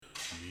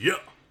Yeah.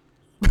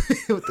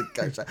 With the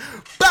gunshot.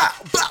 Bow,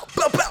 bow,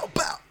 bow, bow,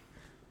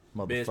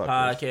 bow. Best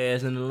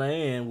podcast in the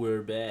land.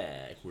 We're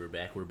back. We're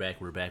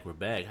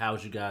back. How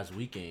was you guys'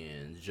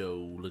 weekend?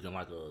 Joe looking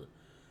like a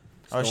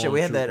Oh shit,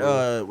 we had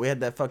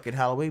that fucking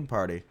Halloween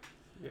party.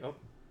 Yep.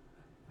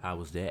 How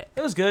was that?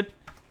 It was good.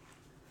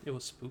 It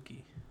was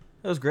spooky.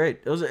 It was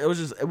great.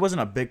 It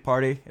wasn't a big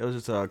party. It was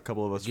just a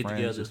couple of us Get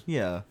friends. together.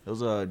 Yeah. It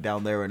was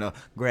down there in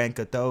Grand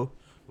Coteau.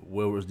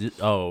 Where was this?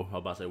 Oh, I was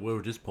about to say, where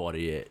was this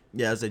party at?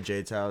 Yeah, it was at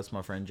Jade's house,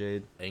 my friend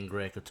Jade. In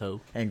Grand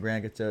Coteau. And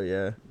Grand Coteau,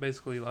 yeah.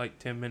 Basically like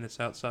 10 minutes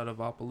outside of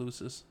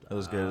Opelousas. It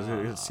was good. It was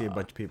good to see a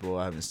bunch of people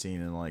I haven't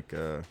seen in like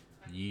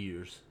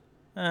Years.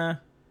 Yeah,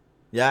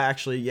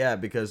 actually, yeah,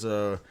 because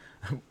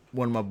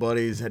one of my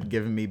buddies had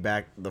given me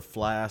back the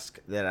flask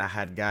that I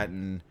had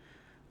gotten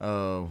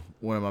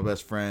one of my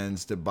best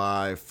friends to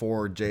buy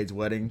for Jade's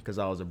wedding because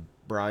I was a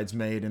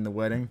bridesmaid in the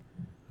wedding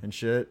and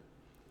shit.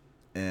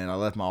 And I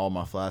left all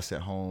my flasks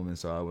at home, and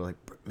so I was like,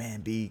 "Man,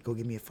 B, go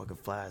get me a fucking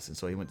flask." And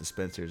so he went to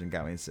Spencer's and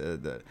got me and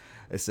said that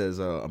it says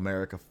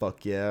 "America,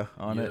 fuck yeah"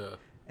 on it.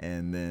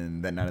 And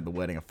then that night at the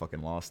wedding, I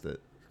fucking lost it.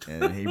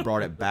 And he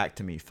brought it back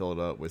to me, filled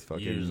up with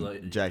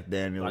fucking Jack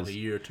Daniels. Like a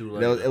year or two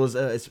later. It was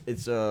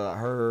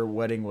her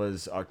wedding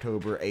was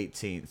October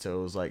 18th, so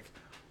it was like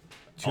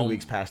 2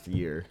 weeks past a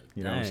year.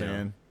 You know what I'm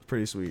saying?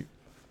 Pretty sweet.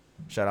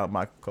 Shout out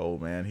Michael Cole,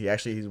 man.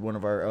 He's one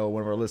of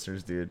our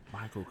listeners, dude.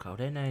 Michael Cole,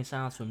 that name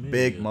sounds familiar.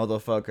 Big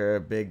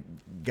motherfucker, big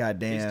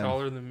goddamn. He's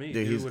taller than me.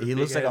 Dude, he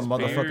looks like a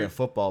motherfucking beard.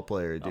 football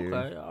player, dude.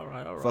 Okay, all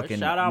right. Fucking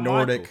Shout out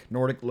Michael.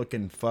 Nordic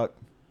looking fuck.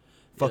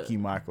 Fuck you,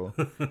 Michael.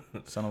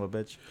 Son of a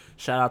bitch.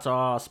 Shout out to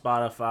all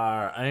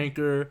Spotify,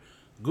 Anchor,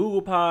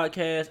 Google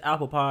Podcasts,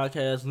 Apple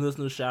Podcasts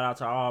listeners. Shout out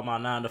to all my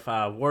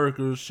 9-to-5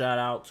 workers. Shout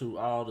out to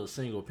all the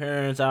single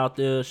parents out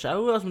there.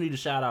 Who else we need to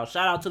shout out?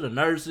 Shout out to the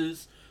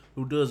nurses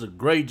who does a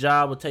great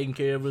job of taking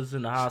care of us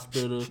in the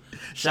hospital.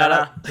 Shout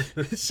out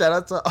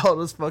to all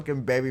those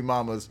fucking baby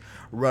mamas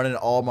running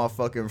all my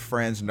fucking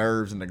friends'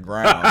 nerves in the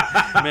ground.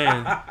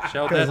 Man,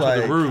 shout that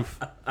to the roof.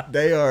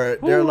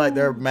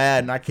 They're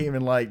mad, and I can't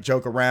even like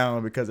joke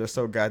around because they're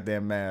so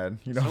goddamn mad.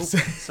 You know what I'm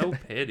saying? So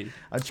petty.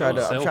 I'm trying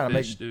to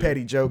make dude.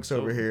 petty jokes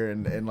over here,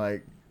 and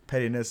like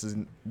pettiness is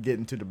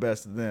getting to the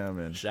best of them.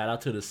 And shout out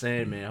to the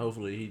Sandman.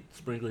 Hopefully he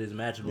sprinkled his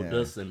magical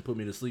dust and put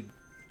me to sleep.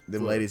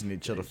 Them ladies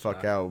need to chill the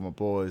fuck out with my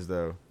boys,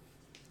 though.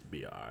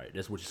 Be all right.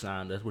 That's what you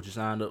signed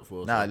up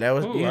for. Nah, that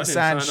was you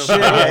signed shit.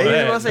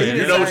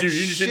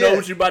 You know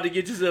what you about to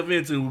get yourself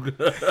into.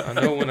 I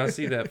know when I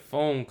see that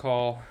phone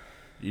call.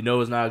 You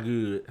know it's not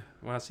good.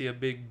 When I see a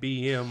big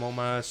BM on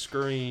my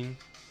screen.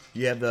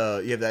 You have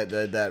that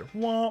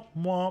womp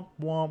womp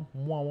womp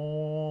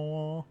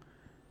womp.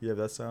 You have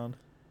that sound.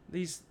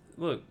 This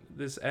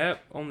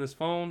app on this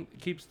phone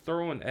keeps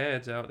throwing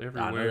ads out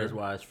everywhere. I know that's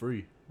why it's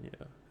free. Yeah.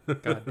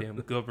 Goddamn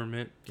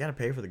government. You gotta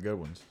pay for the good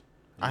ones.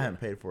 Yeah. I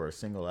haven't paid for a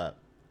single app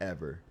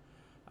ever.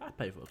 I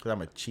pay for it because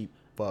I'm a cheap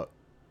fuck.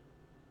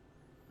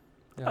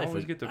 Yeah, I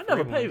always get the I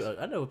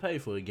never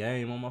paid for a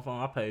game on my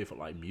phone. I paid for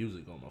like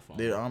music on my phone.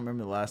 Dude, I don't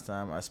remember the last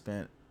time I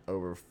spent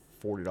over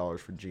 $40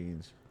 for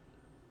jeans.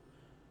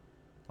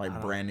 Like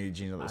brand new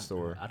jeans at the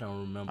store. I don't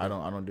remember. I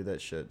don't do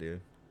that shit,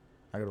 dude.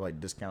 I go to like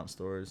discount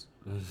stores.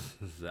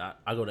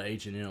 I go to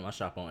H&M. I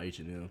shop on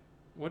H&M.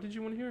 What did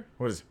you want to hear?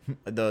 What is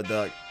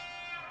the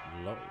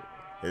Lord.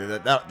 Yeah,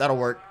 that'll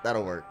work.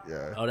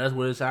 Yeah. Oh, that's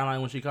what it sounded like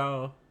when she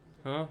called.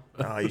 Huh?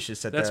 Oh, you should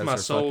set that. That's as my her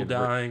soul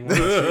dying. You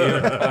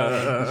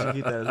should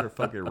get that as her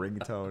fucking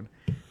ringtone.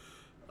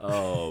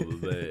 Oh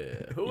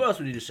man, who else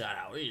we need to shout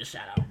out? We need to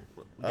shout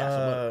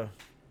out.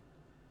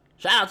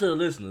 Shout out to the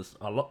listeners,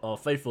 our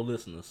faithful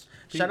listeners.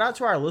 Shout out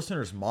to our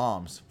listeners'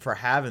 moms for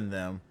having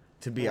them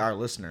to be our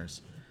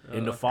listeners.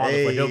 And the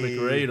father for helping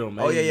create them.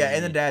 Oh yeah,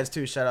 and the dads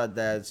too. Shout out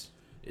dads.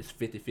 It's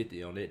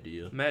 50-50 on that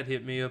deal. Matt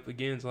hit me up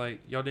again. It's like,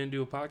 y'all didn't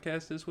do a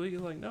podcast this week?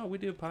 He's like, no, we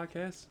did a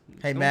podcast.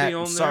 Hey,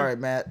 Matt. Sorry,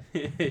 Matt.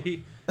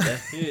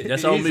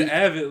 That's on me. He's an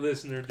avid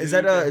listener, dude. Is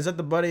that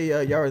the buddy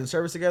y'all were in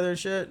service together and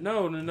shit?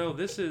 No.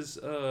 This is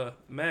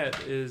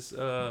Matt is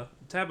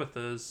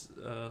Tabitha's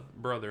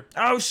brother.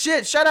 Oh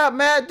shit! Shout out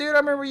Matt, dude. I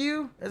remember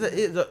you.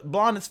 Is a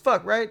blonde as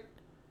fuck, right?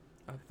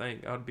 I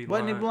think I'd be.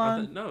 Wasn't he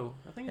blonde? No,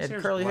 I think he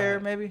had curly hair,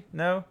 maybe.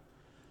 No.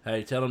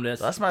 Hey, tell him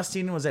last time I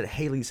seen him was at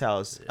Haley's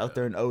house out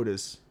there in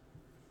Otis.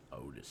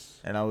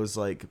 And I was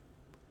like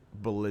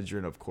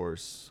belligerent, of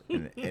course,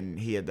 and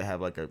he had to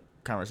have like a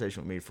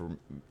conversation with me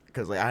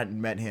because like I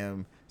hadn't met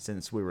him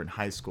since we were in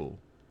high school,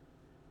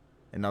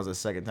 and that was the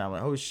second time.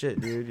 Like, oh shit,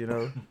 dude, you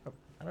know,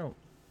 I don't.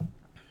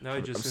 No,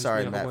 he just I'm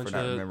sorry, Matt, for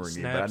not remembering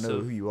you, but I know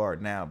who you are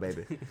now,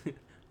 baby.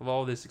 Of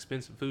all this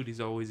expensive food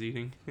he's always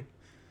eating.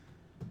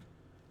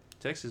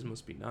 Texas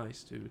must be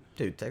nice, dude.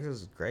 Dude,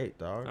 Texas is great,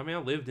 dog. I mean, I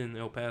lived in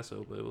El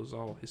Paso, but it was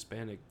all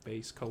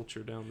Hispanic-based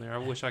culture down there. I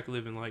wish I could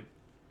live in, like,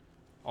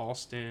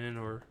 Austin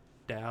or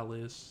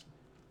Dallas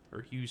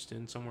or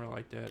Houston, somewhere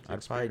like that.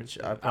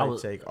 I'd probably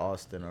take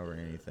Austin over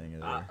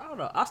anything. I don't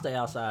know. I stay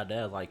outside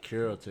there, like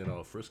Carrollton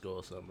or Frisco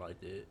or something like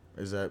that.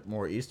 Is that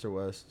more east or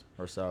west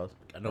or south?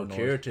 I know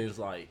Carrollton's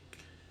like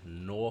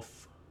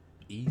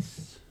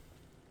northeast.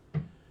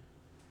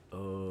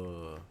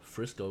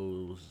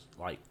 Frisco's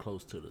like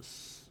close to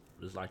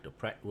it's like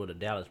the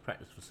Dallas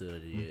practice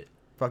facility at.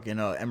 Fucking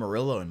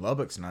Amarillo and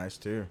Lubbock's nice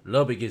too.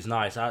 Lubbock is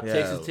nice. Our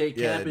Texas Tech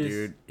campus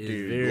is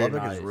very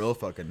Lubbock nice. is real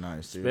fucking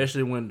nice, dude.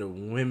 Especially when the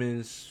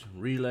women's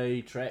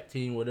relay track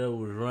team, whatever,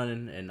 was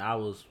running, and I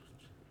was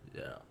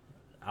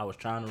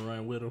trying to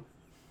run with them.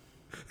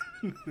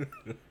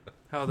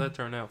 How'd that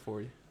turn out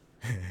for you?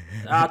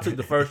 I took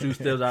the first 2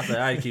 steps. I said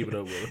I ain't keeping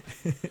up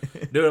with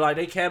them. They were like,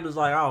 they campus,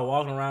 like I was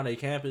walking around their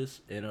campus,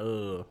 and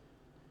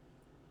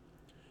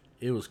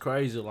it was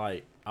crazy.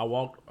 Like I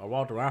walked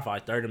around for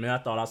like 30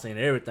 minutes. I thought I seen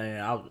everything.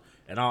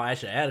 I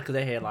actually added because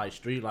they had like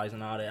street lights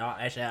and all that.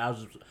 I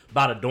was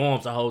by the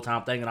dorms the whole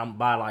time thinking I'm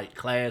by like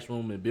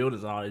classroom and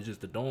buildings and all that. It's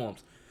just the dorms,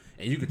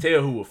 and you could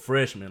tell who were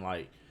freshmen.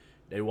 Like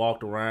they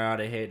walked around,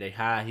 they had their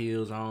high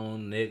heels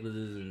on,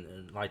 necklaces,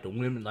 and like the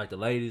women, like the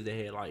ladies,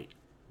 they had like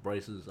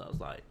bracelets. I was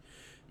like,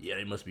 yeah,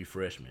 they must be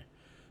freshmen.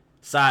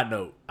 Side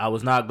note: I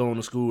was not going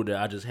to school there.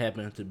 I just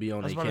happened to be on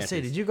I was their about campus. to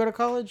say, did you go to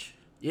college?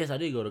 Yes, I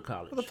did go to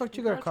college. What the fuck did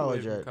you go to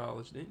college Graduated at? from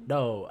college, didn't you?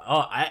 No,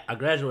 I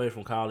graduated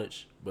from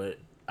college, but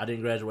I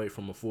didn't graduate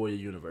from a 4-year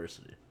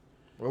university.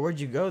 Well, where'd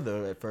you go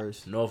though at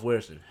first?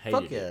 Northwestern. Hated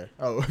Fuck it. yeah.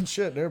 Oh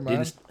shit, never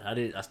mind.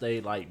 I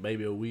stayed like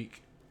maybe a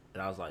week,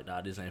 and I was like,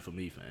 nah, this ain't for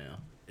me, fam.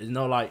 It's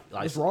no like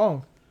What's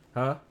wrong?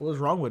 huh? What was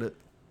wrong with it?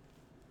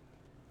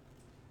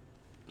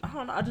 I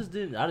don't know. I just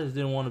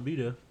didn't want to be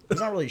there There's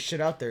not really shit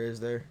out there,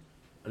 is there?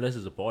 unless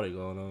there's a party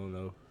going on.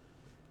 though.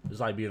 It's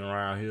like being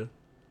around here.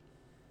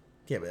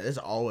 Yeah, but there's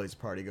always a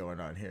party going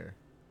on here.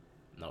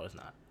 No, it's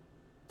not.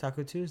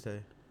 Taco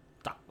Tuesday.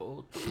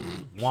 Taco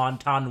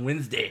Wonton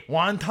Wednesday.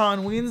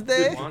 Wonton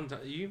Wednesday?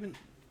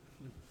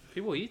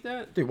 People eat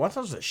that? Dude,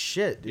 wonton's a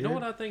shit, dude. You know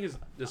what I think is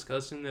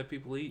disgusting that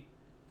people eat?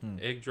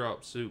 Egg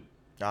drop soup.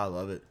 I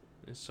love it.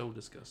 It's so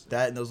disgusting.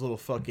 That and those little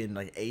fucking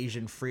like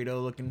Asian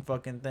Frito looking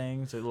fucking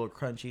things, those little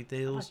crunchy I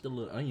things. like the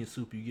little onion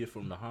soup you get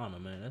from the Hana,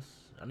 man.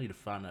 I need to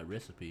find that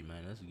recipe,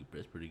 man.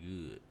 That's pretty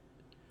good.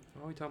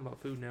 Why are we talking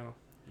about food now?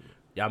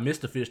 Y'all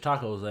missed the fish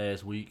tacos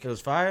last week. It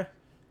was fire.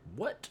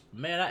 What?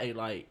 Man, I ate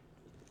like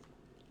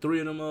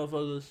 3 of them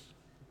motherfuckers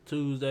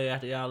Tuesday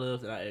after y'all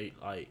left, and I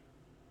ate like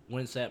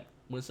went sat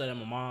at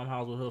my mom's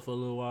house with her for a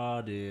little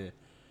while. Then,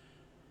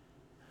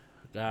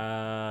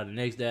 the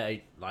next day I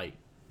ate like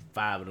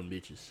 5 of them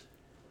bitches.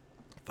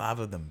 5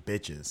 of them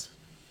bitches.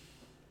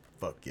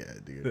 Fuck yeah,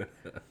 dude.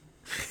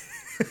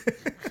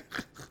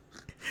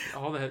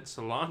 All that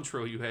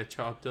cilantro you had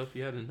chopped up,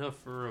 you had enough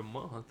for a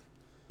month.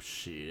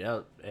 Shit,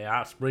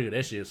 I sprinkled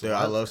that shit. So Dude,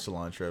 I love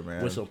cilantro,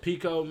 man. with some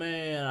pico,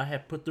 man. I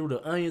had put through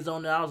the onions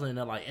on there. I was in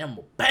there like Emma,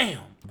 bam,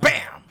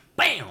 bam,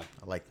 bam,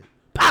 I like it.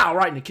 pow,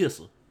 right in the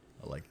kisser.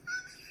 I like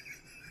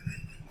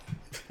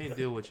it. Can't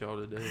deal with y'all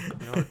today.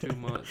 Y'all are too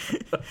much.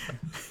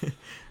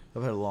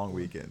 I've had a long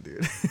weekend,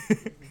 dude.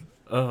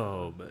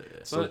 Oh man.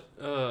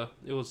 But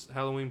it was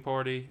Halloween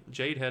party.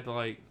 Jade had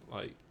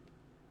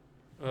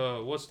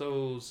what's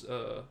those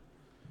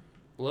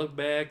blood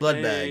bag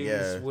things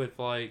yeah. with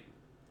like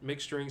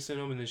mixed drinks in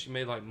them, and then she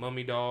made like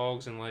mummy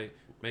dogs and like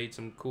made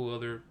some cool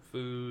other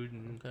food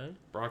and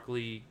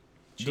broccoli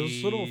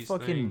cheese. Those little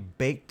fucking thing.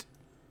 baked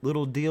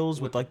little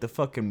deals with like the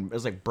fucking, it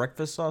was like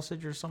breakfast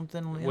sausage or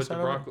something. On the With the inside of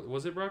it. broccoli,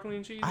 was it broccoli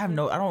and cheese? I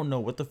don't know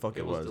what the fuck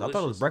it was. I thought it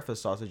was delicious.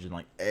 breakfast sausage and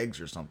like eggs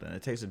or something.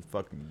 It tasted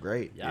fucking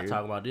great. Y'all dude.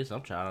 talking about this?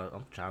 I'm trying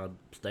to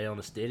stay on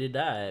a steady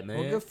diet, man.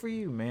 Well, good for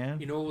you, man.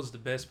 You know what was the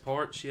best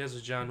part? She has a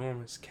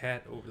ginormous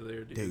cat over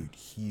there, dude. Dude,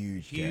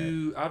 huge cat.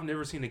 Huge. I've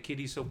never seen a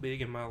kitty so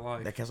big in my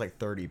life. That cat's like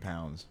 30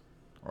 pounds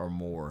or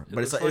more. It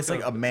But it's looks like it's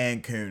like like a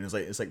Mancoon.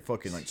 It's like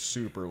fucking like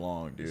super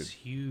long, dude. It's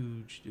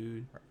huge,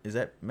 dude. Is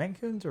that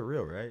Mancoons are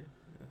real, right?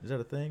 Is that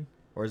a thing?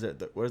 Or is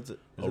it what is it?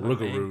 Is A it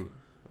Rougarou.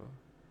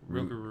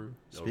 Rougarou.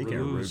 Speaking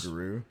of Roos.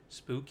 Rougarou.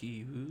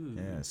 Spooky. Ooh.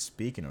 Yeah,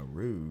 speaking of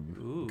Roog.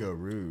 Ooh. Go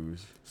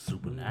Roos.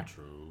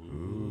 Supernatural.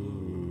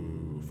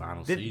 Ooh.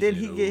 Final Did season.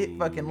 he get Ooh.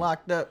 fucking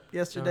locked up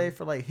yesterday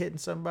for like hitting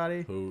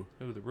somebody? Who?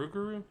 Who, the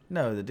Rougarou?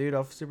 No, the dude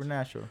off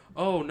Supernatural.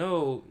 Oh,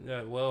 no.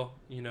 well,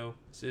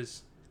 this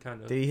is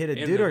kind of Did he hit a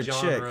in dude the or a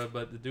genre, chick?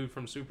 but the dude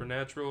from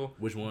Supernatural.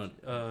 Which one?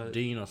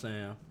 Dean or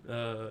Sam?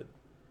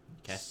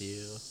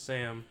 Castiel.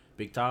 Sam.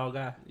 Big tall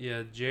guy?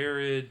 Yeah,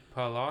 Jared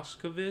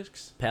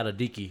Palaskovics.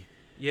 Paladicki.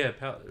 Yeah,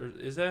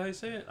 is that how you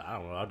say it? I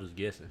don't know. I'm just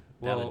guessing.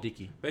 Well,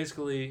 Paladicki.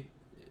 basically,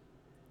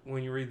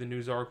 when you read the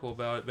news article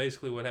about it,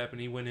 basically what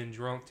happened, he went in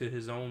drunk to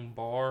his own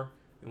bar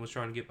and was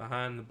trying to get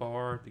behind the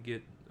bar to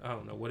get, I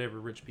don't know, whatever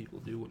rich people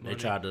do with money.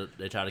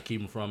 They tried to keep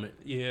him from it.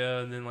 Yeah,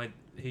 and then like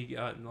he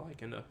got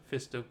in a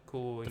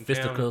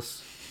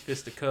fisticuffs.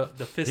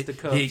 The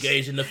fisticuffs. He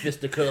engaged in the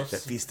fisticuffs. The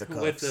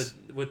fisticuffs.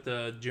 with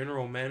the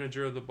general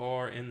manager of the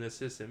bar and the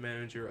assistant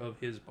manager of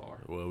his bar.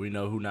 Well, we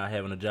know who not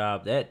having a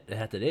job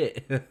after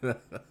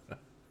that.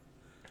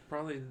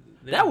 Probably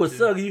That would too.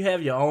 suck. You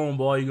have your own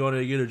bar, you go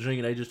there to get a drink,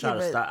 and they just try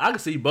to stop. I can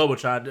see Bubba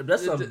trying to.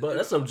 That's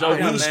some joke. got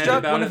He mad struck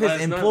about one it of his last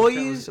night.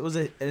 employees. Was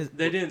it?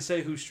 They didn't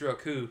say who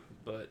struck who,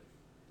 but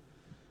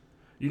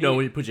You know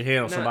when you put your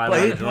hand on Nah, somebody But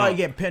like he's probably drunk.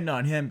 getting pinned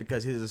on him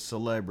because he's a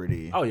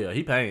celebrity. Oh yeah,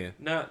 he paying.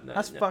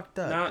 That's fucked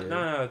up. 9 dude.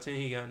 out of 10,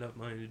 he got enough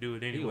money to do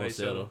it He anyway. gonna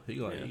settle. So He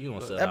gonna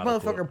but- settle. That out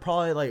of court. motherfucker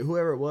probably, like,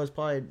 whoever it was,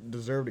 probably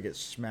deserved to get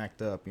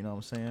smacked up. You know what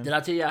I'm saying? Did I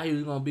tell you how he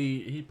was gonna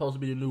be? He's supposed to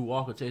be the new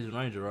Walker Texas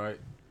Ranger, right?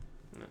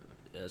 Nah,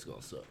 Yeah, it's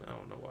gonna suck. I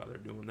don't know why they're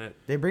doing that.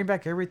 They bring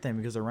back everything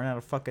because they run out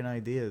of fucking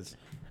ideas.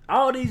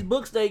 All these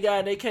books they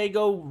got, they can't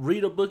go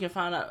read a book and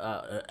find out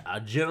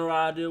a general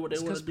idea what they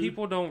It's want because to do.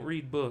 people don't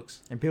read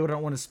books. And people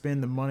don't want to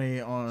spend the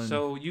money on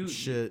So you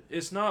shit.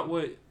 It's not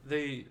what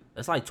they.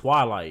 It's like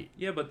Twilight.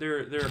 Yeah, but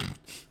they're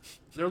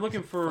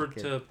looking for Fuck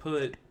it. to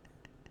put.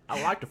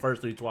 I like the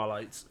first 3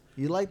 Twilights.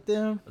 You like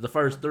them? The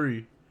first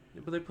 3.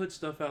 But they put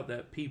stuff out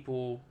that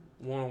people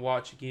want to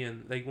watch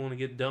again. They want to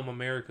get dumb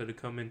America to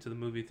come into the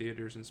movie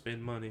theaters and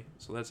spend money.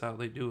 So that's how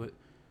they do it.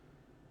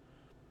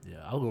 Yeah,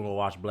 I was gonna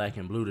watch Black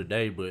and Blue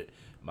today, but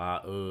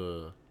my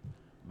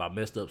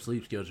messed up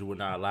sleep schedule would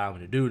not allow me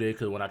to do that.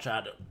 Because when I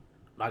tried to,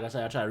 like I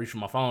said, I tried to reach for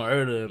my phone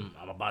earlier, and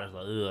my body's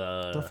like,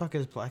 What the fuck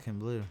is Black and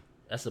Blue?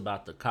 That's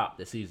about the cop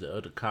that sees the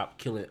other cop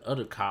killing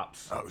other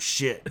cops. Oh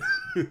shit!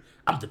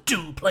 I'm the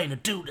dude playing a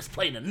dude that's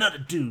playing another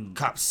dude.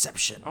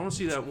 Copception. I want to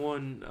see that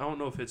one. I don't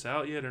know if it's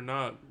out yet or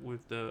not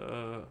with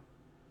the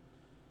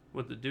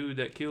dude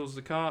that kills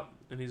the cop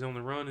and he's on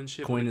the run and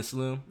shit. Queen and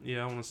Slim.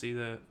 Yeah, I want to see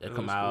that. That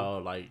come looks cool.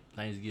 out like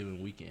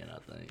Thanksgiving weekend, I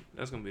think.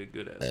 That's gonna be a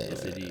good ass.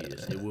 Yes, it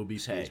is. It will be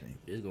packed. me.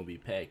 It's gonna be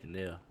packed in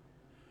there.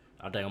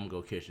 I think I'm gonna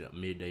go catch a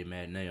midday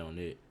matinee on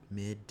it.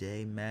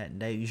 Midday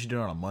matinee. You should do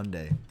it on a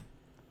Monday.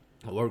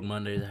 I work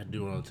Mondays. I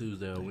do it on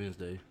Tuesday or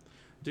Wednesday.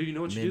 Dude, you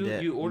know what you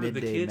do? You order the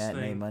midday kids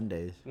matinee thing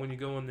Mondays. when you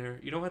go in there.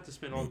 You don't have to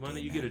spend all the money.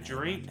 Midday You get a matinee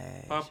drink,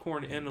 Mondays.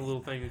 popcorn, and a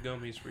little thing of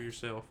gummies for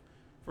yourself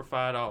for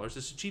 $5.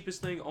 It's the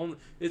cheapest thing. Only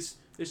it's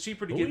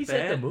cheaper to Who get eats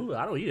at the that. movie?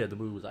 I don't eat at the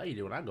movies. I eat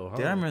it when I go home.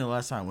 Dude, I remember the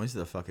last time I went to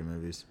the fucking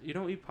movies. You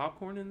don't eat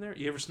popcorn in there?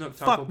 You ever snuck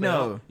Fuck Taco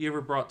Bell? no. You ever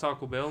brought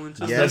Taco Bell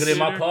into I the Yes. stuck it in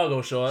my theater?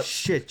 cargo shorts.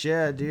 Shit,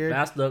 yeah, dude.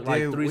 I stuck like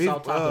Dude, 3 we've,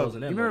 salt tacos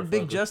in that. You remember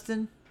Big motherfucker.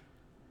 Justin?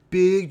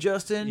 Big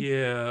Justin?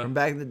 Yeah. From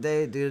back in the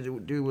day, dude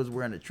was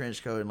wearing a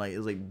trench coat and like it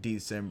was like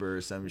December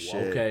or some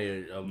shit.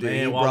 Okay, a Dude, man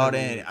he walking brought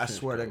in in. I trench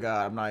swear to coat.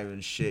 God, I'm not even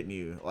shitting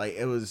you. Like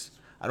it was.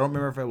 I don't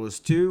remember if it was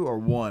 2 or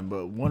 1,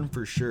 but 1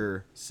 for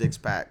sure. 6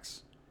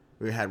 packs.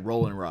 We had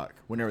Rolling Rock.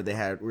 Whenever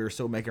we were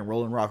still making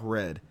Rolling Rock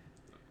red.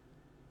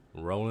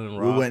 Rolling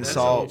Rock. We went and That's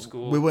saw. old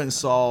school. We went and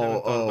Haven't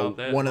thought saw about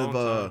that in one a of.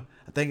 long time.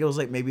 I think it was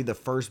like maybe the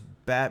first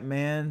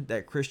Batman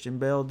that Christian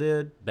Bale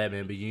did.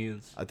 Batman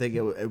Begins. I think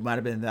it might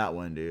have been that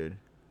one, dude.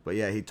 But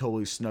yeah, he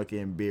totally snuck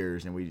in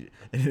beers, and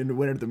then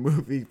whenever the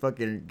movie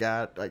fucking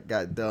got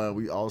done,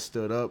 we all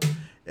stood up,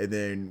 and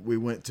then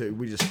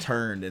we just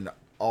turned, and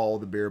all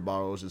the beer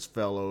bottles just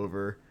fell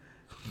over.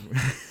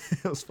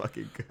 It was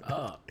fucking good.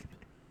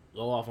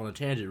 Go off on a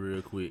tangent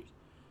real quick.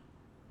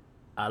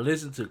 I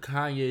listened to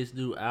Kanye's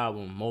new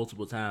album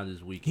multiple times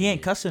this weekend. He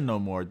ain't cussing no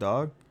more,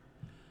 dog.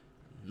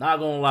 Not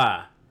gonna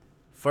lie.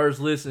 First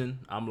listen,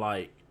 I'm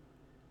like,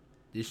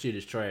 this shit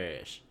is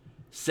trash.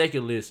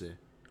 Second listen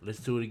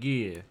to it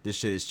again. This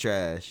shit is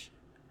trash.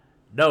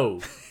 No.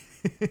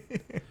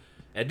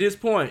 At this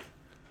point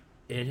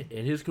in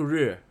his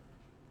career,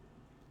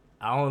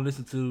 I only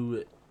listen to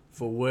it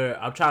for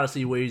where I'm trying to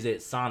see where he's at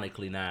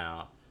sonically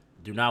now.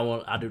 I do not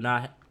want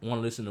to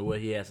listen to what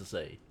he has to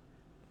say.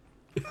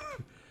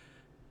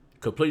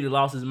 Completely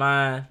lost his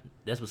mind.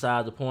 That's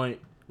beside the point.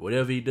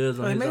 Whatever he does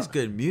on He his makes own.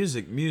 good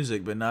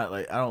music, but not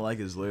like I don't like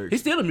his lyrics. He's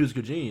still a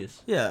musical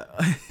genius. Yeah,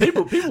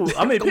 People.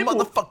 I mean, the people.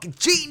 motherfucking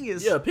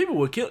genius. Yeah, people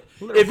would kill.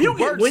 Lyrical If you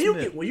get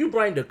wordsmith. when you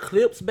bring the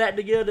clips back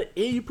together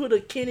and you put a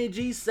Kenny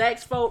G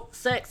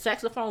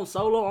saxophone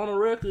solo on a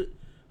record,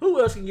 who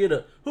else can get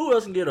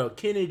a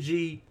Kenny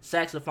G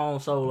saxophone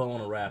solo on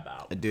a rap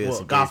album? A dude that's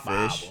Well, a gay gospel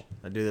fish. album.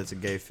 A dude that's a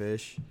gay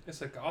fish.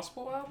 It's a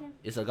gospel album?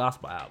 It's a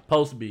gospel album.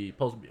 Supposed to be.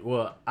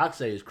 Well, I'd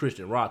say it's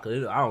Christian rock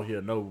because I don't hear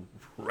no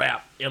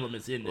rap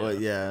elements in there. Well,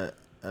 yeah,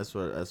 that's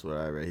what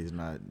I read. He's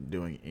not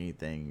doing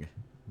anything.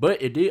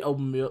 But it did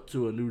open me up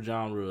to a new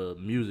genre of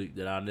music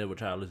that I never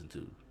tried to listen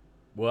to.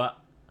 Well,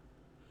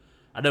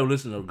 I never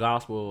listened to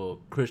gospel or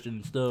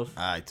Christian stuff.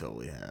 I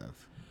totally have.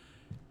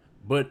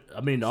 But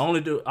I mean, the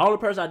only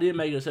person I did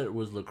make it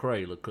was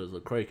Lecrae, because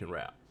Lecrae can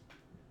rap.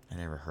 I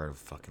never heard of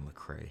fucking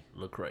Lecrae.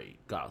 Lecrae,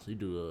 gospel, he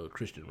do a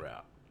Christian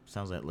rap.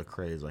 Sounds like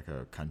Lecrae is like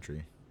a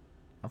country.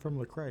 I'm from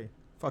Lecrae.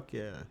 Fuck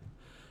yeah.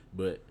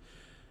 But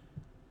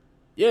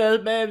yeah,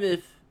 man,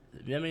 if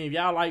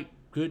y'all like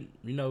good,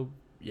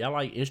 y'all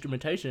like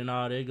instrumentation and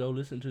all that, go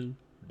listen to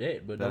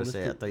that. But I don't thought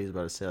listen he was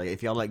about to say like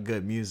if y'all like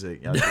good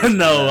music. Y'all No, listen to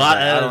that.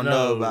 I I don't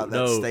know no, about that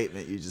no.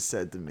 statement you just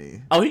said to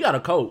me. Oh, he got a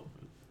cult.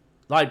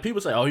 Like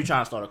people say, oh, he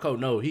trying to start a cult.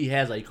 No, he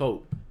has a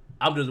cult.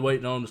 I'm just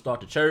waiting on him to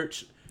start the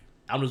church.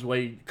 I'm just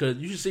waiting because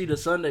you should see the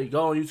Sunday.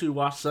 Go on YouTube,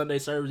 watch Sunday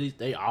services.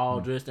 They all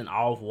dressed in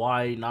off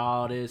white and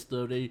all that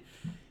stuff.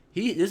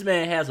 This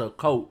man has a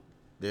cult.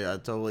 Yeah, I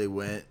totally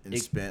went and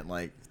spent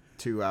like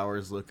 2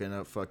 hours looking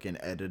up fucking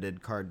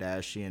edited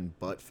Kardashian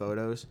butt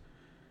photos.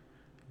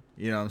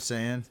 You know what I'm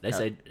saying? They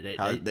say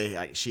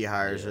like, she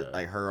hires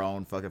like her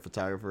own fucking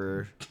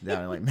photographer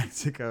down in like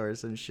Mexico or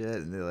some shit,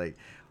 and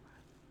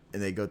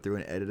they go through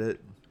and edit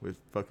it with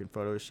fucking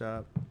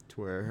Photoshop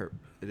to where her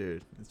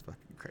dude, it's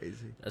fucking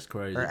crazy. That's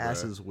crazy. Her bro.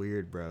 ass is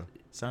weird, bro.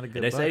 It's not a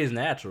good. They say it's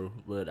natural,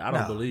 but I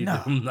don't believe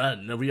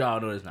it. We all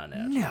know it's not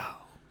natural. No,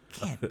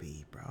 can't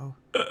be, bro.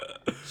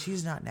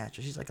 She's not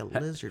natural. She's like a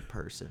lizard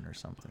person or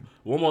something.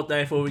 One more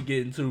thing before we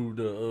get into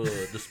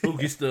the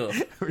spooky stuff.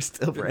 We're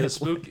still The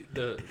spooky,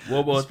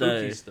 one more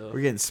spooky thing. stuff.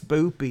 We're getting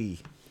spoopy.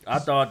 I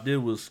thought this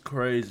was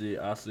crazy.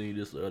 I seen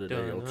this the other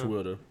day on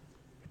Twitter.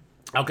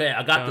 Okay,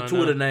 I got the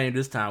Twitter name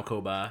this time,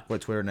 Kobai.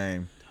 What Twitter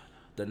name?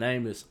 The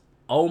name is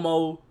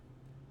Omo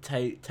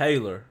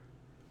Taylor.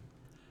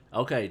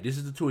 Okay, this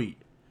is the tweet.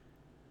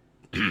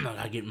 I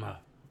gotta get my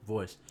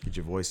voice. Get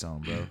your voice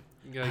on, bro.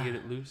 You gotta get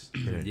it loose.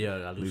 Yeah, I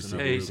gotta loosen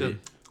up. Hey, so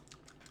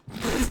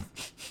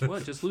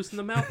what? Just loosen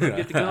the mouth,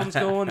 get the gums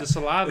going, the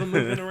saliva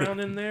moving around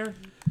in there.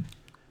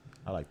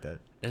 I like that.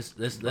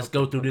 Let's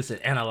go through this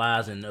and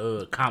analyze and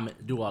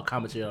do our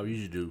commentary I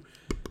usually do.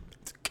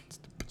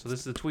 So this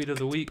is the tweet of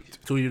the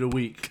week. Tweet of the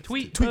week.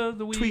 Tweet of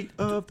the week. Tweet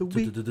of the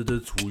week.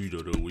 Tweet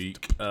of the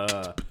week.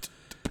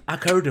 I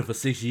covered him for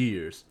 6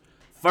 years.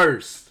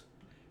 First,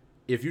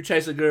 if you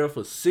chase a girl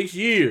for 6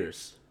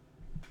 years,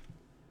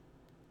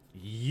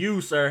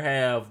 you, sir,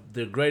 have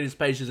the greatest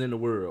patience in the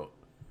world.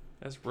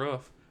 That's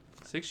rough.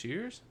 6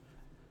 years?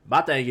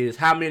 My thing is,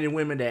 how many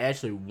women that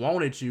actually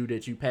wanted you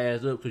that you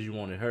passed up because you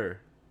wanted her?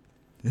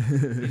 He's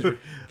retarded.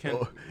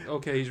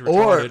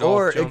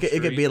 Or off Jump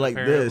it could be Street, like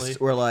apparently. this,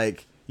 where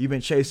like you've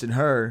been chasing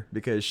her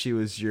because she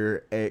was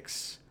your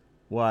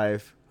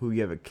ex-wife who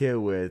you have a kid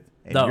with,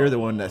 and you're the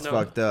one that's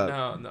fucked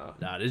up. No.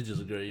 Nah, this is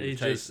just a girl you He's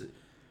chase. just,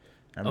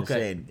 I'm just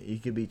saying, you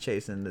could be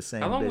chasing the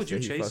same How long bitch would you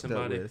that he chase fucked up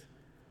somebody? with.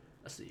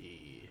 Let's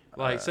see.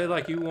 like, say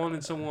like you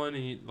wanted someone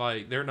and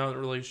like they're not in a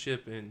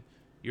relationship and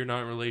you're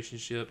not in a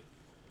relationship.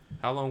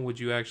 How long would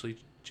you actually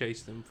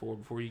chase them for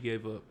before you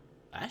gave up?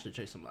 I actually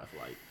chased somebody for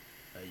like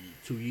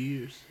 2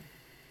 years.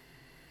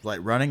 Like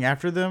running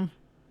after them?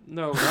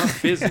 No, not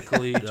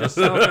physically. Just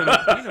something,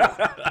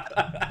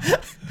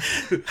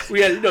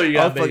 you know. You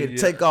I'll got fucking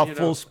take off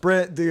full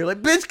sprint, dude. You're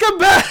like, bitch, come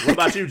back. What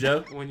about you,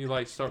 Joe? When you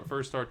like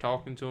first start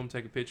talking to them,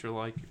 take a picture of,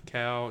 like your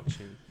couch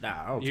and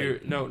Nah, I don't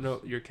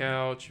your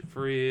couch, your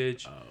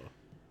fridge,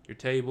 your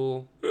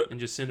table, and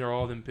just send her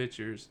all them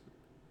pictures,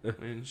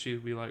 and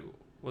she'd be like,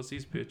 "What's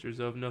these pictures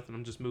of? Nothing.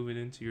 I'm just moving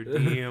into your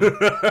DM."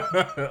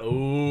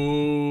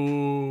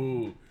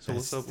 Ooh. So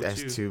what's up with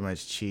you? That's too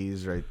much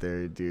cheese right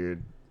there,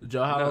 dude.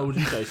 Joe, how long would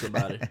you chase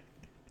somebody?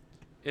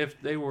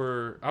 If they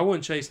were, I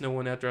wouldn't chase no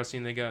one after I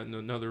seen they got in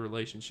another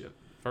relationship.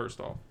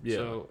 First off, Yeah.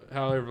 So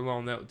however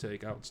long that would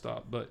take, I would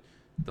stop. But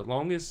the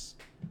longest,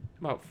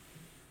 about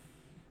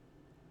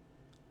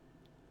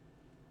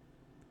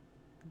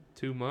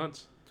 2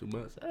 months. 2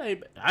 months.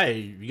 Hey,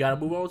 you gotta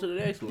move on to the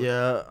next one.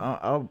 Yeah,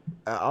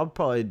 I'll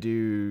probably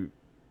do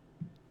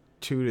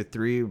 2 to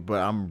 3,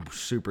 but I'm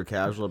super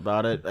casual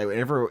about it. Like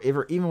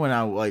even when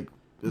I like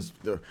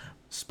the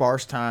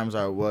sparse times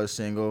I was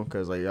single,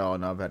 because like y'all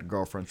know I've had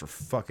girlfriends for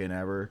fucking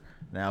ever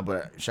now.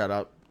 But shout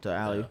out to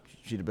Allie, Yeah.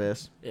 she the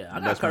best. Yeah, I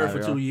got curved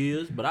for 2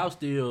 years, but I was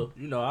still,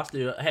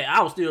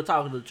 I was still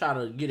trying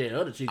to get at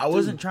other chicks. I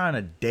wasn't trying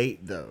to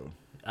date though.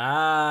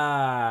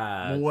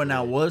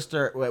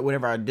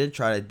 Whenever I did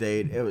try to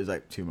date, it was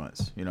like 2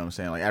 months. You know what I'm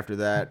saying? Like after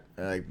that,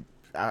 like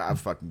I've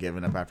fucking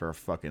given up after a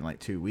fucking like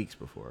 2 weeks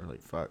before.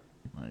 Like fuck,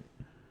 like.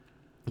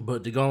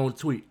 But to go on the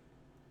tweet,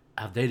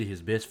 I've dated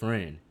his best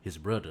friend, his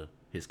brother,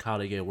 his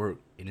colleague at work,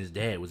 and his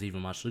dad was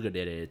even my sugar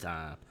daddy at the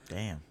time.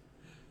 Damn.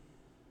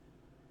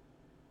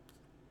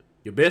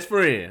 Your best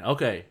friend,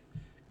 okay.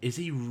 Is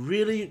he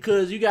really?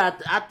 Because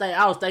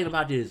I was thinking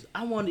about this.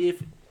 I wonder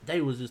if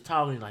they was just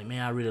talking like,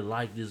 man, I really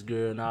like this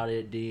girl and all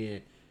that.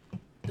 Then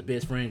the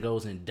best friend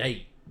goes and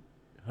date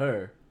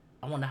her.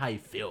 I wonder how he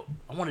felt.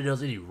 I wonder if there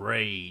was any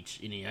rage,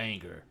 any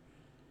anger.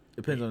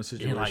 Depends on the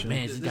situation. And like,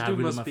 man, this guy dude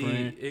really must my be.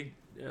 friend.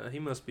 He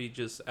must be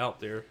just out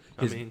there.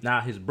 His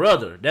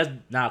brother.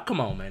 Come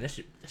on, man.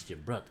 That's your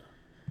brother.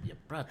 Your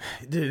brother.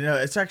 Dude, no,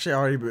 it's actually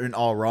already been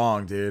all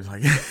wrong, dude.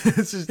 Like,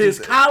 it's just his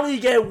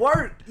colleague at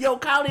work. Your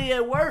colleague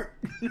at work.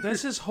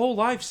 That's his whole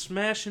life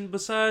smashing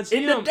besides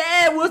and him. the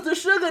dad was the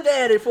sugar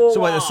daddy for a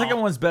while. Wait, the second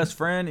one's best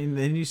friend, and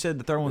then you said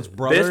the third one's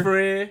brother? Best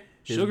friend,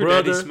 his Sugar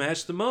brother, daddy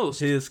smashed the most.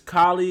 his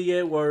colleague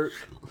at work,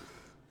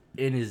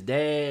 and his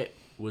dad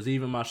was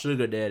even my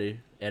sugar daddy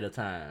at a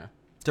time.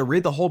 To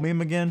read the whole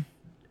meme again?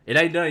 It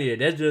ain't done yet.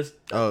 That's just...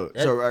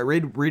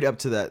 read up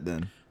to that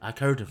then. I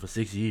curved him for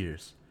 6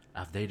 years.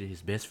 I've dated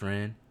his best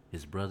friend,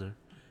 his brother,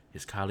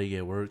 his colleague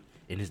at work,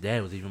 and his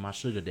dad was even my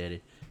sugar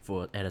daddy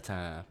at a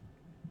time.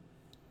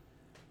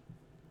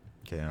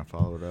 Okay, I'll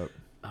follow it up.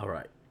 All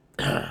right.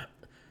 I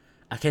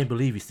can't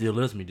believe he still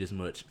loves me this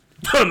much.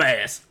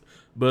 Dumbass!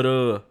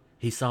 But,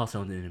 he saw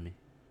something in me.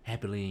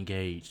 Happily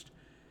engaged.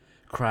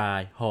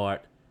 Cry,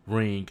 heart,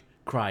 ring,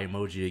 cry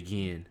emoji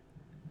again.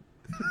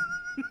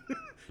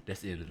 That's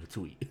the end of the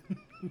tweet.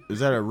 Is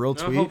that a real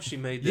I tweet? hope she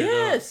made that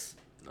Yes! up.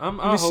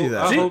 I see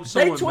that. hope They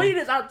someone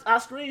tweeted. I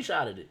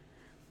screenshotted it.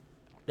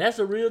 That's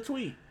a real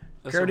tweet.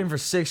 Carried him for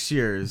 6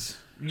 years.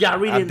 You gotta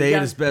read I it.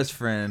 dated his best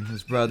friend,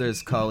 his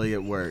brother's colleague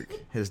at work.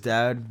 His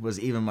dad was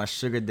even my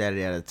sugar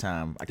daddy at the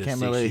time. I can't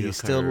believe he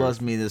still loves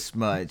me this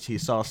much. He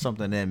saw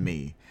something in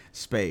me.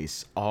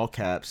 Space, all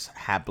caps,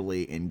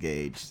 happily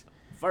engaged.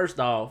 First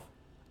off,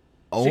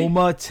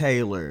 Oma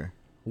Taylor.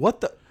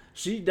 What the?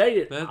 she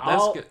dated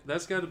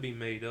That's got to be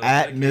made up.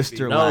 At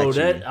Mr. No,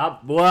 Lachey.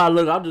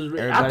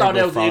 I thought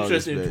that was an follow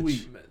this interesting bitch.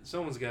 tweet.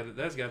 Someone's got it.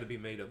 That's got to be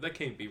made up. That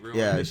can't be real.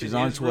 Yeah, If she's it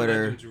on is real,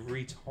 Twitter. that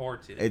dude's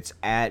retarded. It's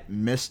at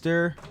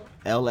Mr.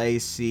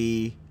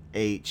 Lachi.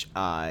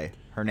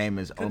 Her name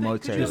is Oma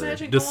could you Taylor.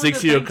 imagine The going to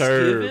 6-year curve.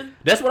 Thanksgiving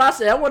That's what I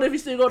said. I wonder if he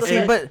still go to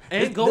See, but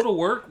and go to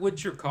work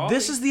with your coffee.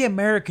 this is the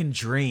American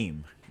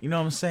dream. You know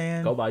what I'm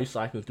saying? Go by you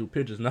cycling through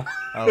pictures now.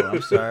 Oh,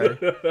 I'm sorry.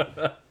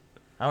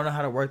 I don't know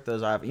how to work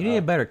those off. You need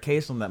a better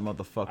case on that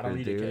motherfucker, I don't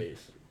need dude. a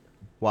case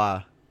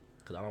Why?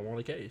 because I don't want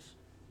a case.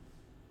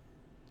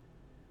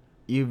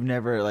 You've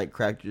never like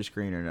cracked your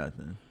screen or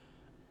nothing.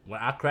 When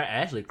I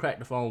actually cracked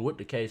the phone with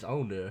the case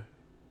on there.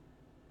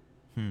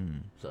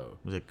 So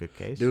Was it a good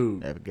case?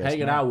 dude, I guess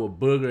hanging not. out with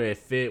Booger and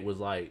Fit was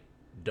like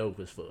dope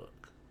as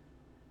fuck.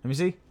 Let me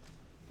see.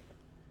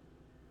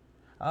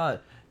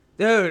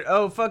 Dude,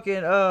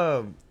 fucking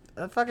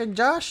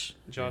Josh.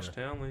 Josh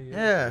Townley.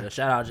 Yeah. Yeah,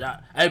 shout out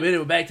Josh. Hey, but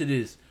anyway, back to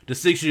this. The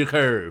 6-year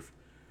curve.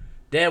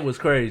 That was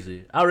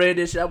crazy. I read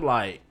this shit. I'm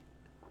like,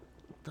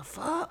 the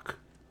fuck?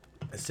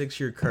 A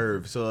 6-year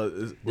curve. So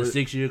The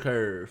 6-year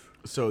curve.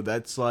 So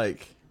that's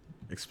like,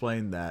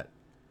 explain that.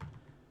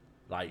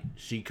 Like,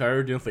 she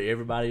curved him for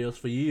everybody else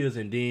for years,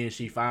 and then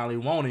she finally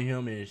wanted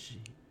him, and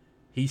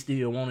he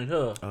still wanted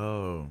her.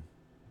 Oh,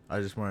 I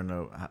just want to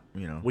know, how,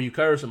 you know. When you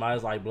curve somebody,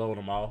 it's like blowing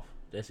them off.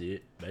 That's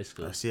it,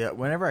 basically. See,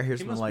 whenever I hear He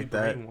something must like be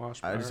that,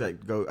 brainwashed I by just her.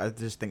 like go. I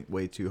just think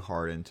way too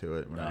hard into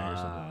it when I hear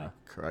something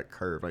Nah. like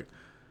curved, like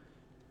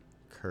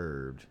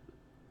curved.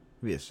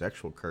 It'd be a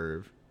sexual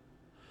curve.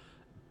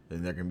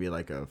 Then there can be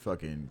like a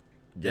fucking.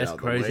 Get That's out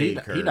the crazy. way He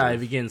curve. not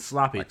even getting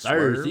sloppy Like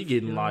thirds. He swerve,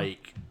 getting you know?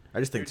 like I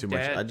just think too much.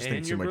 I just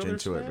think too much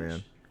into it,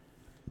 man.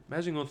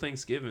 Imagine on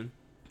Thanksgiving.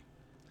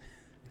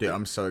 Dude,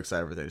 I'm so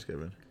excited for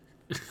Thanksgiving.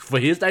 for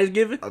his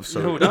Thanksgiving. I'm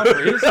so. No, not for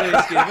his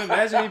Thanksgiving.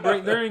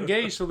 Imagine they're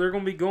engaged, so they're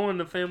gonna be going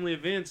to family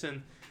events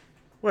and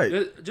Wait,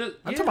 I'm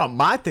talking about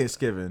my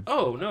Thanksgiving.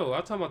 Oh no,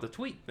 I'm talking about the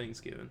tweet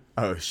Thanksgiving.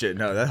 Oh shit,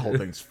 no, that whole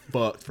thing's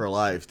fucked for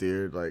life,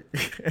 dude. Like,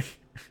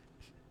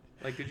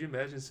 Like, could you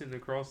imagine sitting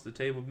across the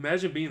table?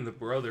 Imagine being the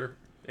brother,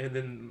 and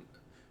then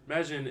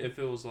imagine if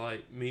it was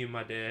like me and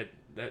my dad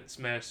that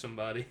smashed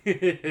somebody.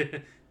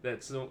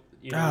 That's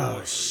you know.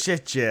 oh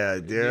shit, yeah,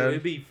 Dude,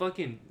 dude.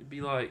 it'd be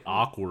like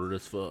Awkward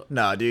as fuck.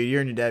 Nah, dude, you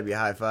and your dad be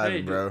high fiving,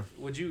 Hey, bro.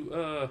 Would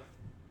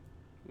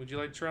you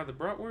like to try the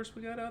bratwurst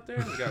we got out there?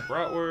 We got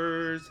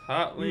bratwurst,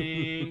 hot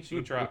links. You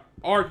can try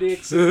our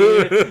dicks.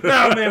 Again.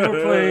 Nah, man,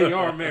 we're playing.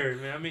 Y'all are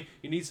married, man. I mean,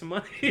 you need some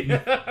money. You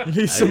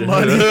need some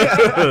money.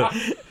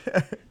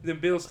 Then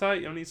bills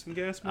tight. Y'all need some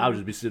gas money. I would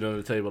just be sitting on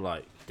the table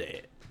like,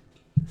 Dad,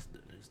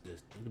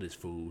 look at this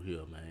fool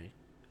here, man.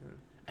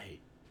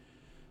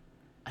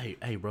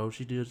 Hey, bro,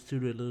 she did that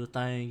little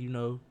thing, you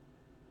know.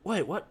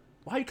 Wait, what?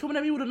 Why you coming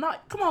at me with a knife?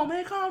 Come on,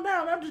 man, calm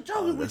down. I'm just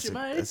joking with you,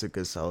 man. That's a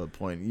good solid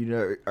point. You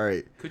know, all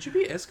right. Could you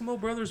be Eskimo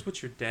brothers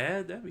with your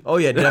dad? That'd be. Oh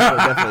yeah,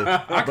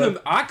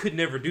 definitely. I could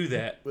never do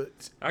that.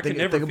 I could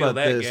never think feel about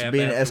that this, gap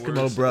being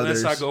afterwards, Eskimo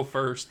brothers. unless I go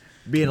first.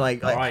 Being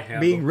like Right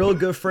handle. being real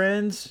good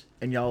friends,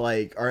 and y'all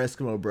like are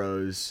Eskimo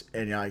bros,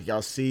 and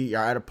y'all see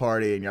y'all at a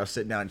party, and y'all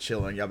sitting down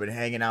chilling, y'all been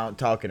hanging out and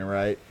talking,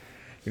 right?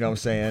 You know what I'm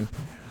saying?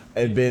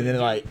 And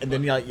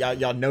then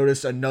y'all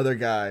notice another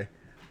guy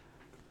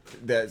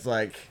that's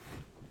like,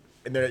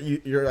 and then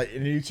you're like,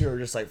 and you two are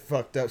just like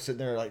fucked up sitting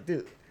there like,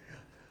 dude,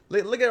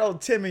 look at old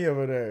Timmy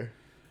over there,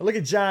 look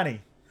at Johnny.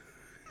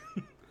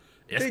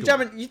 You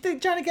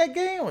think Johnny got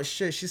game? Oh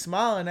shit, she's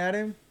smiling at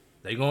him.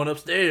 They going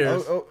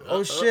upstairs.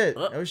 Oh shit.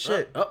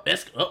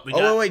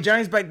 Wait,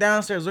 Johnny's back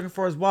downstairs looking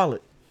for his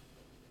wallet.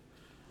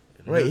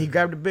 Wait, he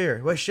grabbed a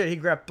beer. Wait, shit, he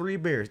grabbed 3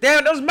 beers.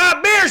 Damn, those are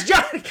my beers,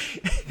 Johnny!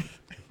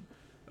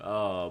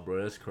 Oh,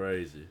 bro, that's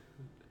crazy.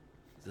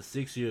 It's a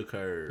 6-year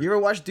curve. You ever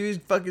watch dudes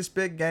fucking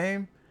spit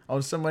game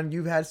on someone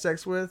you've had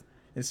sex with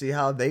and see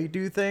how they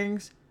do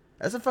things?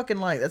 That's a fucking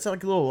that's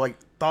like a little like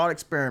thought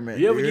experiment.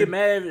 You ever dude. get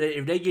mad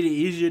if they get it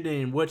easier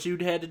than what you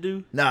had to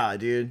do? Nah,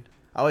 dude.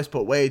 I always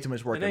put way too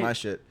much work in my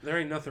shit. There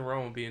ain't nothing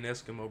wrong with being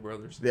Eskimo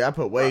brothers. Yeah, I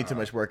put way too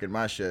much work in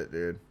my shit,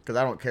 dude. Because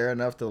I don't care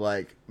enough to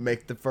like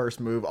make the first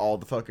move all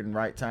the fucking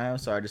right time.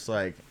 So I just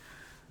like,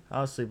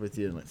 I'll sleep with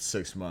you in like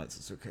 6 months.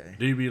 It's okay.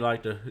 Do you be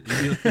like the?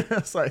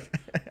 It's like,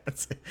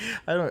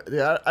 I don't.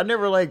 Yeah, I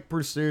never like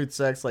pursued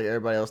sex like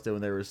everybody else did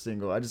when they were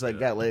single. I just like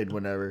got laid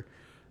whenever.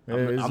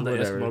 I'm the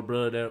Eskimo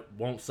brother that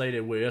won't say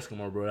that we're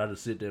Eskimo brother. I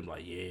just sit there and be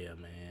like, yeah,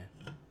 man.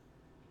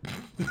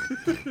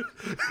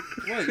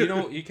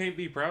 What, you can't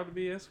be proud to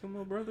be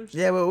Eskimo brothers?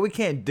 Yeah, well, we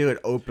can't do it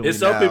openly. And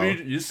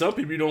some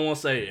people you don't want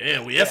to say,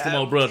 yeah, we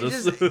Eskimo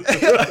brothers.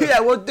 Yeah,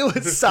 we'll do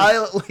it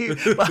silently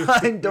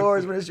behind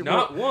doors when it's your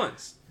Not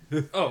once.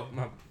 Oh,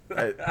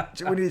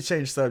 We need to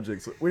change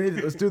subjects.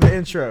 Let's do the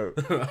intro.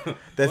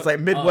 That's like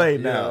midway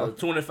now.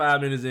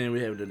 25 minutes in,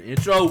 we haven't done the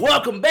intro.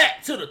 Welcome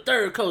back to the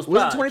Third Coast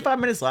Was Podcast. it 25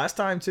 minutes last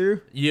time too?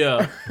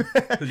 Yeah.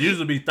 It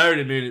usually be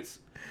 30 minutes.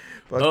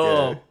 Fuck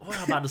yeah. What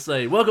am I about to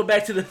say? Welcome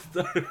back to the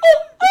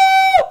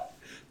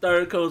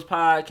Third Coast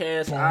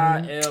Podcast. I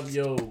am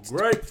your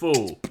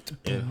grateful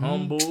and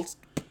humble,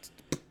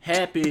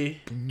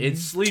 happy and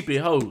sleepy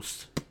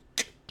host,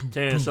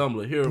 Terrence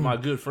Sumler, here with my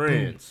good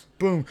friends.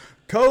 Boom.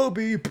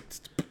 Kobe.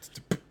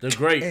 The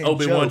great And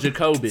Obi-Wan Joe.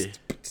 Jacoby,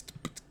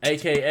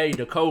 a.k.a.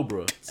 the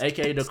Cobra,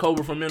 a.k.a. the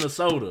Cobra from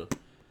Minnesota,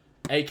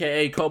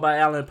 a.k.a. Kobe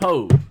Allen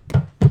Poe.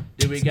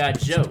 Then we got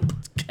Joe,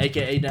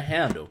 a.k.a. the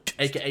Handle,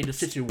 a.k.a. the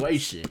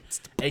Situation,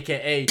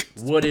 a.k.a.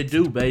 What It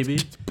Do, baby.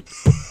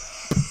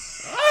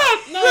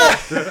 Oh, no!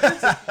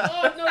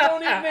 Oh, no,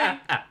 don't eat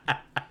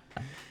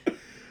me.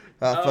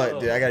 Oh, fuck,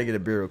 dude. I gotta get a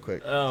beer real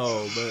quick.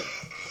 Oh,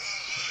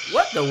 but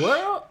what the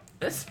world?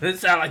 It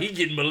sounds like he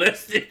getting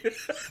molested.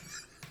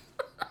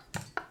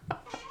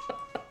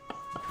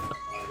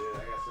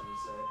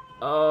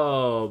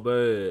 Oh,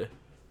 man.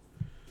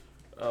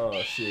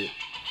 Oh, shit.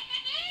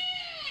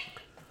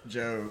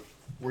 Joe,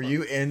 were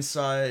you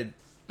inside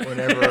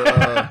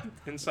whenever...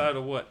 Inside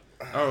of what?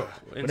 Oh,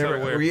 inside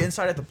of where? Were you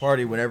inside at the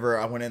party whenever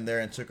I went in there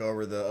and took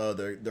over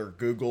their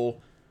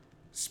Google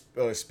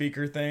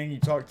speaker thing you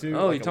talked to?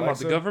 Oh, like you talking about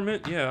Alexa? the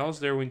government? Yeah, I was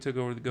there when you took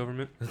over the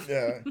government.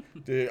 Yeah.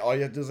 Dude, all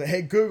you have to do is say,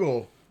 hey,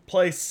 Google,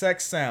 play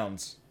sex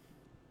sounds.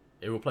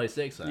 It will play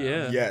sex sounds.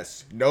 Yeah.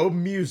 Yes. No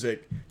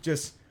music.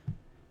 Just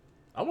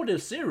I wonder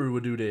if Siri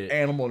would do that.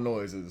 animal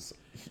noises.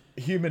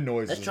 Human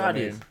noises. Let's try I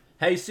mean. this.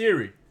 Hey,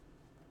 Siri,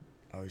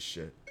 Oh,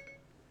 shit.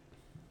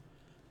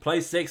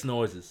 play sex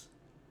noises.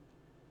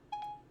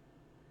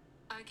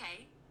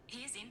 Okay,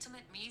 here's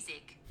intimate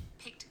music,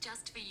 picked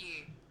just for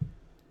you.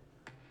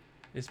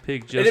 It's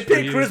picked And just it for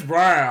picked you. Chris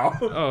Brown.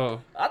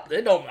 Oh,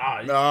 It don't. No,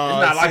 it's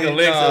not like see,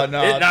 Alexa.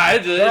 no. It's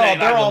ain't They're like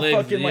all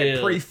Alexa. fucking like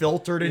Yeah.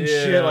 pre-filtered and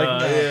Yeah, shit.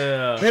 Like, no.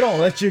 yeah. They don't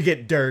let you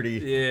get dirty.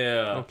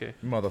 Yeah. okay.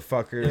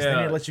 Motherfuckers. They Yeah.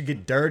 didn't let you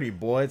get dirty,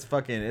 boy.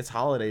 It's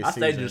holiday I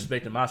stay season.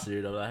 disrespecting my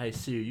Siri though. Like, hey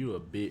Siri, you a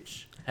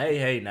bitch.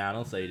 Hey, now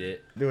don't say that.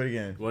 Do it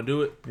again. You wanna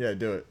do it? Yeah,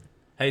 do it.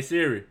 Hey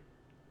Siri,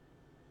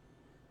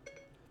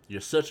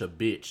 you're such a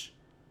bitch.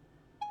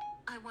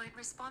 I won't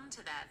respond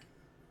to that.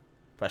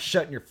 By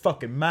shutting your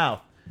fucking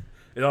mouth.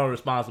 It don't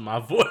respond to my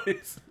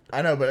voice.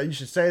 I know, but you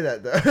should say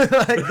that though.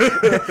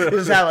 Like,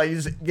 just how like you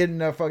just get in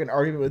a fucking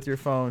argument with your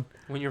phone.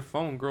 When your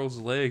phone grows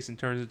legs and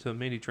turns into a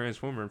mini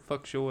transformer and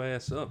fucks your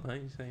ass up, I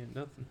ain't saying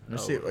nothing.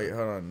 Let's see. Wait,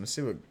 hold on. Let's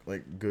see what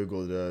like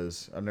Google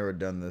does. I've never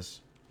done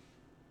this.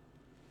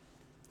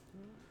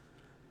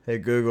 Hey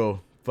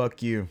Google,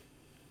 fuck you.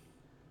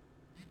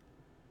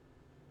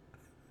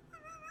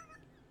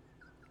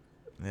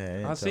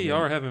 Yeah, I see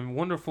y'all are having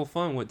wonderful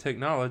fun with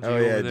technology Oh,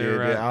 over yeah, there dude,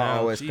 right I now.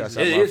 always Jesus. cuss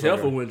out. It is motherfucker.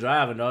 helpful when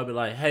driving though. I'll be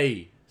like,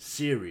 hey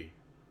Siri,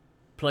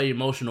 play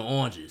Emotional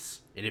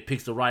Oranges, and it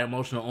picks the right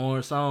Emotional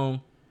Orange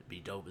song. It'd be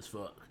dope as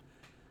fuck.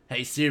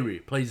 Hey Siri,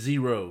 play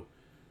Zero,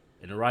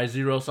 and the right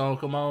Zero song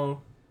come on.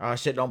 Oh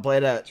shit! Don't play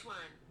that. Which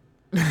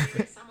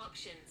one? Some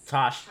options.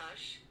 Tosh.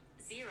 Tosh,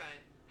 0,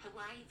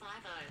 Hawaii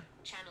 50,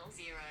 channel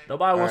 0.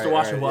 Nobody wants to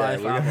watch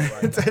Hawaii yeah,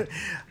 Five right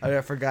now.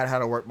 I forgot how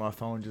to work my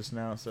phone just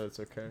now, so it's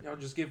okay. Y'all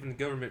just giving the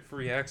government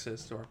free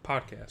access to our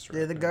podcast, right?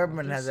 Yeah, the now.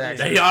 government I'm has just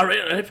access.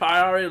 saying. They probably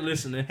already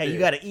listening. Hey, you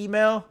got an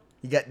email?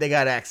 They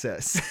got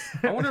access.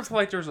 I wonder if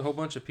like there's a whole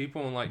bunch of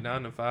people on like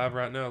 9 to 5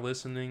 right now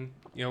listening.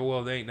 You know,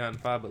 well they ain't 9 to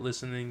 5, but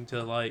listening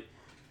to like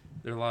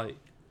they're like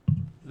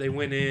they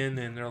went in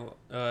and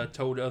they're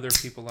told other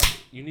people like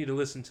you need to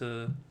listen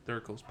to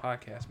Third Coast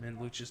Podcast, man.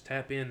 Let's just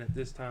tap in at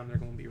this time. They're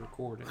gonna be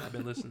recording. I've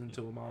been listening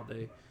to them all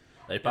day.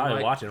 They probably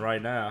like- watching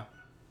right now.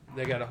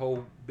 They got a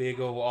whole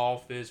big old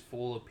office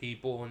full of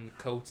people and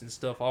coats and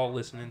stuff, all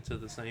listening to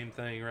the same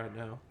thing right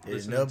now.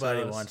 Listening to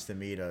Nobody us. wants to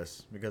meet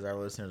us because our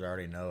listeners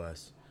already know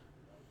us.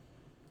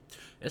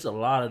 It's a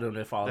lot of them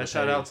that follow. That the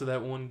shout page. out to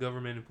that one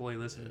government employee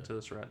listening to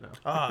us right now.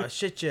 Oh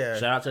shit, yeah.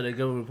 Shout out to the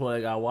government employee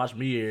that got watch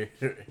me here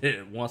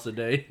once a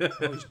day.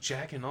 Oh, he's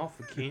jacking off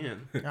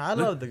again. I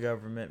love the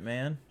government,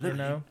 man. You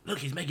know, Look,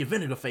 he's making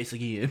vinegar face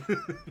again.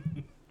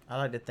 I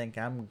like to think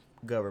I'm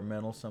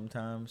governmental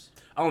sometimes.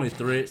 Only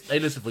threats. They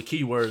listen for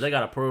keywords. They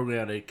got a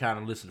program they kind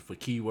of listen for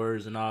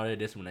keywords and all that.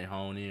 That's when they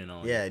hone in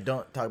on it. Yeah,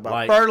 don't talk about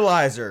Like-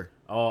 fertilizer.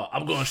 Oh,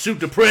 I'm gonna shoot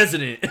the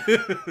president.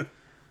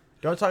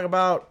 Don't talk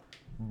about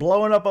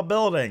blowing up a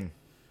building.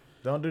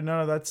 Don't do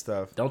none of that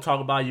stuff. Don't talk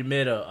about you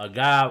met a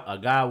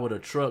guy with a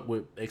truck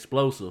with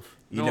explosive.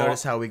 You No,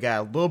 notice how we got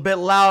a little bit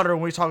louder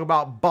when we talk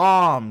about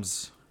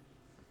bombs.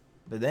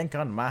 But then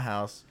come to my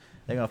house,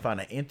 they're gonna find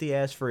an empty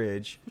ass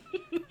fridge,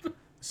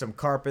 some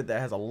carpet that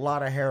has a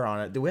lot of hair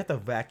on it. Do we have to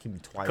vacuum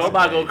twice? a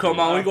Somebody day? gonna come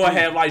on. We gonna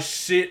have like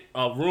shit,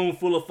 a room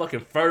full of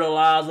fucking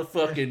fertilizer,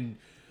 fucking.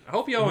 I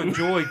hope y'all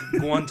enjoy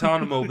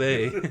Guantanamo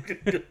Bay.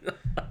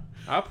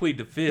 I plead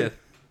the fifth.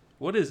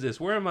 What is this?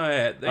 Where am I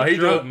at? They He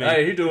drugged doing, me.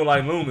 hey, he doing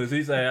like Loomis.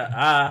 He say,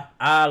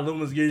 I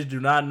Loomis Gears do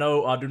not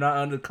know or do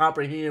not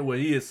comprehend what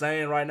he is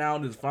saying right now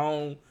on his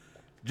phone.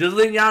 Just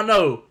letting y'all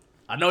know,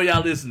 I know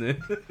y'all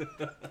listening.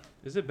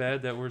 Is it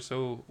bad that we're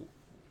so?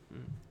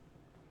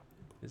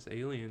 Is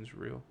aliens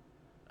real?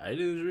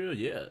 Aliens real?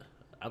 Yeah.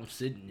 I'm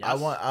sitting. I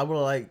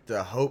would like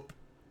to hope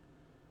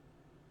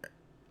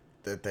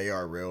that they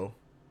are real,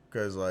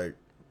 because like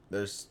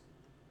there's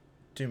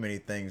too many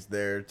things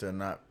there to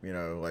not,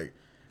 like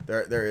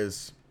there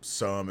is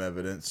some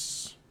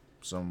evidence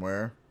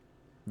somewhere,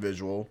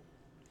 visual,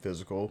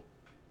 physical.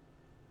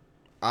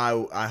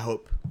 I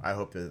hope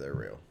that they're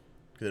real,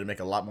 because it'd make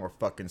a lot more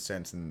fucking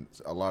sense than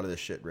a lot of this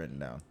shit written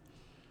down.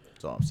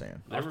 That's all I'm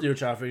saying. I'm still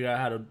trying to figure out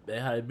how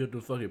they built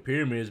the fucking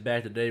pyramids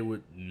back today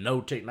with no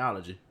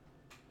technology.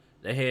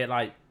 They had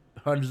like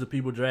hundreds of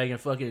people dragging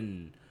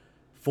fucking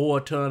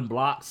 4-ton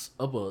blocks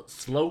up a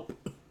slope.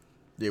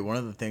 Yeah, one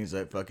of the things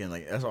that fucking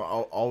like that's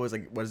always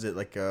like, what is it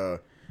like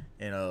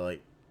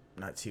like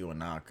not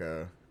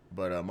Tiwanaku,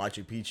 but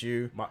Machu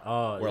Picchu, where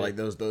yeah. like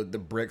the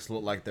bricks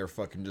look like they're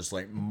fucking just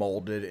like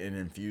molded and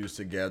infused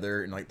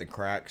together, and like the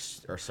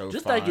cracks are so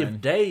Just fine. like if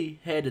they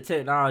had the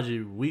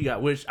technology we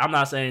got, which I'm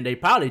not saying they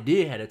probably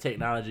did have the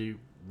technology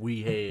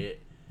we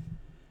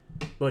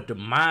had, but the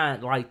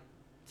mind, like,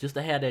 just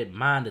to have that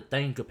mind to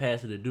think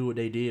capacity to do what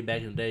they did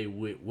back in the day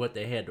with what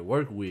they had to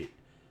work with.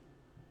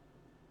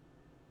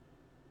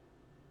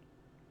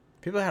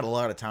 People had a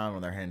lot of time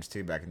on their hands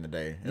too back in the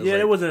day.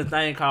 There wasn't a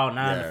thing called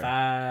 9 to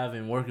Yeah. 5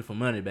 and working for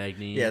money back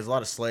then. Yeah, there's a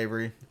lot of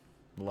slavery.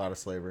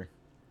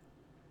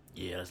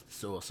 Yeah,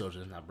 so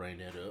just not bring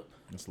that up.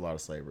 It's a lot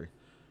of slavery.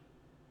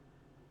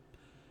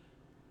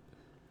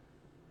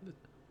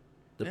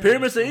 The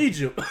pyramids of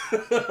Egypt.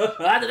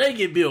 How did they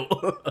get built?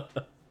 A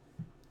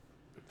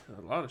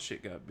lot of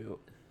shit got built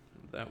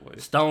that way.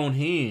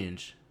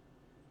 Stonehenge.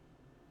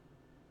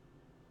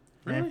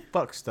 Man, Really?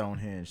 fuck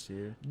Stonehenge,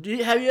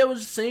 dude. Have you ever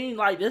seen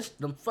like this?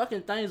 Them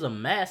fucking things are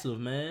massive,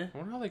 man. I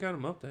wonder how they got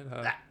them up that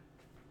high.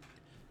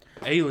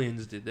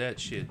 Aliens did that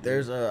shit. Dude.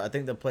 There's I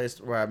think the place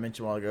where I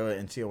mentioned a while ago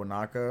in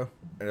Tiwanaku,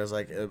 it is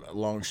like a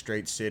long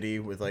straight city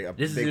with like a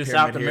This is big in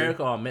pyramid South here.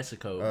 America or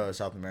Mexico?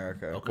 South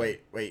America. Okay.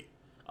 Wait.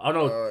 Oh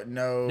no,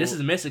 No. this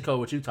is Mexico.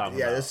 What you talking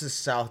Yeah, about? this is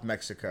South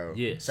Mexico.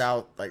 Yes.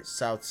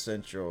 South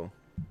Central.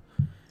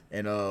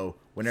 And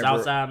whenever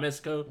Southside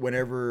Mexico.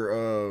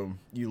 whenever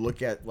you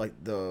look at like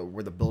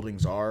where the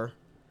buildings are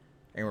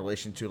in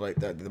relation to like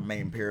the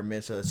main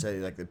pyramid, so let's say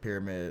like the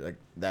pyramid, like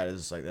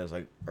that's like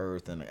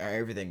Earth, and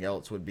everything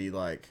else would be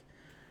like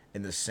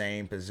in the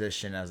same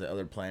position as the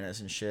other planets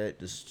and shit,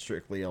 just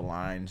strictly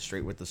aligned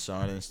straight with the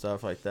sun and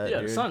stuff like that. Yeah,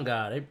 dude. the sun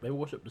god. They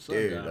worship the sun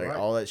Dude, god. like right?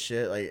 all that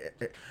shit.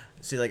 Like,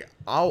 see, like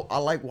I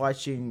like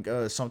watching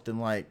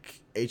something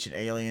like Ancient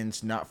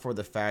Aliens, not for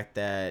the fact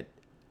that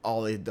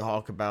all they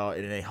talk about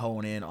and they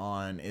hone in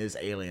on is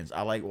aliens.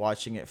 I like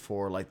watching it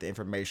for like the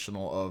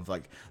informational of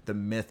like the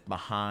myth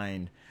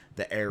behind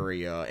the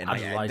area and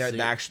I just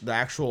like the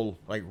actual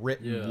like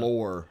written Yeah.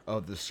 lore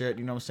of the shit.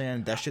 You know what I'm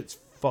saying? That shit's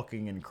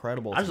fucking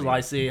incredible. I to just me.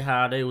 like seeing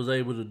how they was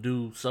able to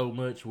do so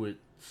much with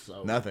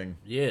nothing.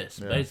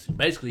 Yes, Yeah.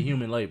 basically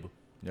human labor.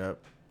 Yep.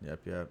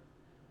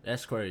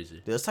 That's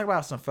crazy. Dude, let's talk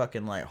about some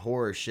fucking like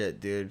horror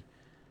shit, dude.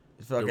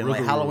 It's fucking like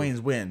Rougarou. Halloween's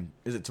when?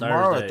 Is it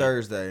tomorrow or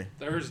Thursday.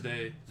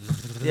 Thursday?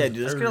 Thursday. Yeah,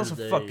 dude, let's get on some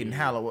Thursday. fucking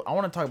Halloween. I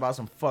want to talk about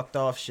some fucked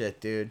off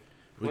shit, dude.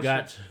 We What's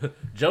got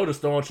Joe the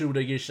Stormtrooper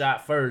that get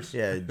shot first.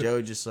 Yeah,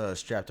 Joe just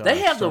strapped on.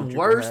 They a have the Stormtrooper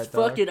worst hat,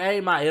 dog. fucking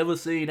aim I ever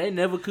seen. They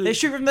never could. They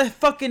shoot from the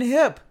fucking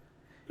hip.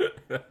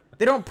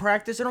 They don't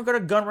practice. They don't go to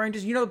gun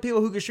ranges. You know the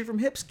people who can shoot from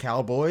hips?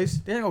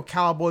 Cowboys. They ain't no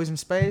cowboys in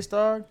space,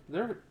 dog.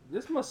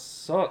 This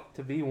must suck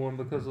to be one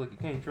because like you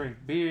can't drink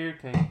beer,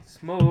 can't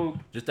smoke.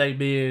 Just think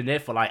being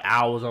there for like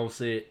hours on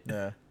set,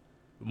 Yeah.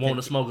 wanting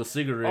to smoke a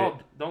cigarette. Oh,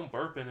 don't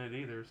burp in it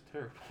either. It's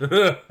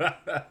terrible.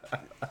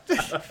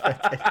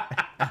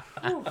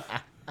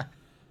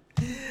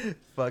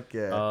 Fuck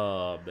yeah.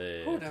 Oh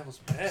man. Oh, that was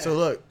bad. So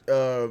look,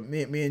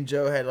 me and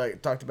Joe had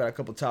like talked about a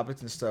couple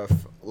topics and stuff.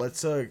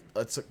 Let's kind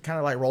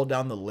of like roll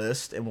down the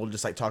list, and we'll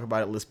just like talk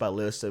about it list by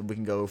list, and we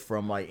can go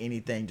from like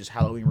anything just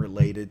Halloween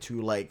related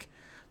to like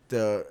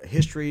the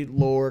history,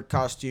 lore,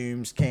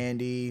 costumes,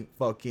 candy,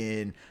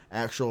 fucking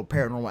actual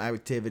paranormal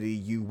activity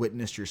you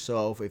witnessed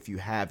yourself. If you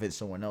haven't,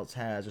 someone else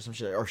has, or some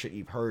shit, or shit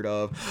you've heard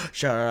of.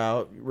 Shout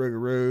out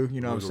Rougarou,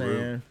 you know what I'm Rougarou.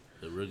 saying?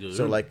 The Rougarou.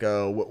 So like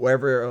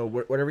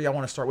whatever y'all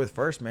want to start with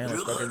first, man.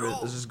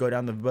 Let's just go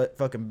down the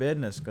fucking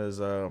business, because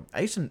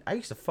I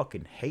used to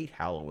fucking hate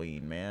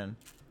Halloween, man.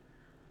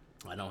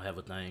 I don't have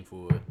a thing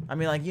for it. I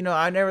mean, like,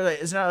 I never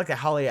it's not like a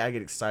holiday I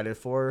get excited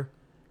for,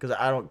 because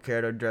I don't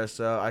care to dress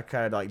up. I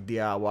kind of like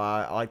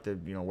DIY. I like to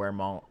wear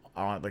my own.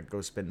 I don't like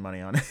go spend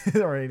money on it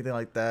or anything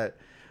like that.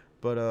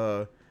 But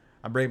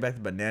I'm bringing back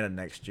the banana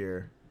next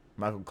year.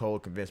 Michael Cole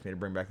convinced me to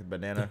bring back the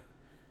banana.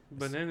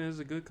 Banana is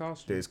a good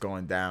costume. Dude, it's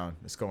going down.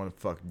 It's going the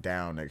fuck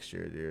down next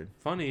year, dude.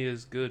 Funny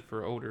is good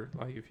for older,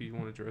 like if you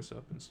want to dress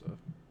up and stuff.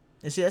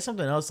 And see, that's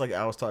something else. Like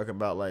I was talking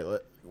about. Like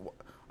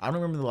I don't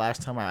remember the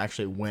last time I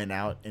actually went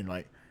out and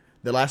like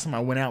the last time I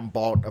went out and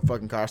bought a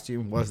fucking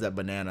costume was that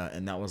banana,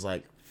 and that was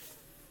like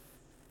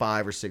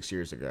 5 or 6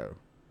 years ago.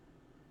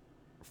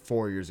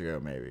 4 years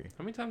ago, maybe.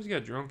 How many times you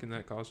got drunk in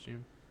that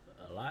costume?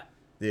 A lot.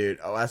 Dude,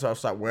 that's why I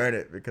stopped wearing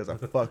it because I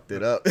fucked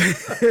it up.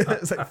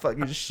 It's like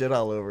fucking shit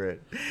all over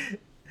it.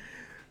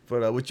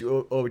 But what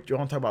you want to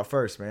talk about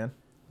first, man?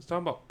 Let's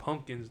talk about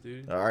pumpkins,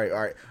 dude. All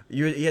right.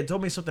 You had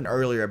told me something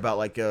earlier about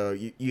like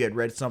you had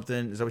read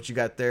something. Is that what you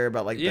got there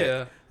about like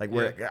Yeah, like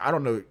where I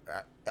don't know.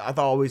 I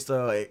thought always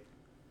it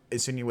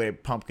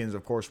insinuated pumpkins,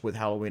 of course, with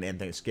Halloween and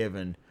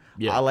Thanksgiving.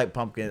 Yeah. I like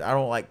pumpkins. I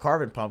don't like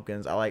carving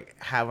pumpkins. I like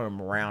having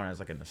them around as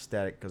like an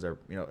aesthetic because they're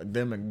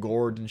them and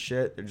gourds and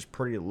shit. They're just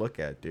pretty to look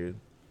at, dude.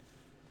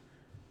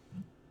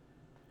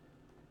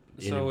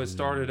 So it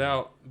started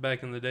out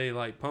back in the day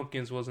like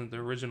pumpkins wasn't the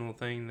original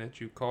thing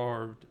that you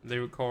carved. They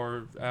would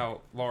carve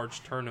out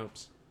large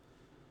turnips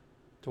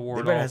to They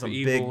ward better off have some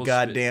evils. big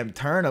goddamn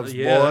turnips,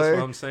 Yeah, boy. that's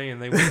what I'm saying.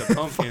 They went to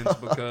pumpkins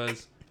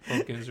because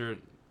pumpkins are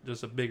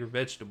just a bigger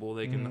vegetable.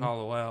 They can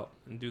hollow out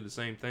and do the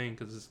same thing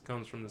because it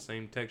comes from the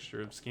same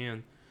texture of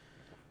skin.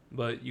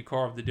 But you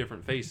carve the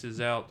different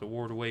faces out to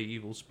ward away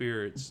evil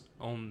spirits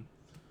on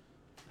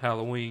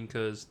Halloween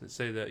because they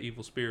say that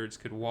evil spirits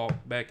could walk.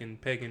 Back in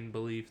pagan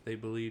belief, they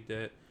believed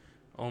that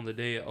on the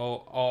day of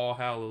All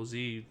Hallows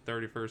Eve,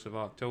 31st of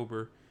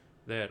October,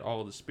 that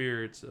all the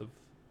spirits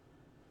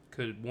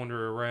could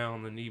wander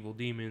around and evil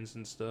demons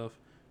and stuff.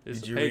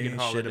 It's Did a you pagan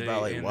read holiday, shit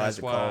about like and why is that's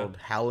it why. called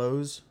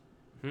Hallows?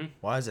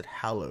 Why is it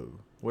Hallow?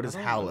 What is I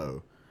don't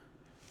Hallow?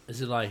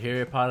 Is it like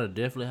Harry Potter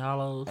Deathly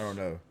Hallows? I don't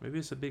know. Maybe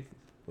it's a big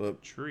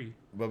Look, tree.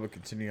 Bubba,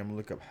 continue. I'm gonna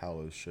look up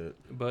Hallows shit.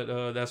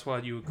 But that's why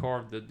you would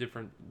carve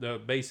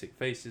the basic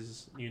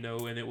faces,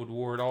 and it would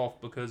ward off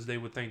because they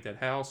would think that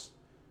house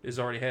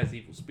already has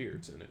evil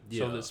spirits in it.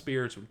 Yeah. So the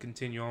spirits would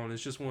continue on.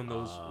 It's just one of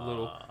those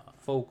little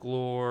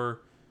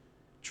folklore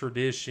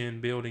tradition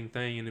building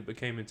thing, and it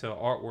became into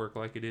artwork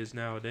like it is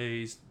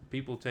nowadays.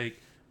 People take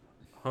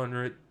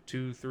 100,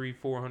 200,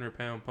 300, 400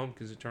 pound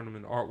pumpkins and turn them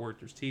into artwork.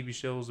 There's TV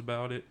shows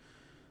about it.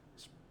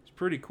 It's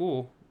pretty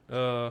cool.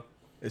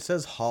 It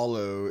says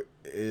hollow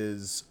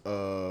is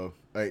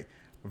like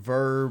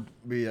verb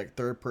be like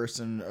third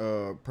person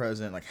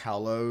present like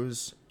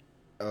hallows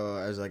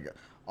as like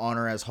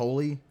honor as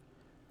holy.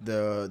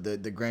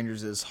 The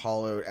grandeurs is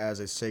hollowed as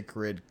a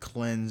sacred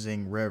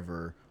cleansing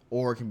river,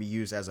 or it can be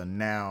used as a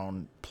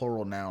noun,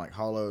 plural noun, like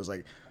hollow is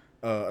like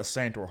a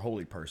saint or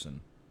holy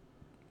person.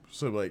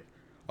 So like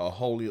a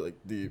holy like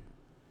the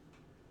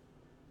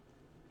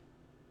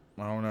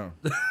I don't know.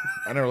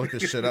 I never looked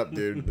this shit up,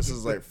 dude. This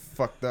is like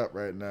fucked up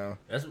right now.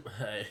 That's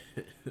hey.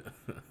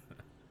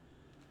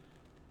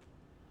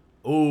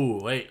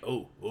 Oh wait.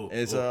 Oh.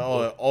 It's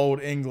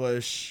old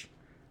English,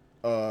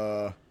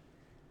 Halian.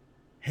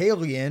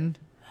 Alien.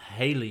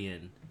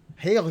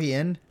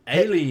 Halian.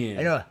 Alien.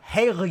 I know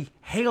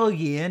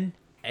Halian.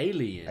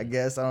 Alien. I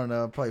guess I don't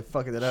know. I'm probably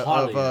fucking it up.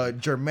 Halian. Of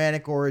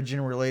Germanic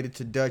origin, related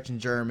to Dutch and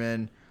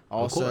German,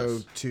 also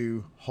course.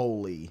 to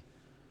holy.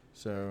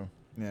 So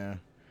yeah.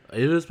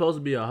 It was supposed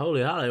to be a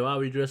holy holiday. Why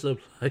we dress up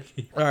like?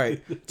 All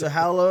right. To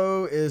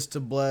hallow is to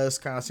bless,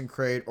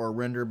 consecrate, or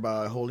render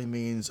by holy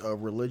means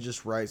of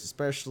religious rites,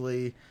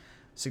 especially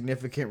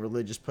significant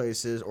religious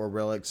places or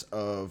relics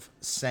of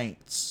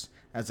saints.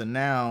 As a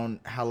noun,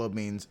 hallow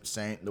means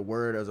saint. The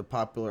word as a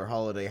popular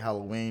holiday,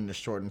 Halloween, is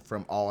shortened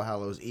from All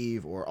Hallows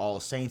Eve or All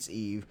Saints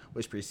Eve,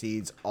 which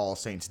precedes All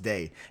Saints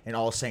Day. And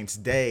All Saints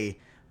Day,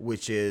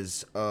 which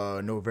is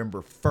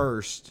November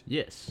 1st.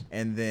 Yes.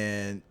 And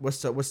then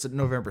what's the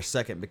November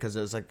 2nd? Because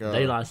there's like a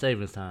Daylight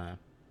savings time.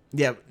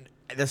 Yeah,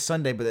 that's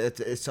Sunday, but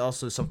it's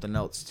also something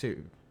else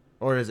too.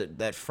 Or is it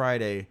that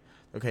Friday?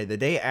 Okay, the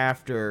day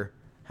after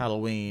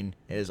Halloween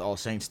is All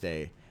Saints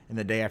Day, and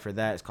the day after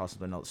that is called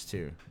something else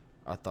too.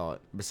 I thought,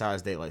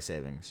 besides daylight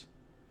savings.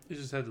 You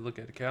just had to look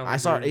at the calendar. I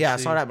saw and it. Yeah, I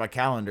see. saw it at my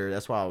calendar.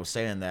 That's why I was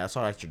saying that. I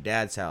saw it at your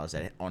dad's house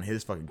on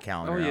his fucking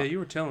calendar. Oh yeah, you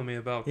were telling me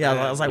about. Yeah,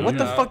 that. I was like, what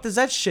the fuck does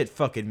that shit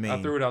fucking mean?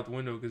 I threw it out the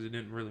window because it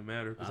didn't really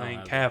matter because I ain't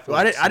have it. Catholic.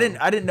 Well, I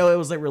so- didn't know it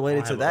was like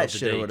related I to have that an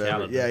shit or up-to-date whatever.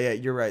 calendar. Yeah,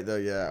 you're right though.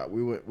 Yeah,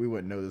 we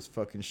wouldn't know this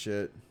fucking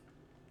shit.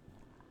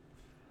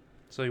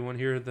 So you want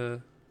to hear the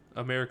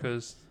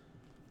America's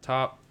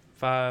top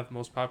 5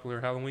 most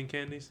popular Halloween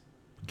candies?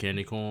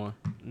 Candy corn.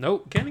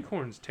 Nope, candy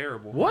corn's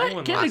terrible. What? No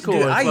one Candy likes corn?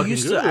 it. Dude, I fucking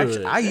used good. to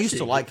actually, I That used to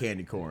shit like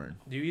candy corn.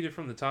 Do you eat it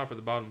from the top or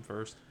the bottom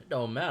first? It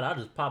don't matter. I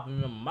just pop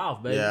them in my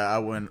mouth, baby. Yeah, I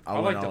went I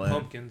like the all in.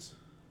 pumpkins.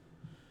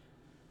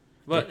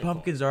 But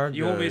Pumpkins are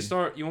you good. want me to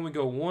start? You want me to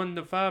go 1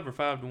 to 5 or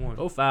 5 to 1?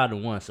 Go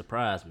 5-1.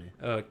 Surprise me.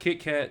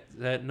 Kit Kat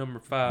at number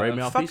 5. Break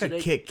me off. Fuck piece a of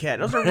that- Kit Kat.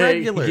 Those are Hey,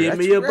 regular. give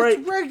me a break.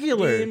 That's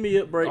regular. Give me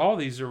a break. All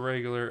these are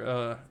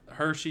regular.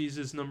 Hershey's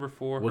is number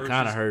 4. What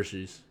kind of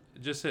Hershey's?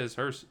 It just says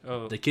Hershey.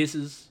 The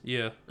Kisses.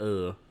 Yeah.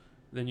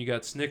 Then you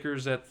got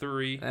Snickers at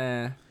 3.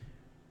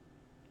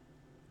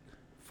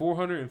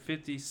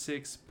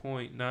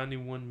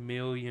 $456.91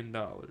 million.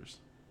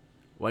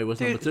 Wait, what's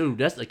Dude. number 2?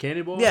 That's the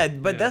candy bar. Yeah,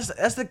 but Yeah.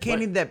 that's the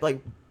candy that like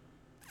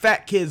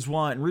fat kids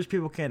want and rich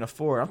people can't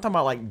afford. I'm talking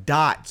about like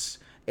Dots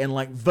and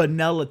like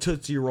vanilla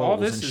Tootsie Rolls All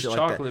this and is shit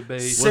chocolate like that.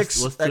 based.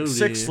 What's two,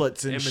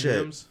 Sixlets and shit.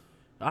 M&M's.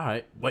 All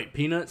right. Wait,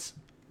 peanuts.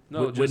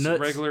 No, With just nuts?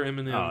 regular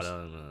M&M's. Oh,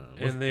 no.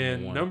 What's And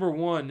then one? number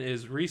 1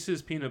 is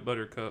Reese's peanut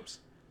butter cups.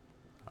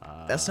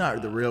 That's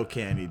not the real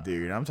candy,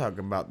 dude. I'm talking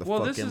about the Well,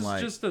 fucking this is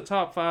like. just the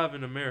top 5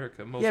 in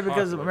America. Most Yeah,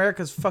 because popular.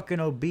 America's fucking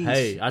obese.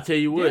 Hey, I tell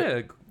you what.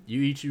 Yeah,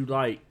 You eat you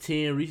like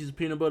 10 Reese's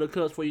peanut butter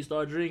cups before you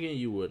start drinking,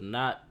 you would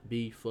not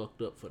be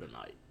fucked up for the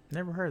night.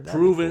 Never heard that.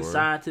 Proven before.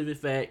 scientific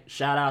fact.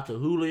 Shout out to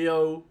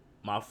Julio,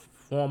 my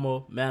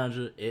former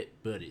manager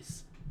at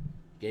Buddy's.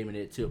 Gave me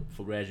that tip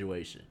for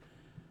graduation.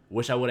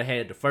 Wish I would have had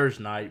it the first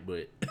night,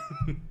 but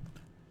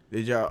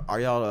Are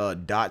y'all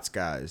Dots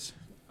guys?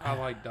 I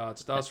like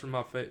Dots. Dots from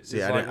my favorite.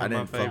 See, I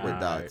didn't fuck with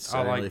Dots. I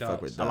didn't like really fuck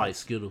Dots. with I like Dots.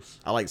 Skittles.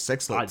 I like I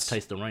Sixlets. like to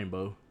taste the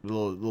rainbow.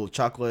 Little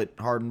chocolate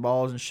hardened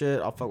balls and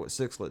shit. I'll fuck with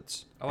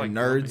Sixlets. I like and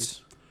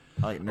Nerds.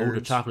 I like Oh, Nerds.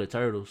 the chocolate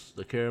turtles.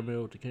 The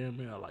caramel.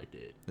 I like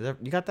that.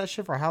 You got that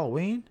shit for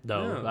Halloween?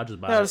 No, Yeah. I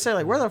just buy I it. was say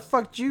like, where the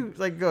fuck did you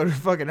like go to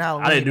fucking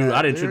Halloween? I didn't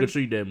at, trick or dude?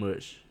 treat that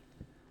much.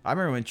 I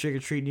remember when trick or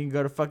treating, you can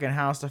go to fucking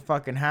house to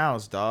fucking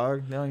house,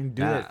 dog. They don't even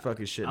do that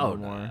fucking shit no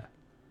more. Nah.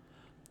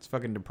 It's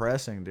fucking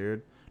depressing,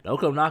 dude. Don't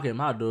come knocking at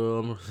my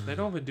door. They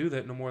don't even do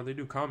that no more. They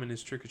do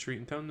communist trick or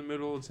treating. Come in the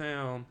middle of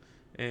town,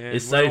 and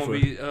It's we're gonna safer.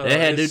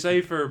 Be, It's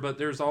safer, but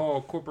there's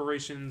all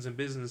corporations and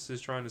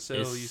businesses trying to sell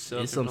you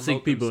stuff. It's and some sick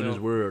promote people in this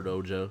themselves. world,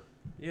 though, Joe.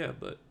 Yeah,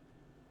 but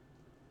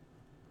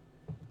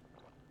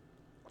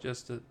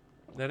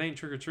that ain't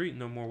trick or treating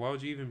no more. Why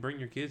would you even bring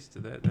your kids to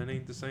that? That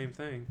ain't the same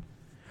thing.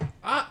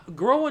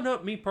 Growing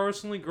up,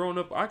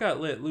 I got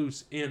let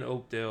loose in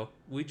Oakdale.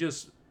 We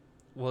just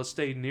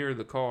stayed near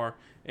the car,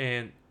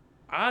 and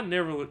I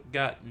never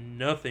got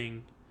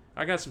nothing.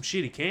 I got some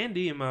shitty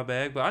candy in my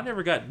bag, but I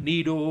never got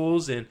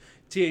needles and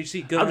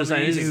THC I'm just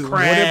saying, gummies dude, and what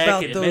crack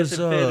about and those,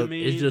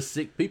 methamphetamine. It's just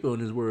sick people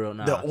in this world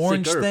now. The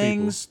orange Sicker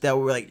things that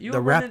were like You the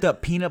ever wrapped run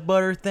up peanut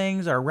butter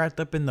things are wrapped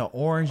up in the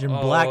orange and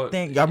Oh, black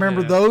thing. Y'all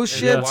remember yeah. those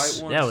And the people. shits?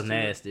 white ones That was too.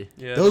 nasty.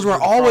 Yeah, Those were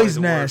probably always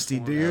the worst nasty,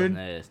 ones. That was dude.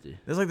 nasty.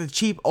 It's like the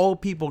cheap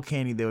old people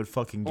candy they would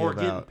fucking Or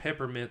give getting out.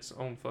 peppermints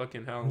on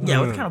fucking Halloween.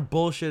 Yeah, what kind of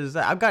bullshit is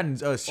that? I've gotten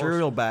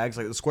cereal bags,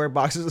 like the square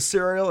boxes of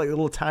cereal, like the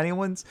little tiny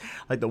ones,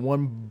 like the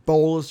one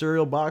bowl of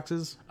cereal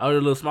boxes. Oh, the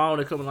little small one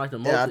that come in like the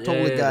Yeah, I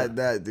totally got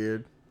that,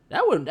 dude.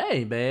 That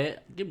ain't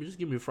bad. Just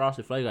give me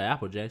frosted flake like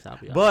Apple Jacks. I'll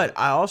be all But right.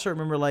 I also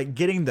remember like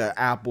getting the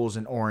apples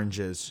and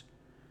oranges.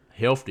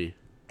 Healthy.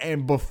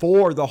 And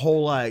before the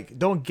whole like,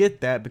 don't get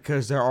that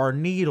because there are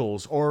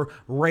needles or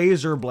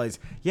razor blades.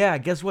 Yeah,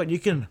 guess what? You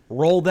can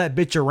roll that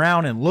bitch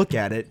around and look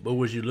at it. But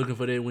was you looking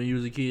for that when you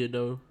was a kid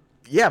though?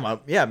 Yeah,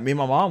 me and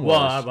my mom was. Well,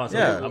 I was about to say,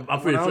 yeah. I'm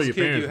When pretty I sure was a your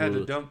kid, parents you had to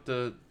would. dump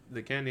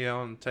the candy out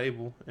on the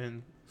table,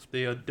 and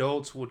the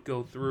adults would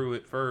go through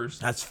it first.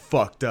 That's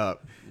fucked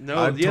up. No,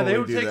 I'd yeah, they totally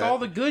would do take that. all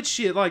the good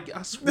shit. Like,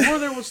 I swore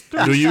there was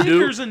Do 3 you do-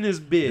 stickers in this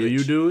bitch. Do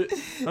you do it?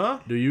 Huh?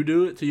 Do you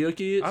do it to your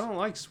kids? I don't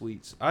like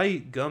sweets. I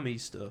eat gummy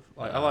stuff.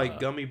 Like I like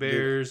gummy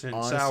bears and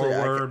Honestly, sour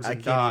worms I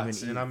and can't dots.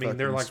 even eat And I mean,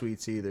 they're fucking like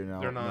sweets either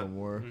now. they're not no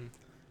more.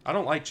 I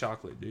don't like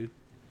chocolate, dude,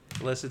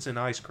 unless it's in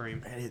ice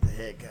cream. I hit the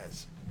head,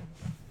 guys.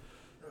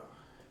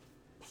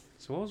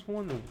 So, what was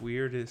one of the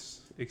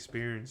weirdest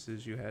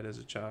experiences you had as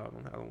a child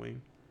on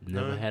Halloween?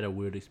 Never None? had a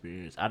weird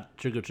experience. I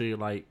trick or treat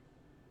like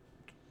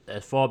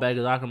as far back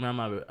as I can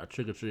remember. I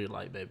trick or treat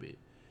like baby.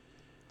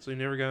 So you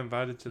never got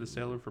invited to the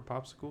cellar for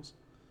popsicles?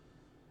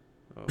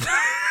 Oh.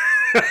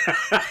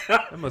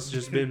 That must have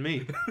just been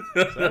me.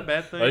 Is that a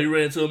bad thing? Oh, you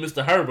ran into a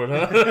Mr. Herbert,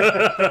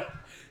 huh?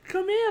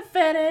 Come here,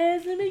 fat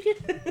ass. Let me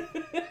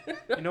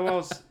get. You know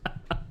what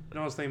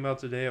I was thinking about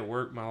today at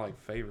work? My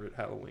favorite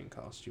Halloween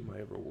costume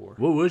I ever wore.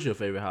 What was your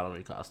favorite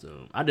Halloween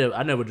costume? I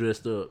never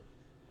dressed up.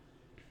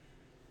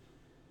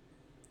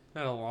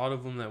 Had a lot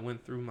of them that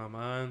went through my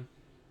mind.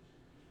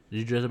 Did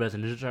you dress up as a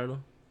Ninja Turtle?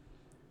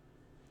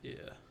 Yeah,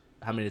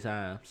 How many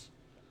times?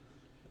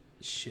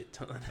 shit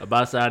ton,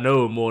 About to say I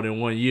know more than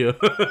 1 year.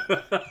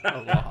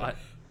 a lot.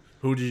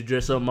 Who did you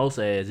dress up most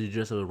as? Did you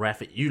dress up as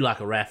Raphael? You like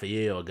a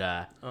Raphael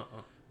guy.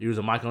 You was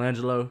a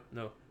Michelangelo?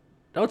 No,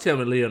 Don't tell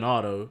me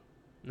Leonardo.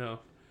 no.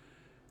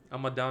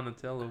 I'm a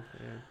Donatello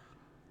fan.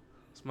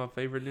 It's my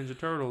favorite Ninja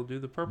Turtle. Do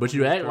the purple. But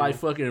you Ninja act like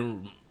Turtle.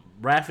 fucking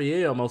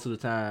Raphael most of the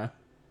time.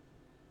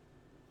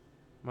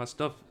 My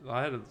stuff.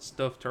 I had a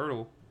stuffed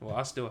turtle. Well,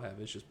 I still have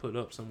it. It's just put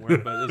up somewhere.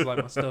 But it's like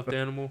my stuffed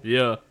animal.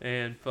 Yeah.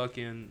 And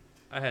fucking,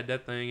 I had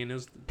that thing, and it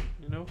was,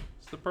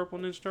 it's the purple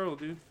Ninja Turtle,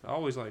 dude. I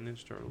always like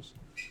Ninja Turtles.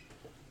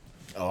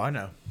 Oh, I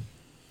know.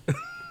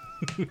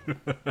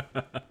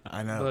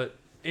 I know. But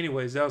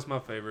anyways, that was my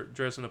favorite,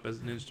 dressing up as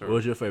a Ninja What Turtle.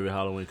 was your favorite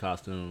Halloween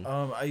costume?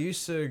 I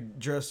used to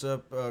dress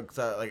up because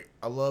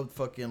I loved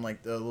fucking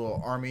like the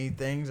little army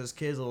things as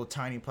kids, little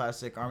tiny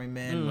plastic army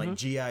men, like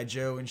GI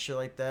Joe and shit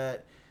like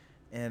that,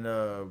 and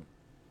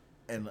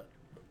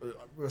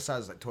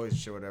besides like toys and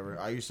shit, whatever.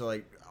 I used to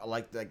like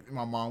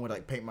my mom would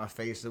like paint my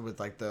face with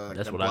like the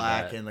That's the what I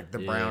black got. and like the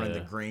brown and the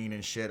Yeah. green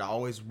and shit. I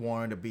always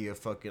wanted to be a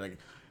fucking like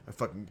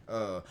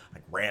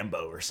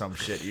Rambo or some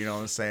shit. You know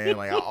what I'm saying?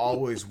 Like I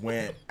always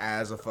went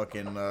as a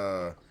fucking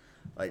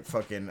like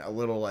fucking a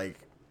little like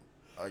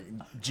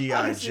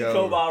GI Joe.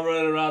 Cobalt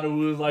running around the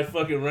woods like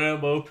fucking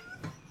Rambo.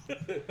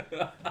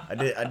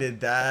 I did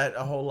that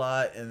a whole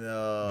lot, and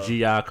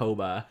G.I.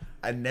 Kobai.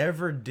 I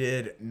never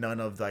did none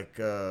of like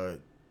the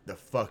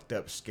fucked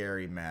up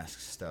scary mask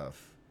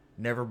stuff.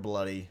 Never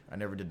bloody. I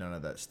never did none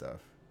of that stuff.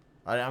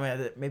 I mean, I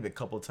did maybe a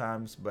couple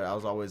times, but I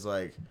was always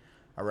like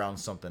around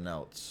something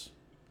else.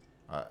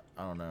 I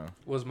don't know.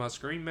 Was my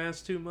scream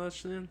mask too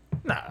much then?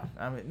 Nah,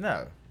 I mean,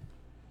 no.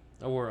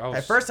 Or I was,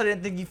 At first, I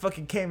didn't think you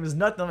fucking came as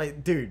nothing. I'm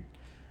like, dude,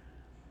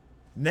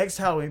 next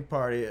Halloween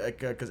party, like,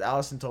 because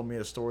Allison told me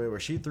a story where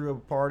she threw a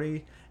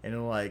party, and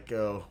then, like,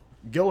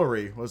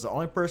 Guillory was the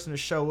only person to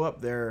show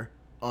up there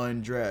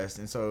undressed.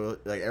 And so,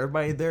 like,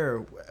 everybody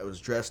there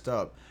was dressed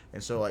up.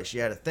 And so, like, she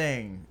had a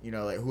thing, you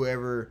know, like,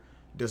 whoever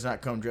does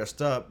not come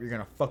dressed up, you're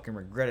going to fucking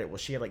regret it. Well,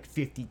 she had, like,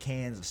 50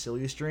 cans of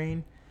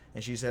Silverstream.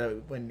 And she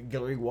said when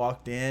Guillory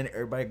walked in,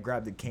 everybody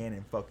grabbed the can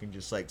and fucking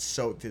just like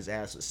soaked his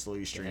ass with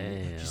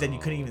Silverstream. She said you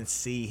couldn't even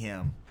see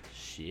him.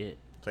 Shit.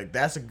 It's like,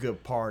 that's a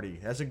good party.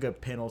 That's a good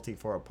penalty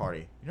for a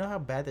party. You know how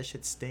bad that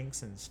shit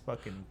stinks and it's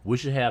fucking... We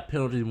should have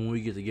penalties when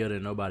we get together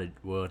and nobody...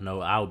 Well, no,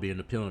 I would be in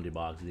the penalty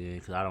box then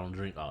because I don't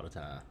drink all the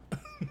time.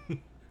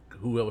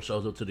 Whoever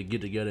shows up to the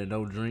get-together and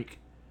don't drink...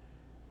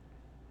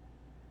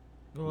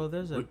 Well,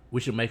 there's a...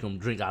 We should make them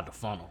drink out the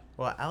funnel.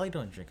 Well, Allie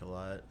don't drink a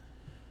lot.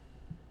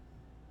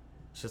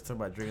 Just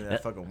talking about drinking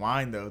that fucking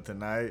wine though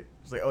tonight.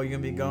 It's like, oh, you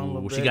gonna be gone a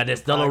little bit. She got that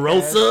for the Stella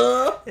podcast?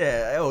 Rosa.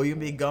 Yeah. Oh, you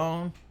gonna be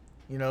gone?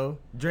 You know,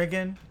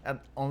 drinking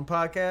on the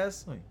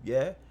podcast? Like,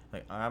 yeah.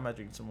 Like, I'm not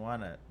drinking some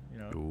wine.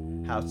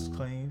 House is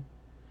clean.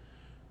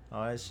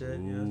 All that shit.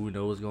 Ooh,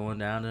 know what's going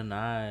down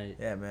tonight.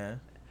 Yeah, man.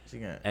 She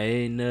gonna.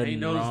 Ain't nothing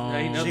wrong.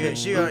 ain't nothing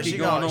She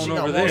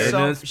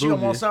gonna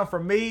want something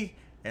from me.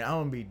 And I'm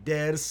gonna be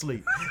dead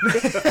asleep.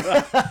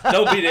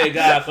 Don't be that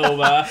guy,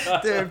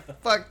 Kobe. Dude,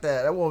 fuck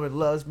that. That woman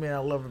loves me and I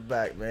love her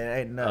back, man.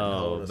 Ain't nothing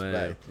holding us man.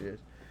 back, dude.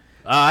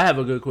 I have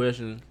a good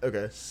question.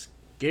 Okay.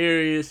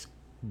 Scariest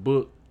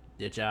book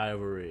that y'all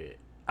ever read?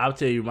 I'll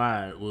tell you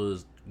mine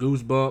was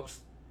Goosebumps,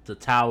 The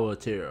Tower of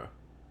Terror.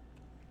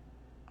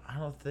 I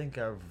don't think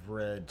I've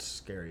read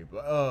scary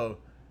books. Oh,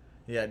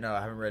 yeah, no, I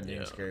haven't read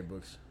any scary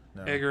books.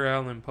 No. Edgar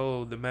Allan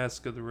Poe, The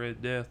Mask of the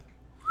Red Death.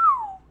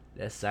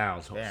 That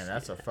sounds... Man,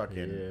 that's a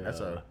fucking... That's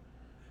a...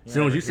 As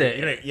soon as you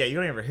said... You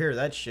don't ever hear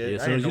that shit.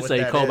 As soon as you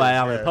say Kobe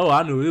Allen Poe,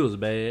 I knew it was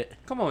bad.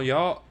 Come on,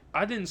 y'all.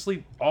 I didn't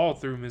sleep all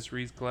through Miss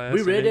Reed's class.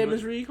 We read that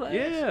Miss Reed class?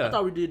 Yeah. I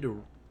thought we did the...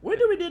 When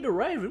did we did the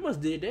Raven? We must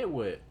did that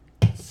with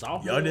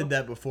sophomore. Y'all did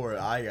that before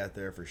I got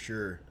there for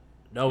sure.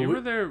 No, You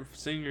were there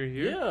senior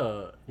year.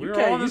 Yeah. We were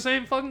all in the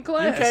same fucking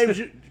class.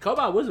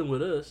 Kobe wasn't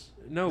with us.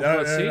 No,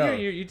 senior no.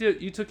 year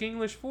you took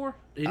English for?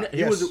 He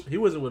yes.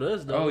 wasn't with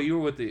us though. Oh, you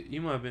were with the...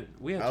 You might have been...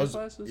 We had two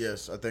classes?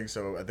 Yes, I think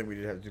so. I think we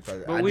did have 2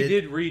 classes. But we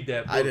did read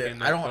that book in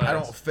that class. I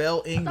don't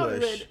fail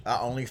English. I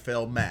only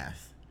fail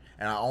math.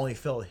 And I only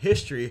fail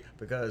history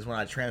because when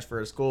I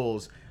transfer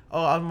schools,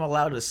 I'm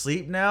allowed to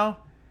sleep now?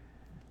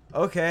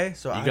 Okay,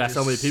 so You I got just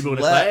so many people in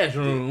the slept.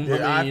 classroom. Dude,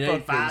 I mean, I it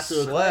ain't fucking 5 to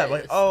a slept. class.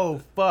 Like,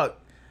 oh, fuck.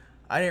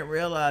 I didn't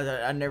realize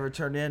I never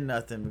turned in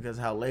nothing because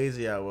of how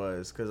lazy I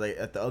was. Because like,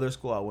 at the other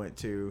school I went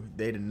to,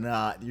 they did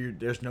not.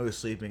 There's no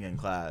sleeping in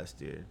class,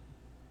 dude.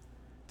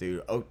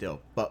 Dude,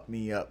 Oakdale fucked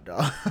me up,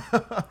 dog.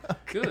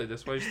 Good,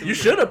 that's why You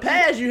should have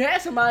passed. You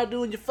had somebody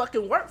doing your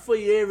fucking work for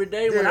you every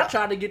day. Dude, When I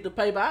tried to get the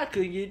paper, I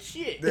couldn't get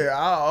shit. Dude,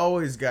 I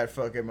always got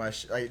fucking my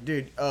shit. Like,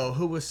 dude,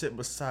 who was sitting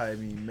beside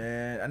me,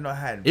 man? I know I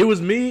had. It was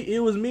me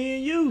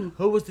and you.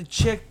 Who was the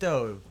chick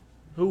though?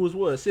 Who was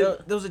what? There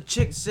was a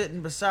chick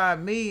sitting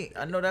beside me.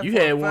 I know that. You for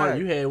a had one. fact.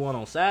 You had one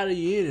on side of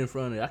you and in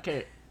front of you. I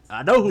can't.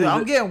 I know who. Dude,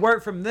 I'm getting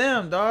work from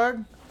them,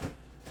 dog.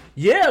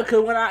 Yeah,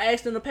 cause when I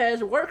asked them to pass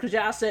the work, cause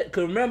y'all said,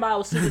 cause remember I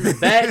was sitting in the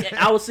back.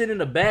 I was sitting in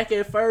the back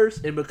at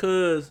first, and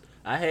because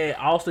I had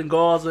Austin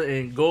Garza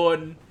and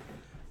Gordon,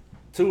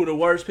 2 of the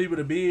worst people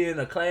to be in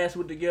a class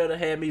with together,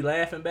 had me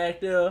laughing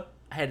back there.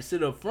 I had to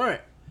sit up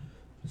front.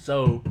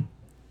 So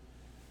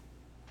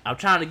I'm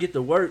trying to get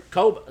the work.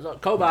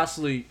 Kobe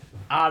sleep.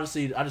 I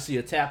just see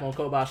a tap on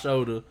Kobe's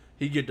shoulder.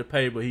 He get the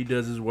paper. He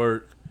does his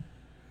work.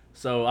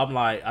 So I'm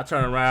like, I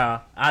turn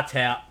around. I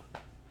tap.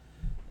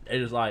 They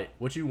just like,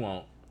 what you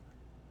want?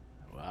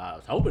 Well, I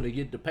was hoping to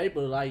get the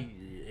paper like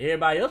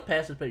everybody else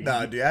passes paper.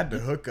 Nah, dude, I had to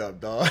hook up,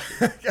 dog.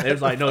 They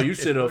was like, no, you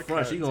sit up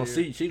front. Hook She up, gonna dude.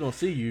 see. She gonna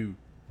see you.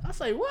 I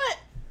say, what?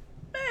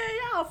 Man,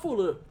 y'all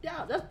full of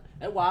y'all. That's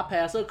why I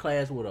passed her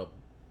class with a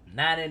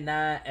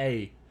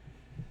 99A.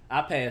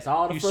 I passed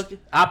all the fucking.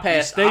 I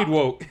passed. Stayed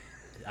woke.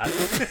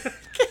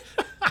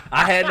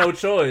 I had no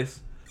choice.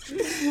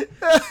 I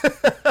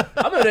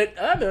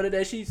remember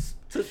that she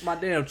took my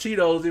damn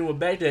Cheetos and went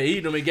back there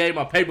eating them and gave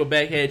my paper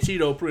back, had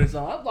Cheeto prints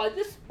on. I was like,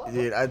 this.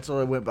 Dude, I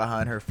totally went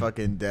behind her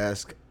fucking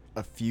desk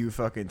a few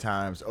fucking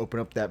times, open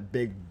up that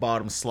big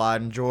bottom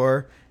sliding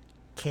drawer,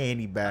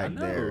 candy bag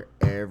there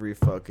every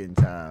fucking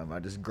time. I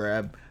just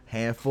grab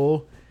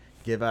handful,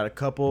 give out a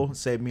couple,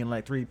 save me in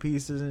like 3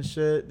 pieces and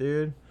shit,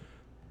 dude.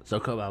 So,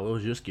 come on, what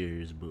was your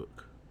scariest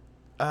book?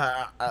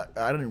 I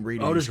didn't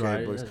read any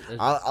scary books.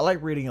 I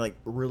like reading like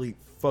really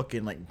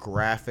fucking like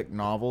graphic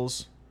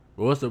novels.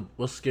 What's the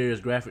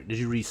scariest graphic? Did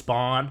you read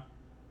Spawn?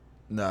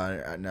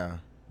 No.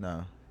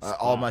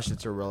 All my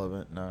shits are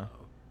relevant. No.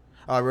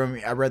 I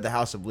read The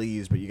House of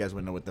Leaves, but you guys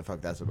wouldn't know what the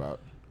fuck that's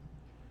about.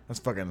 That's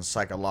fucking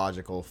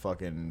psychological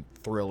fucking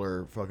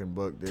thriller fucking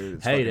book, dude.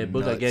 It's Hey, fucking that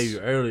book I nuts. gave you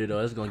earlier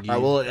though, that's gonna give All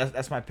right, you. well,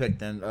 that's my pick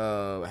then.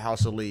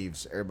 House of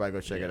Leaves. Everybody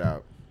go check it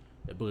out.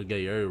 That book I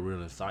gave you earlier real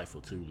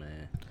insightful too,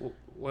 man.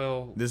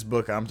 Well, This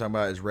book I'm talking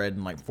about is read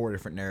in like 4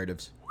 different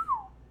narratives.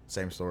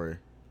 Same story.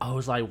 Oh,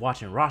 it's like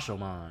watching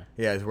Rashomon.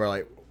 Yeah, it's where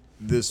like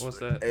this. What's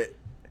that?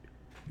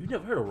 You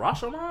never heard of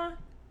Rashomon?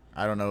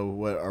 I don't know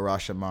what a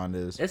Rashomon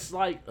is. It's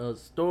like a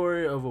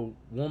story of a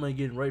woman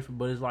getting raped,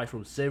 but it's like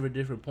from 7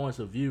 different points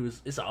of view.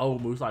 It's an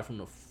old movie. It's like from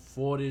the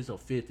 40s or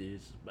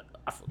 50s.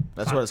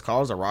 That's what it's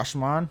called. Is a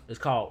Rashomon? It's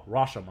called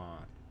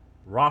Rashomon.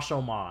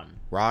 Rashomon.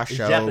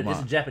 Rashomon.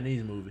 It's a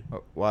Japanese movie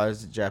Why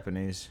is it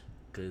Japanese?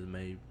 because it's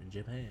made in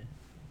Japan.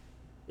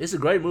 It's a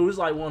great movie. It's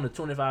like one of the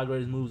 25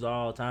 greatest movies of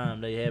all time.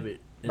 They have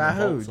it in By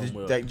the vault who?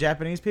 somewhere. Like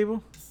Japanese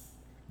people?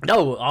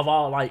 No, of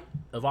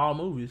all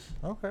movies.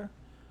 Okay.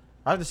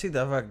 I have to see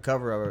the fucking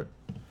cover of it.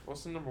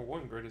 what's the number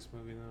 1 greatest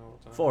movie of all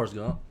time? Forrest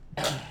Gump.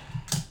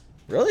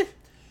 Really?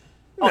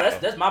 Oh,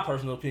 that's my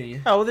personal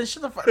opinion. Oh, well then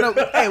shut the fuck. No,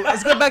 hey,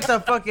 let's go back to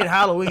fucking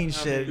Halloween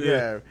shit.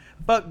 Yeah.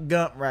 Fuck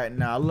Gump right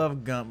now. I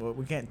love Gump, but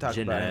we can't talk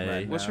about him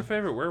right now. What's your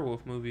favorite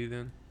werewolf movie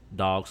then?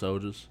 Dog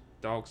Soldiers.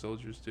 Dog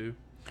Soldiers 2.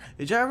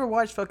 Did y'all ever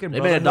watch fucking They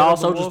made a Brotherhood Dog of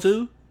the Soldiers Wolf?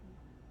 too?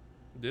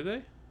 Did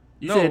they?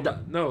 You no, said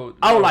no.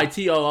 Oh, no. like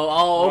T-O-O.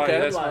 Oh, Right, okay.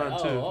 that's like, mine,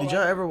 too. Did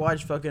y'all ever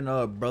watch fucking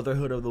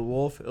Brotherhood of the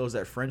Wolf? It was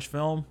that French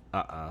film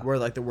where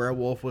like the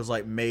werewolf was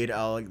like made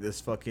out like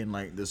this fucking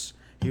like this.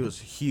 He was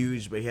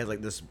huge, but he had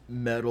like this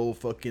metal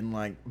fucking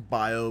like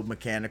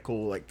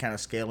biomechanical like kind of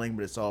scaling,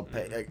 but it's all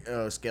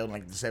scaled in,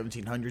 like the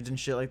 1700s and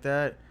shit like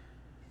that.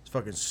 It's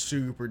fucking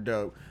super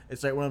dope.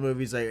 It's like one of the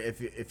movies like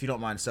if you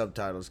don't mind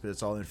subtitles because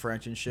it's all in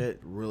French and shit.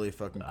 Really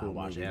fucking cool. I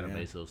watch movie, anime,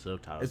 man. so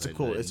subtitles. It's a ain't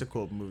cool. nothing. It's a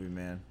cool movie,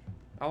 man.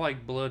 I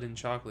like Blood and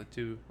Chocolate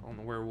too on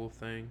the werewolf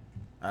thing.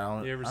 I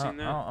don't. You ever I seen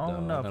that? I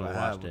don't know No, if I I never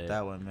have watched with that.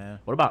 that one, man.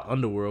 What about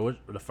Underworld?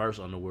 The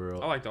first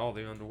Underworld. I liked all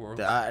the Underworld.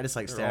 I just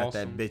like They're staring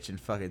awesome. at that bitch in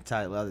fucking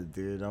tight leather,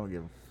 dude. I don't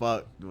give a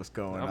fuck what's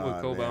going I'm on.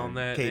 with Kobe man. on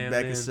that, Kate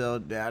man,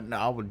 Beckinsale, no,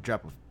 I would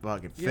drop a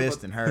fucking Yeah,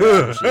 fist but- in her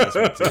ass if she asked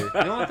me to.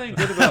 The only thing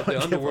good about I the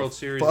don't give a Underworld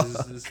series fuck.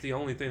 is it's the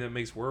only thing that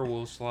makes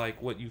werewolves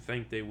like what you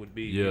think they would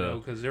be. Yeah. You know,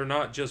 because they're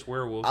not just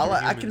werewolves. I, they're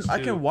like, I humans, can I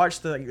too. can watch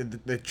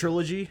the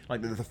trilogy,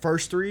 like the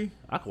first 3.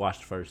 I could watch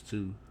the first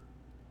 2.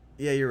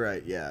 Yeah, you're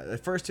right. Yeah, the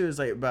first 2 is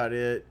like about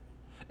it.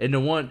 And the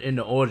one in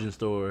the origin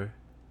story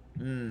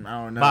I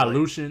don't know. by like,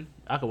 Lucian,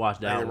 I could watch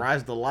that like the one.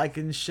 Rise of the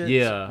Lycan shit.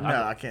 Yeah,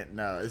 No, I can't.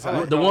 No, it's I like,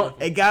 like the one-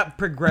 it got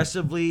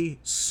progressively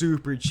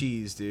super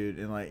cheese, dude,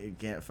 and like you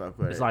can't fuck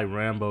with It's it. like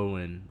Rambo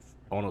and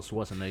Arnold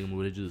Schwarzenegger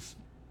movie. They just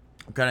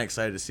I'm kind of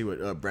excited to see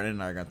what Brennan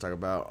and I are gonna talk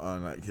about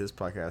on like, his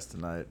podcast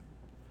tonight,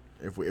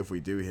 if we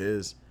do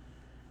his,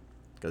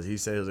 because he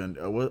said he was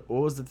gonna what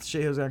was the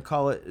shit he was gonna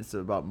call it? It's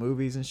about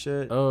movies and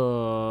shit. It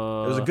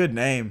was a good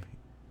name.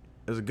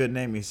 It was a good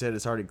name. He said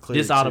it's already clear.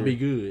 This ought to be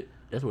good.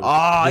 That's what.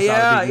 Oh This Ought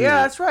yeah, to Be Good.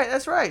 yeah, that's right,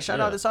 that's right. Shout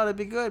Yeah. out, this ought to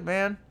be good,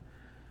 man.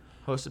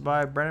 Hosted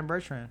by Brennan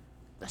Bertrand.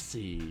 Let's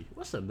see.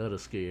 What's another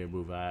scary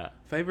movie?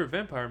 Favorite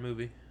vampire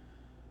movie?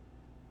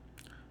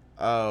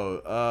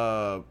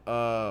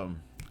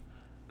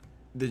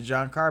 The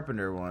John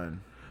Carpenter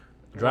one.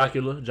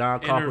 Dracula, John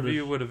Carpenter.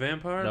 Interview with a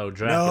Vampire? No,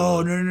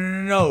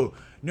 Dracula.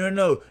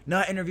 No,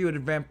 not Interview with a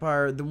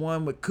Vampire. The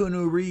one with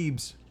Keanu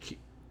Reeves.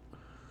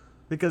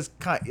 Because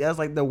that's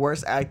like the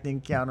worst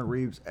acting Keanu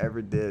Reeves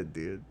ever did,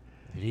 dude.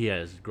 He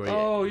has great.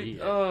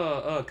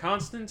 Oh,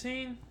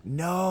 Constantine?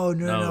 No.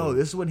 No.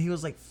 This is when he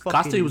was like fucking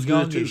Constantine was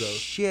young good too, as though.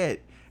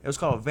 shit. It was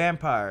called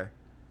Vampire.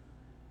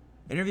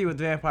 Interview with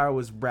the Vampire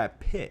was Brad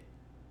Pitt,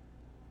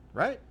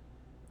 right?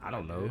 I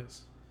don't know.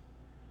 Yes.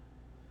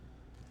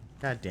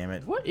 God damn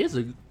it. What is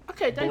it?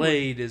 Okay,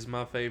 Blade is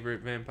my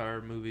favorite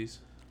vampire movies.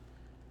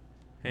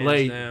 Hands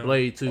Blade, down.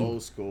 Blade 2.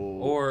 Old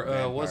school Or,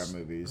 vampire what's-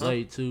 movies.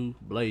 Blade 2.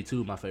 Blade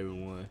 2, my favorite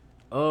one.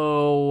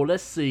 Oh,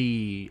 let's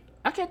see.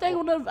 I can't think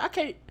of another. I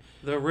can't.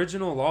 The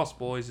original Lost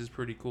Boys is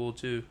pretty cool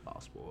too.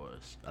 Lost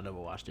Boys. I never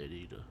watched that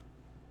either.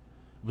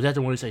 Was that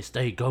the one you say,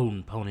 stay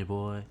golden, pony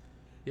boy?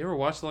 You ever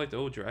watch like the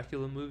old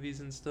Dracula movies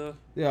and stuff?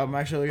 Yeah, I'm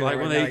actually looking Like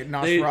at when it right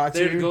now, they'd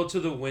Nosferatu. go to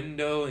the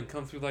window and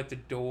come through like the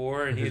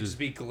door, and he'd just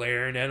be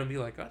glaring at him, be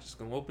like, "I'm just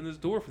gonna open this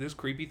door for this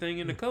creepy thing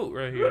in the coat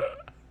right here."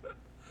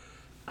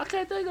 I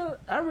can't think of.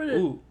 I really.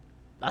 Ooh,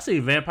 I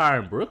seen Vampire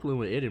in Brooklyn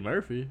with Eddie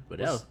Murphy, but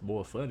that was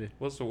more funny.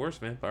 what's the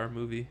worst vampire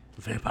movie?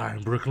 Vampire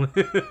in Brooklyn.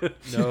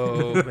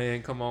 No,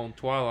 man, come on,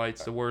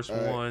 Twilight's the worst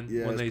one.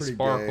 yeah, when it's they pretty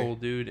sparkle,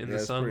 gay. dude, in Yeah, the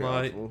it's pretty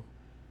sunlight. awful.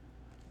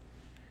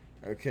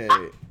 Okay.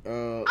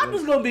 I'm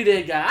just gonna be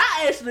that guy.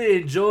 I actually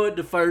enjoyed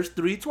the first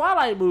 3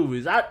 Twilight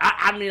movies.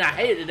 I mean, I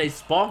hated they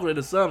sparkle in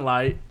the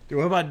sunlight. Dude,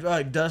 what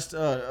about Dust?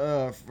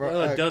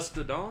 Dust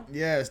to Dawn.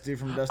 Yes, dude,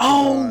 from Dust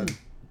Oh! to Dawn.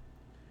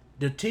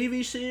 The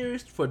TV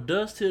series for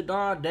Dusk Till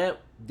Dawn,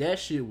 that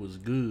shit was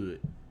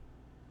good.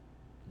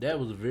 That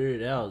was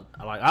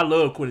I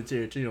love Quentin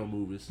Tarantino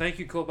movies. Thank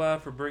you, Kobai,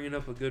 for bringing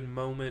up a good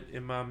moment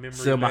in my memory.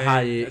 Selma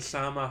bank. Hayek.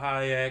 Salma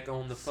Hayek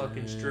on the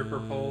fucking stripper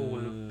pole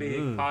with a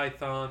big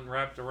python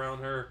wrapped around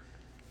her.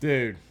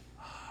 Dude,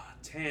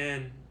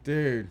 10.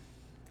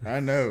 I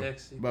know,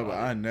 Sexy Bubba, body.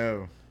 I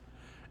know.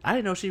 I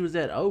didn't know she was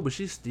that old, but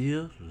she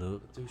still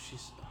looked. Dude,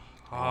 she's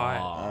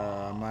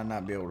hot. I might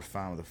not be able to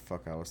find what the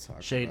fuck I was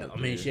talking She ain't. about.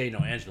 I mean, dude. she ain't no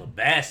Angela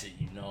Bassett.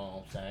 You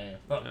know what I'm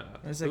saying?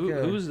 It's like,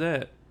 Who's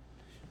that?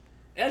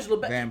 Angela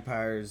Bassett.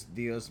 Vampires,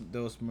 Dios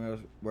dos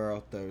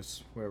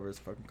Muertos, whatever it's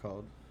fucking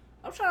called.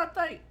 I'm trying to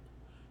think.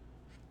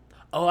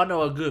 Oh, I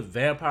know a good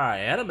vampire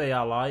anime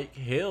I like.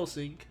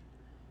 Hellsing,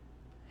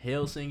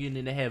 and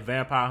then they had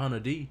Vampire Hunter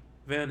D.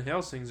 Van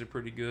Helsing's a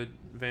pretty good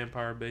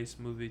vampire-based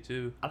movie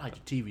too. I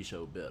like the TV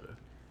show better.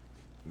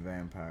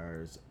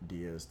 Vampires,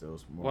 Dios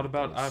dos Muertos. What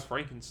about I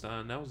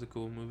Frankenstein? That was a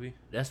cool movie.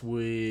 That's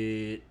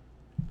with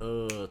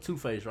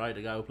Two-Face, right?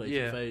 The guy who played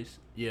Yeah. Two-Face.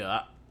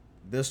 Yeah,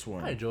 This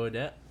one? I enjoyed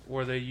that.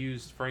 Where they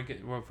used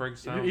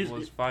Frankenstein It-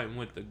 was fighting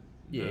with the.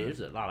 Yeah, there's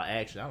a lot of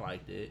action. I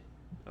liked it.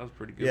 That was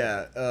pretty good.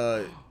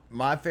 Yeah,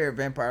 my favorite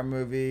vampire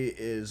movie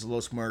is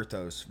Los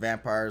Muertos.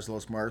 Vampires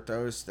Los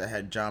Muertos that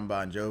had John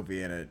Bon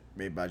Jovi in it,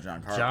 made by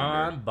John Carpenter.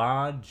 John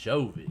Bon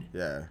Jovi.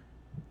 Yeah.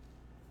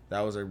 That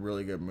was a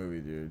really good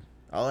movie, dude.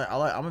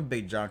 I'm a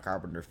big John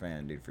Carpenter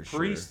fan, dude, for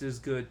Priest sure. is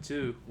good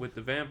too, with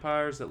the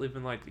vampires that live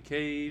in like the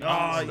caves. Oh,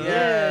 and stuff.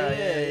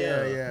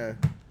 yeah.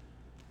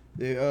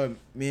 Dude,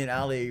 me and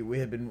Ali,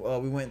 we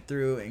we went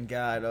through and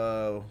got,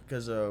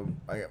 because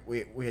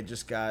we had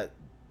just got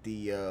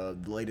the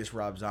latest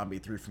Rob Zombie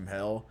 3 from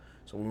Hell.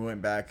 So we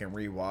went back and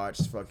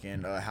rewatched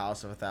fucking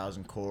House of a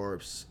Thousand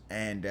Corpse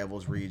and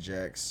Devil's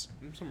Rejects.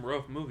 Some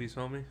rough movies,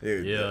 homie.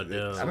 Dude, Yeah, dude,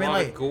 yeah. I A mean,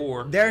 lot of like,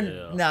 gore. they're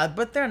Yeah.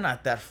 but they're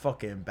not that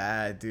fucking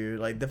bad, dude.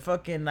 Like the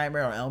fucking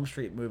Nightmare on Elm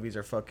Street movies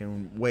are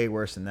fucking way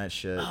worse than that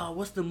shit. Oh,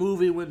 what's the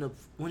movie when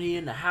he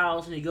in the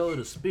house and he go to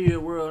the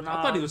spirit world? And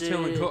I thought he was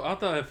telling. dead? I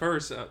thought at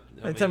first.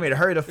 They tell me to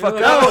hurry the fuck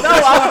No, up. No,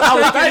 I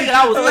was thinking.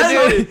 I was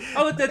thinking.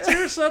 Oh, with that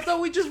tear, so I thought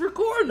we just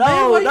recording. No,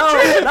 man. Why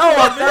you tripping?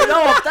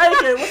 I'm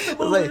thinking. What's the I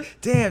was movie? like,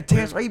 damn,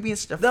 Terrence, why you being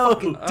such a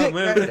fucking Oh, dick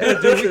man. right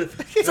there? Dude,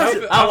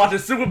 I watched the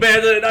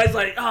Superman the other night. It's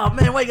like, oh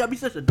man, why you gotta be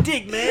such a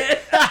dick, man?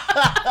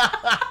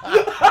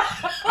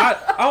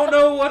 I don't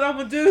know what I'm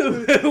gonna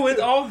do with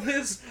all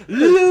this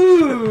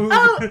lube.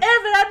 Oh, Evan,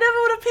 I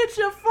never would have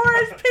pictured a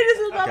 4-inch penis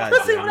in my God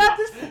pussy damn it. without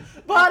this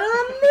bottle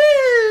of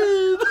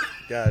lube.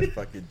 God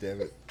fucking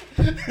damn it.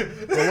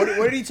 Well,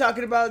 what are you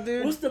talking about,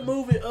 dude? What's the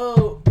movie?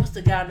 What's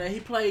the guy name? He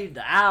played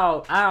the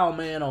Owl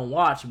Man on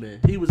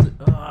Watchmen. He was.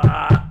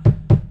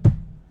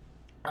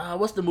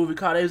 What's the movie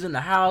called? They was in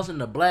the house in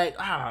the black.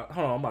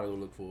 Hold on, I'm about to go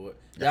look for it.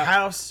 The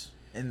house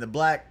and the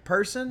black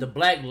person? The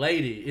black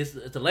lady. It's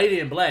the lady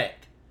in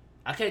black.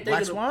 I can't think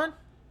Black of the, Swan?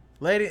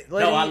 Lady? No,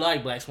 I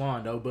like Black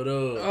Swan though, but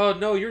Oh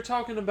no, you're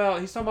talking about.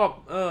 He's talking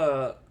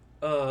about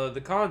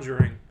The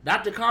Conjuring.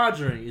 not The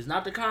Conjuring. It's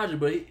not The Conjuring,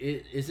 but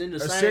it's in the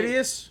same.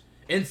 Insidious?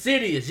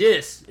 Insidious,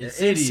 yes.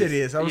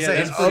 Insidious. I was Yeah,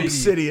 saying that's pretty-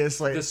 obsidious.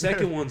 Like The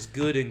second one's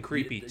good and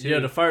creepy too. Yeah,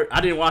 the first.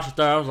 I didn't watch the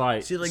third. I was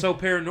like, See, like, so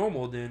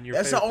paranormal then. Your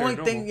that's the favorite only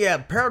paranormal. thing. Yeah,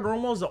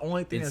 paranormal is the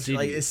only thing that's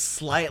like Insidious. is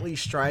slightly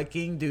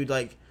striking, dude.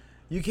 Like,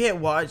 you can't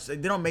watch.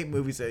 Like, they don't make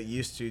movies that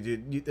used to,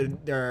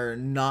 dude. They're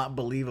not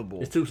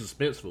believable. it's too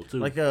suspenseful too.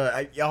 Like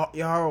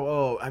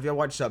y'all have y'all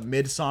watched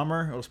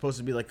Midsummer? It was supposed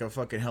to be like a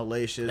fucking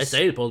hellacious. they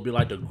say it's supposed to be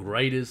like the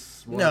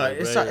greatest. One No, of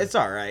the it's greatest.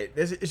 all right.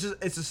 It's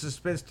a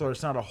suspense thriller.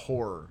 It's not a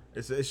horror.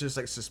 It's just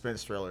like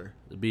suspense thriller.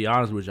 To be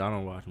honest with you, I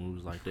don't watch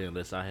movies like that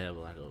unless I have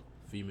like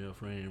a female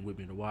friend with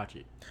me to watch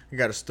it. I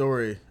got a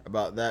story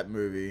about that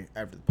movie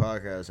after the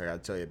podcast. I gotta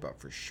tell you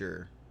about for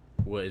sure.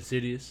 What,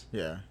 Insidious?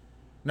 Yeah.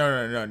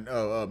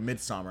 No.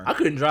 Midsummer. I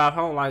couldn't drive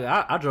home. Like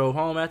I drove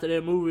home after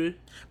that movie.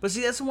 But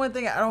see, that's the one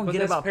thing I don't But get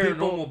that's about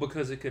paranormal people.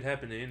 because it could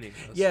happen to any of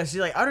us. Yeah, see,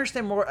 like I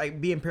understand more like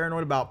being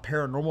paranoid about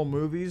paranormal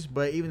movies,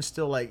 but even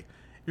still, like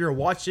you're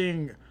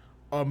watching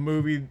a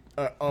movie,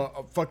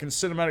 a fucking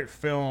cinematic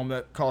film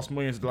that costs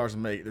millions of dollars to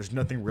make. There's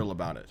nothing real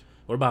about it.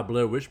 What about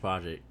Blair Witch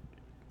Project?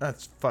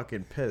 That's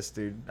fucking pissed,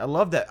 dude. I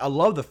love that. I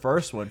love the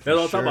first one. For Hell,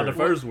 I'm sure. talking about the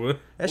first one.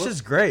 That's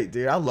just great,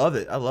 dude. I loved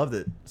it.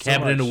 So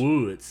Cabin in the much.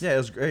 Woods. Yeah, it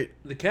was great.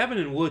 The Cabin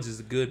in the Woods is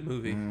a good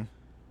movie.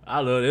 I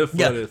love it.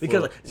 Yeah, Funny as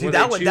because fuck. like, see Where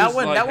that they one, that choose,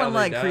 one, like, that how one they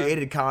like die.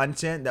 created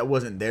content that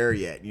wasn't there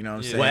yet. You know what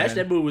I'm Yeah. saying? Well, actually,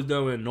 that movie was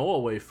done in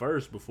Norway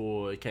first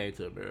before it came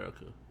to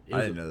America. It I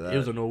was didn't know that. It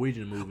was a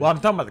Norwegian movie. Well, I'm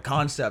talking about the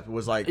concept.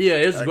 Was like Yeah,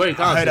 it's a like, great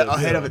concept,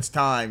 ahead yeah. of its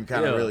time,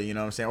 kind of Yeah. really. You know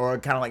what I'm saying? Or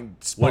kind of like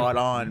spot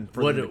on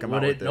for them to come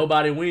out with it.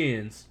 Nobody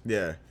wins.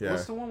 Yeah.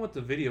 What's the one with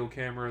the video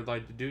camera?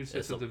 Like the dude sits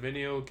It's a- with the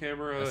video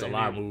camera. That's a and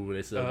live he- movie.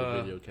 They sell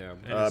the video camera.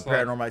 and it's like-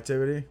 Paranormal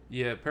Activity.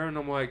 Yeah,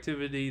 Paranormal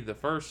Activity. The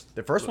first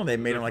one they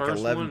made the on like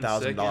first one,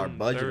 $11,000 second,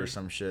 budget or third.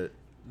 some shit.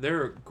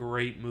 They're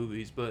great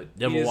movies, but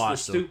Never he is the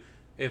watched them.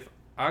 If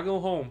I go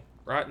home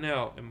right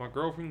now and my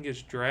girlfriend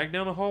gets dragged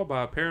down the hall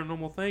by a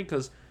paranormal thing,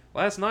 because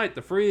last night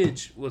the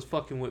fridge was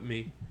fucking with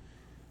me.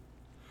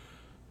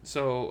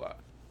 So,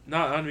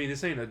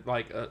 this ain't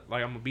like I'm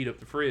gonna beat up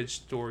the fridge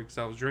story because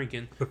I was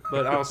drinking,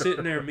 but I was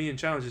sitting there, me and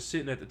Challenge just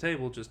sitting at the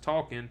table just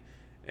talking,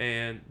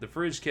 and the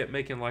fridge kept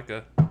making like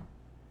a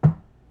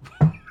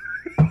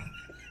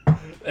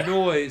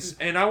noise,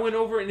 and I went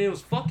over it, and it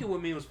was fucking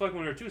with me. It was fucking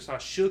with her too. So I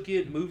shook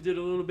it, moved it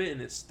a little bit,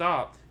 and it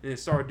stopped. And it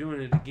started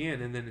doing it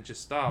again, and then it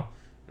just stopped.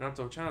 And I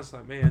told China,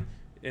 like, man,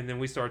 And then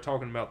we started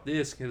talking about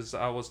this because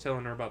I was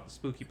telling her about the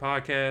spooky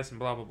podcast and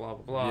blah, blah, blah,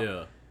 blah, blah.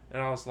 Yeah.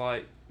 And I was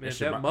like, man, if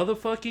shit that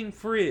motherfucking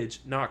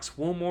fridge knocks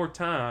one more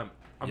time,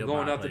 I'm Your going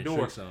mind out the played door.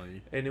 tricks on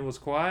you. And it was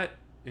quiet,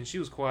 and she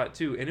was quiet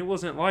too. And it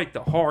wasn't like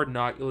the hard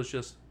knock. It was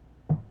just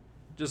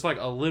like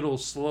a little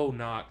slow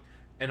knock.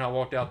 And I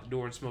walked out the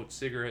door and smoked a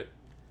cigarette.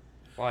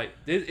 Like,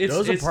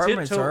 Those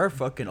apartments are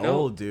fucking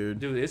old, dude.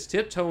 Dude, it's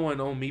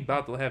tiptoeing on me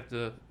about to have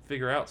to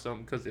figure out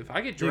something. Because if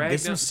I get dragged Get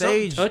some down,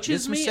 something sage.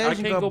 touches me, I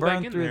can't go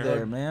back in through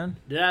there. man.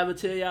 Did I ever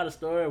tell y'all the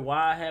story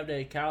why I have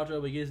that couch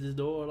up against this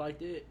door like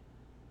that?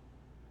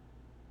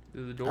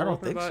 Did the door I don't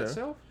open think by so.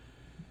 itself?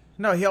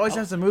 No, he always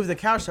has to move the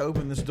couch to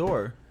open this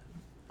door.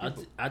 I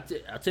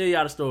tell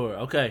y'all the story.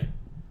 Okay.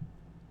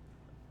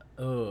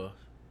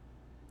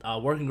 I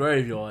work in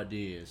graveyard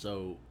then,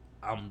 so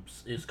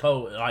it's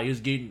cold. Like it's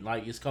getting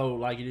it's cold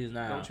like it is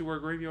now. Don't you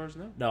work graveyards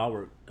now? No, I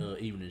work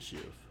evening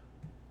shift.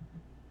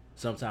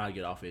 Sometimes I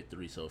get off at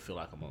 3, so I feel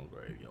like I'm on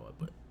graveyard.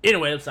 But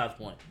anyway, that's not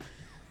the point.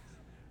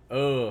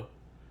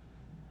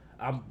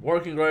 I'm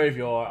working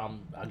graveyard.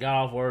 I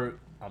got off work.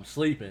 I'm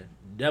sleeping.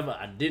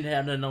 I didn't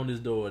have nothing on this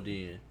door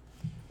then.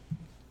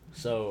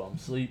 So I'm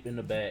sleep in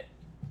the back.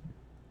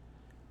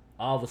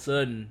 All of a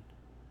sudden,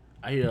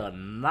 I hear a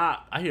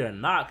knock. I hear a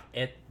knock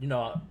at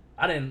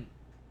I didn't.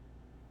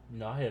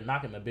 I hear a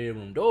knock at my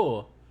bedroom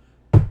door.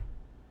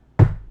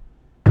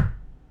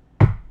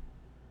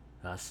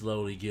 I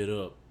slowly get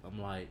up. I'm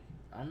like,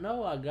 I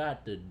know I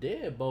got the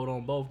deadbolt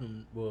on both of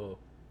them. Well,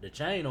 the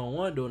chain on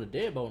one door and the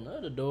deadbolt on the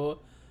other door.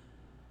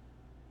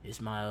 It's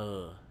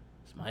my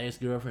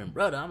ex-girlfriend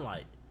brother. I'm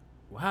like,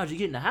 well, how'd you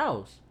get in the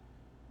house?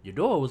 Your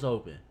door was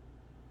open.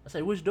 I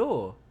say, which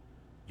door?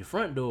 Your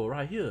front door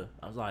right here.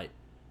 I was like,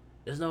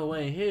 there's no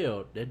way in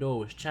hell that door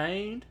was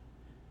chained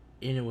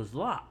and it was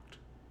locked.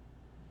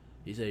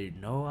 He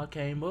said, no, I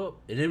came up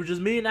and it was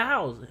just me in the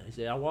house. He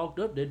said, I walked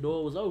up, that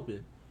door was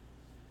open.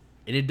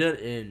 And it done,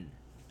 and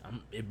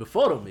it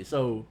befuddled me.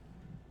 So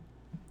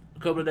a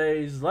couple of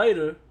days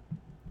later,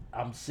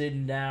 I'm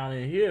sitting down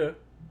in here,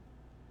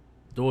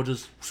 door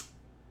just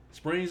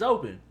springs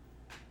open.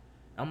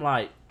 I'm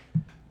like,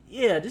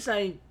 yeah, this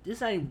ain't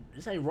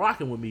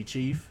rocking with me,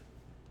 Chief.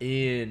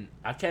 And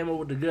I came up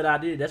with the good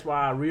idea. That's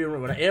why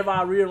whenever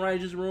I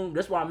rearrange this room,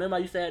 that's why I remember I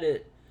used to have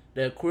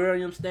the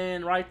aquarium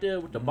stand right there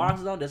with the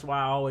boxes on. That's why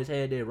I always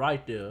had that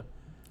right there.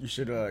 You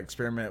should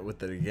experiment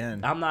with it again.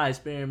 I'm not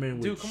experimenting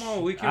with. Dude, come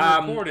on, we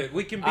can record it.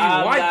 We can be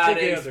white not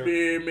together.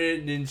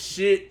 Experimenting and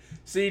shit.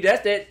 See,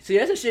 that's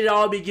the shit that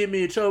all be getting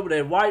me in trouble.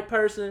 That white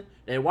person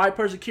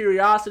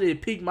curiosity,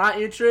 it piqued my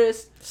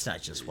interest. It's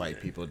not just white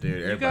people, dude. You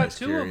got Everybody's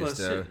two curious, of us.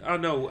 though. I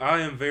know.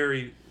 I am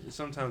very.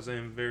 Sometimes I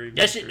am very.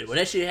 That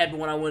shit happened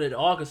when I went to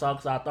Arkansas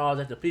because I thought I was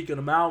at the peak of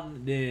the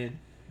mountain. Then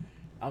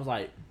I was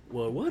like,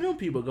 well, where them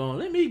people going?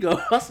 Let me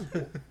go. I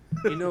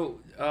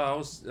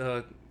was.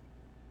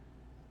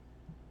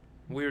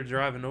 We were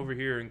driving over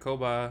here in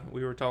Kobai.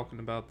 We were talking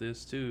about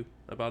this too,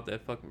 about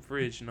that fucking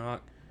fridge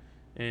knock.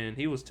 And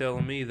he was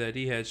telling me that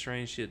he had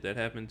strange shit that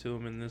happened to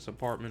him in this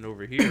apartment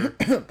over here.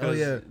 Oh,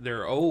 yeah.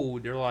 They're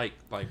old. They're like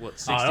what,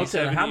 60, don't tell me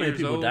 70 how many years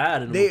people old?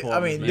 died in the They, I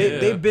apartments, mean, man.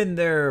 they've been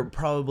there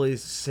probably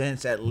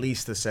since at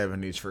least the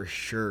 70s for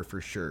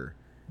sure.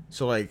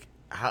 So, like,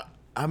 how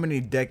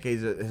many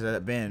decades has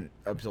that been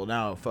up till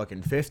now?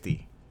 Fucking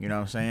 50. You know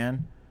what I'm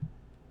saying?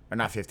 Or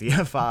not 50,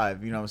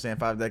 5. You know what I'm saying?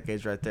 5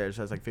 decades right there.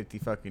 So that's like 50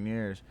 fucking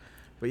years.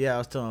 But yeah, I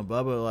was telling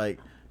Bubba, like,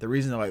 the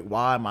reason like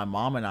why my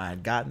mom and I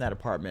had gotten that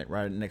apartment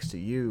right next to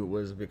you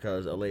was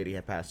because a lady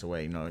had passed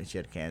away. You know, she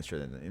had cancer.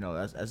 And,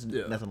 that's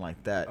nothing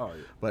like that. Oh,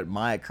 yeah. But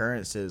my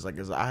occurrences, like,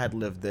 'cause I had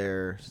lived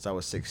there since I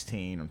was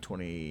 16. I'm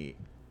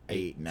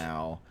 28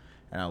 now,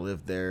 and I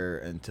lived there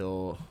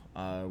until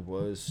I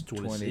was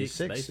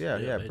 26.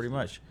 Yeah, pretty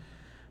much.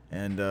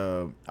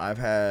 And I've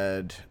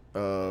had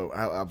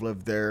I've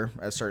lived there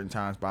at certain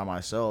times by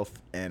myself,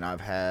 and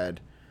I've had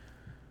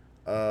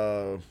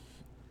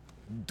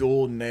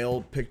dual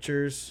nailed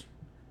pictures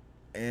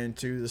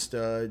into the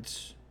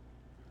studs.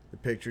 The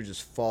picture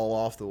just fall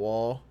off the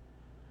wall.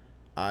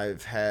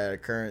 I've had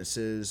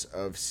occurrences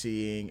of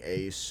seeing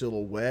a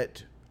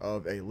silhouette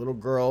of a little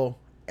girl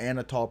and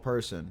a tall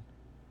person.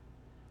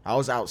 I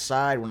was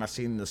outside when I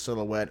seen the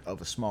silhouette of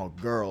a small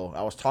girl.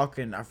 I was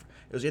talking. It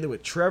was either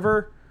with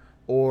Trevor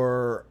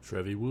or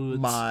Trevi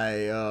Woods.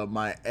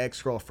 my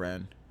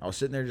ex-girlfriend. I was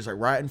sitting there just like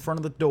right in front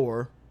of the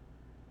door.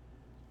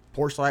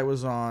 Porch light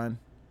was on.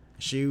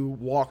 She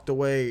walked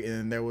away,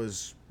 and there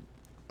was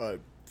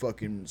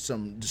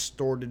some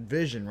distorted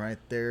vision right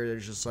there.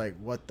 There's just like,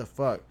 what the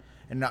fuck?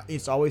 And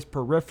it's always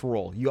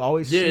peripheral. You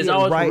always see it's it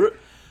always right.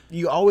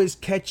 You always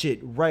catch it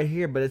right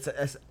here, but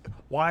it's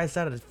why is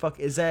that a fuck?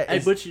 Is that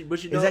is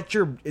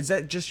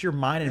that just your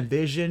mind and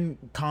vision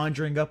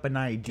conjuring up an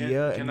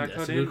idea? Can I That's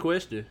cut a in? good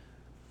question.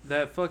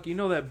 That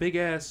that big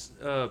ass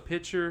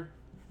picture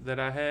that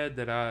I had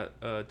that I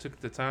took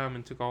the time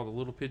and took all the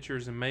little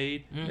pictures and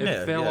made.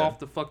 It fell off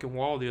the fucking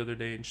wall the other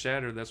day and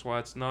shattered. That's why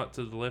it's not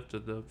to the left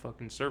of the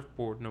fucking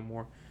surfboard no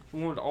more. I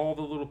wanted all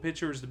the little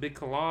pictures, the big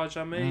collage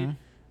I made.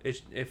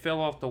 It fell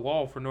off the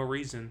wall for no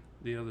reason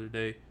the other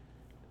day.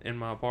 in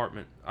my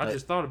apartment. I Like-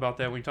 just thought about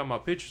that when you talking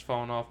about pictures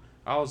falling off.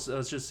 I was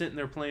just sitting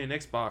there playing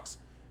Xbox,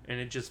 and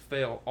it just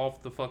fell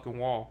off the fucking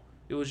wall.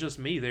 It was just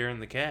me there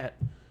and the cat.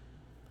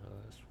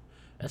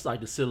 That's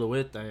like the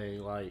silhouette thing.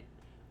 Like,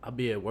 I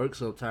be at work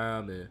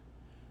sometime and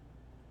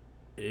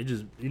it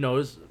just,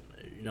 it's,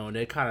 in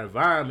that kind of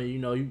environment,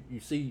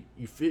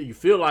 you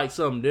feel like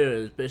something there.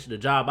 Especially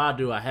the job I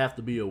do, I have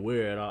to be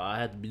aware, and I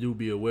have to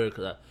be aware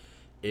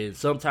and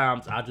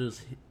sometimes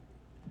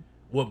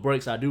what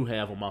brakes I do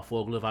have on my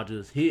forklift, I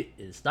just hit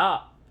and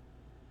stop,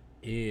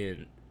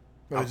 and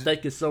I'm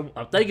thinking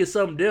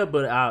something there,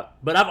 but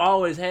I've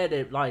always had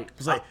that, like,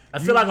 It's like I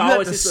feel like you I have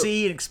always to hit some-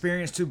 see and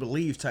experience to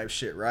believe type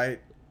shit, right?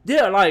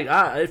 Yeah, like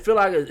I feel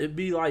like it'd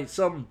be like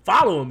something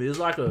following me. It's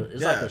like a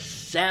Yeah.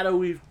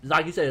 shadowy,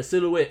 like you said, a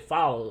silhouette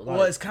follow. Like,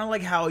 Well, it's kind of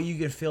like how you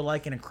can feel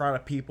like in a crowd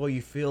of people,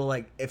 you feel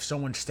like if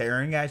someone's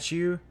staring at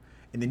you,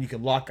 and then you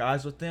can lock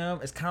eyes with them.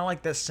 It's kind of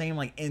like that same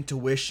like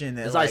intuition.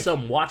 That, it's like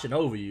something watching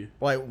over you.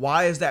 Like,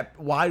 why is that?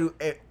 Why do?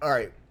 All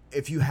right,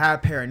 if you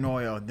have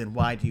paranoia, then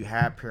why do you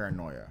have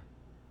paranoia?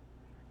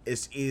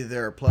 It's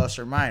either plus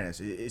or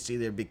minus. It's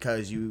either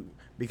because you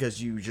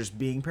just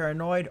being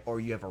paranoid, or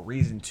you have a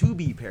reason to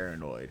be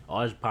paranoid. Oh,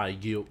 it's probably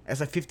guilt. That's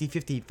a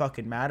 50-50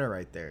 fucking matter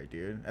right there,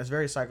 dude. That's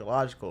very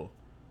psychological.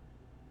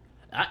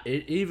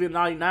 Even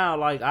like now,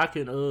 like I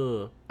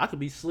could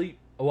be sleep,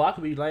 or I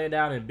could be laying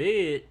down in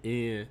bed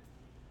and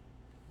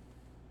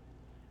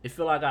it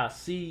feel like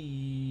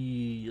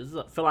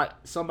feel like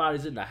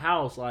somebody's in the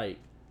house. Like,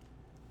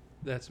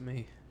 That's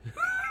me.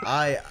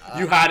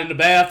 you hide in the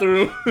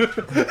bathroom.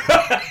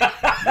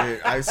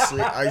 Dude, I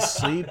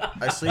sleep Dun,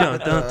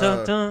 with dun,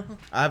 dun, dun.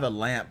 I have a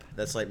lamp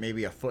that's like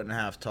maybe 1.5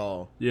 feet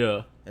tall.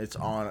 Yeah. It's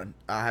on.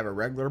 I have a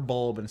regular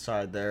bulb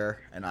inside there,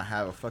 and I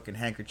have a fucking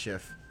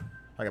handkerchief,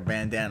 like a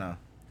bandana,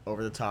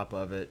 over the top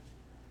of it,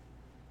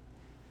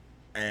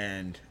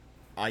 and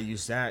I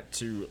use that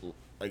to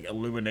like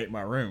illuminate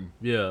my room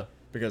Yeah.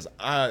 because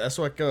that's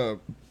like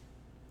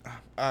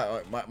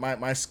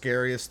my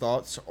scariest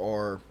thoughts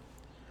are,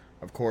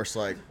 of course,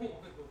 like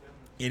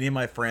any of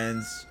my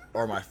friends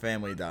or my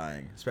family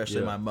dying, especially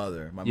Yeah. my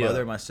mother,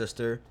 Yeah. my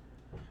sister.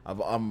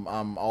 I'm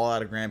all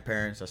out of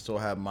grandparents. I still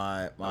have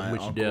my I'm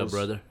with uncles. you there,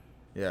 brother.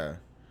 Yeah,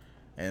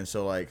 and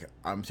so like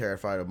I'm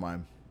terrified of my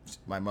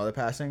mother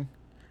passing,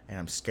 and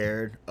I'm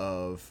scared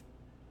of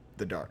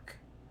the dark,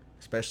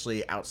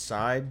 especially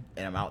outside,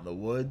 and I'm out in the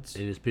woods.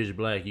 It is pitch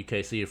black. You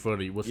can't see in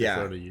front of you. What's in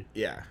front of you?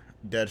 Yeah,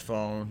 dead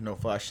phone, no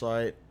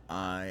flashlight.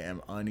 I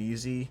am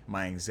uneasy.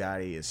 My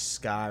anxiety is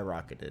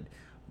skyrocketed.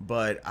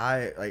 But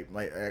I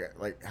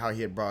like how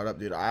he had brought up,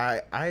 dude.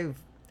 I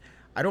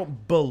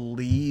don't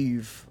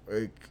believe.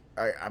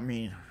 I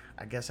mean,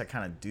 I guess I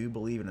kind of do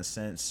believe in a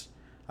sense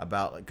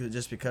about like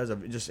just because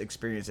of just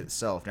experience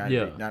itself,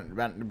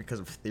 not because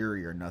of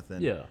theory or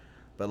nothing. Yeah.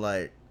 But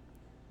like,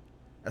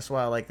 that's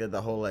why I like that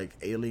the whole like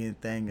alien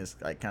thing is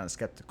like kind of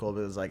skeptical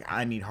because like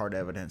I need hard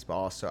evidence, but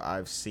also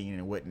I've seen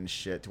and witnessed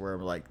shit to where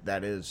like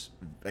that is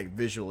like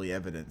visually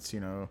evidence, you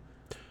know.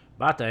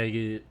 My thing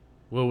is,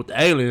 well, with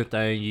the alien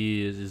thing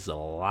is a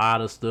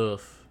lot of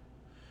stuff.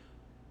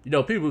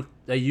 People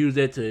they use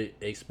that to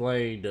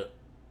explain the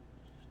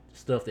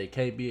stuff that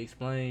can't be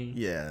explained.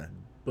 Yeah.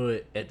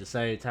 But at the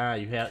same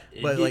time, you have.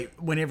 But like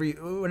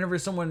whenever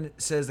someone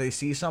says they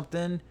see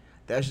something,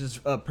 that's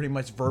just pretty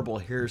much verbal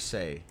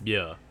hearsay.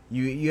 Yeah.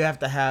 You have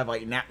to have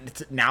like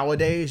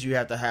nowadays you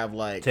have to have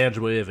like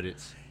Tangible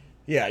evidence.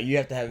 yeah, you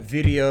have to have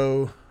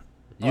video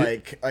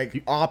like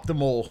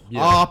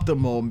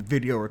optimal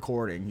video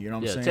recording, you know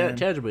what I'm saying?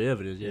 Tangible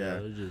evidence. Yeah. Yeah.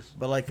 It's just,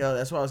 But like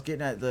that's what I was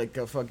getting at, like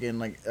fucking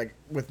like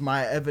with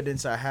my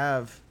evidence I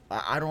have,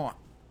 I don't,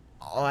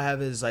 all I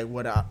have is like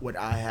what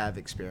I have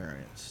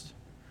experienced,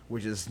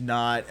 which is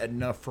not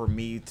enough for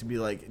me to be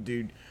like,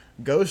 dude,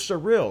 ghosts are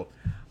real.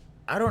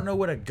 I don't know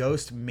what a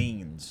ghost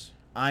means.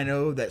 I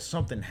know that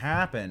something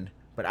happened,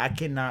 but I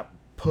cannot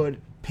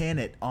pin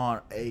it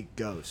on a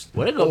ghost.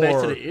 Well, it go back to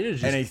or the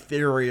energy. an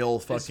ethereal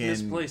It's fucking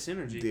misplaced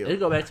energy. deal. it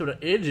go back to the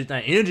energy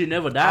thing. Energy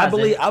never dies.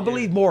 I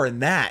believe more in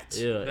that.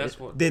 Yeah. That's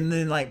what.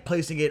 Than like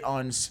placing it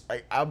on.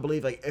 Like, I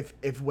believe like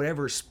if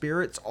whatever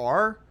spirits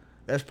are,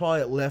 that's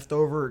probably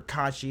leftover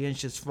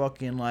conscientious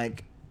fucking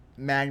like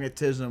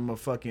magnetism of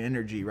fucking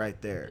energy right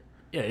there.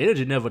 Yeah,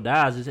 energy never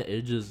dies. It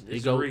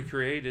It's goes.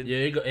 recreated. Yeah,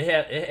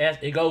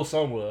 it goes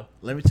somewhere.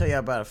 Let me tell you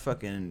about a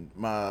fucking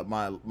my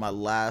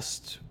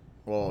last.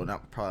 Well,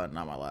 probably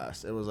not my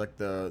last. It was like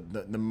the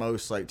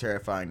most like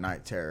terrifying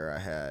night terror I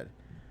had.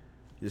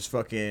 Just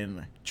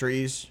fucking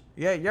trees.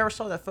 Yeah, you ever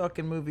saw that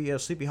fucking movie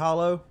Sleepy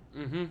Hollow?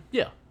 Mm-hmm.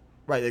 Yeah.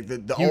 Right, like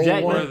the Hugh old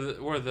Jackman?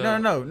 one. Where the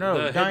No, the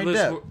Johnny headless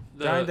Depp. ho-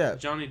 the Johnny Depp.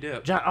 Johnny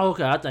Depp.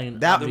 Okay, I think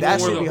That- The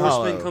that's one where Sleepy the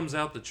horseman Hollow. comes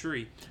out the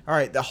tree. All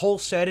right, the whole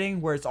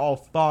setting where it's all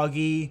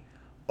foggy,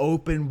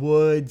 open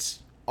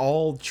woods,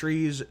 all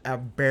trees are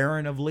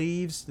barren of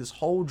leaves. This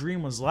whole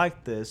dream was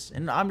like this,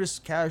 and I'm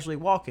just casually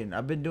walking.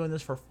 I've been doing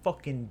this for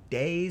fucking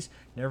days.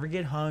 Never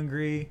get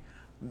hungry.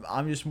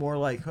 I'm just more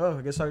like, oh,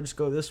 I guess I'll just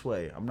go this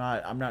way. I'm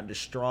not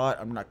distraught.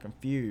 I'm not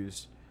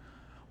confused.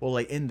 Well,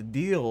 like in the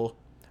deal,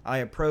 I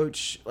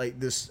approach like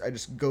this. I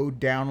just go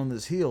down on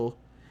this hill,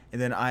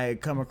 and then I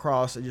come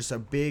across just a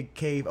big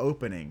cave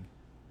opening.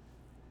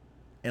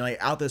 And like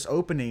out this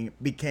opening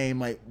became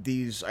like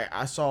these.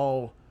 I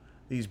saw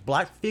these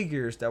black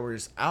figures that were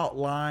just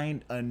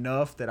outlined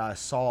enough that I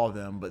saw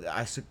them, but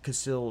I could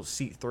still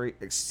see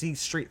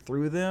straight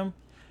through them.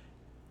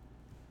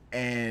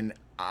 And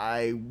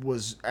I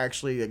was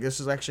actually, like, this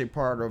is actually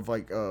part of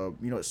like you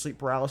know what sleep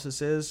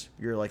paralysis is?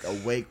 You're like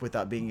awake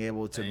without being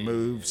able to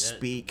move,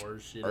 speak, or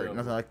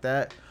nothing like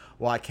that.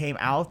 Well, I came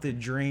out the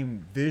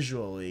dream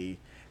visually,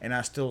 and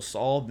I still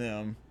saw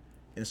them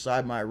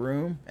inside my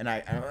room, and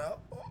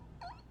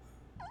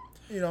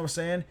you know what I'm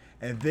saying?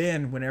 And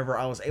then whenever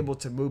I was able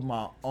to move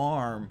my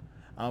arm,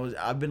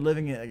 I've been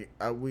living in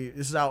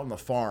this is out on the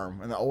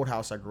farm in the old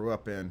house I grew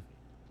up in.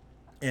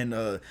 And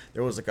there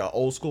was like an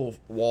old school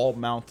wall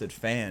mounted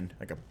fan,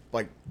 like a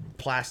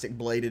plastic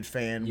bladed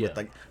fan with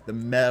like the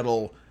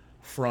metal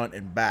front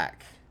and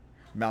back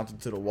mounted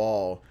to the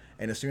wall.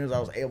 And as soon as I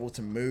was able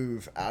to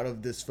move out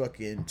of this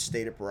fucking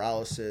state of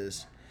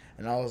paralysis,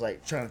 and I was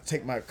like trying to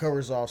take my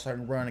covers off so I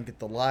can run and get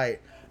the light,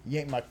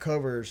 yank my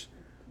covers,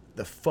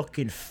 the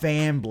fucking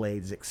fan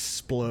blades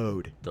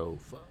explode. The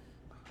fuck?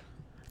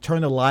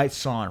 Turn the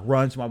lights on,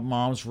 run to my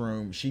mom's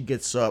room. She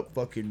gets up,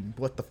 fucking,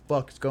 what the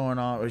fuck is going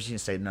on? Well, she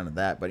didn't say none of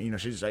that, but, you know,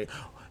 she's like,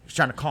 she's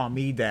trying to calm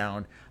me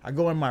down. I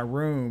go in my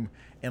room,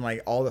 and,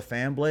 like, all the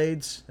fan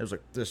blades,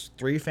 there's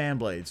 3 fan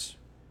blades.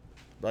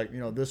 Like, you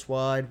know, this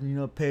wide, you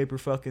know, paper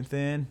fucking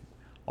thin,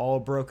 all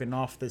broken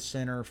off the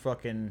center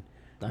fucking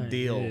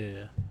deal.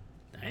 Yeah.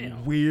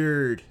 Damn.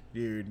 Weird,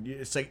 dude.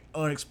 It's, like,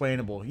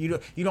 unexplainable. You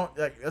don't,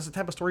 like, that's the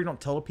type of story you don't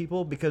tell to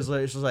people because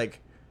it's just, like,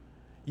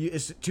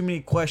 it's too many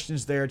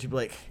questions there to be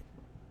like,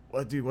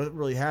 what, dude, what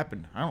really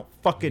happened? I don't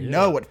fucking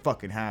know what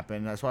fucking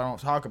happened. That's why I don't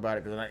talk about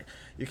it, because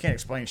you can't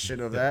explain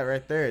shit of that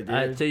right there, dude.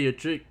 I tell you a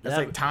trick. That's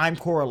like time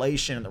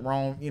correlation and the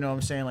wrong, you know what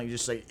I'm saying? Like,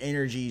 just like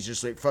energies,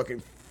 just like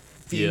fucking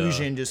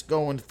fusion, just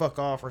going the fuck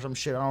off or some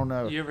shit. I don't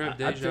know. You ever have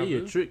I deja tell you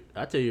a vu? trick.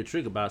 I tell you a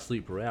trick about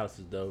sleep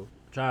paralysis though.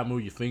 Try to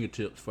move your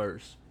fingertips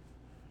first.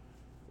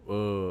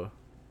 When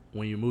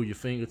you move your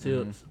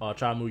fingertips, or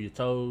try to move your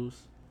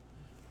toes.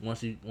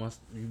 Once you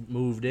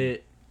move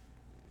that,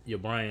 your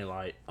brain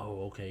like,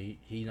 oh, okay,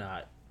 he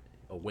not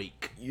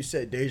awake. You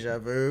said deja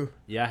vu.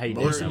 Yeah, I hate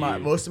Most that.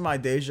 of my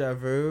deja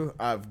vu,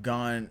 I've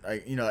gone,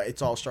 like, you know,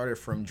 it's all started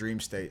from dream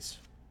states.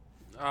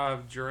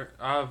 I've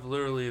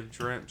literally have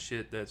dreamt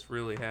shit that's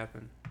really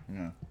happened.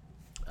 Yeah.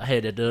 I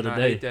had that the And other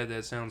I day. hate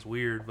that sounds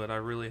weird, but I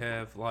really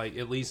have, like,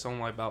 at least on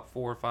like about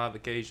 4 or 5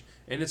 occasions.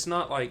 And it's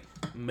not like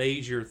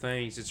major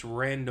things; it's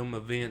random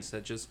events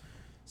that just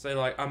say,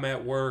 like, I'm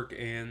at work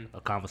and A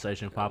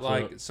conversation pops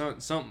like up.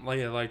 something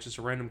like just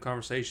a random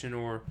conversation,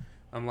 or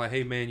I'm like,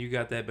 hey man, you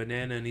got that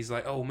banana? And he's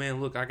like, oh man,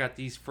 look, I got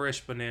these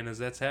fresh bananas.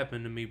 That's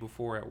happened to me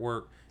before at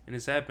work, and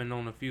it's happened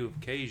on a few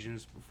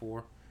occasions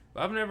before.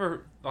 But I've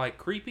never, like,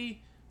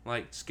 creepy,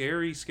 like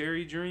scary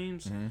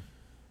dreams. Mm-hmm.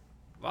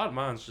 A lot of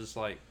mine's just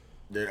like,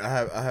 Dude, I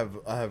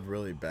have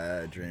really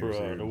bad dreams.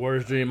 Bro, dude. the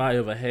worst dream I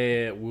ever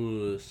had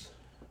was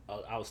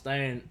I was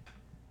staying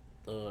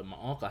at my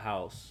uncle's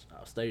house.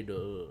 I staying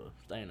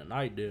the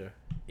night there,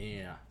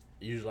 and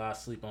usually I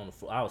sleep on the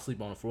floor. I would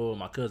sleep on the floor in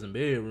my cousin's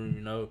bedroom,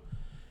 you know,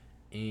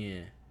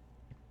 and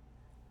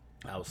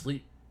I was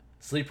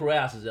sleep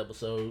paralysis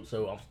episode,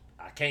 so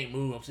I can't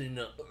move. I'm sitting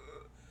there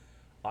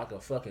like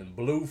a fucking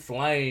blue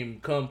flame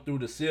come through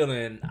the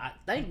ceiling. I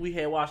think we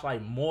had watched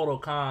like Mortal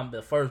Kombat,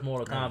 the first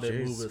Mortal Kombat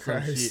movie or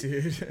some shit.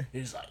 Dude.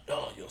 He's like,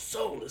 oh, your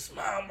soul is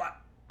mine. I'm like,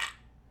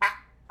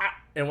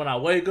 and when I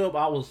wake up,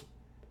 I was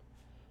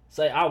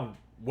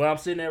where I'm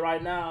sitting at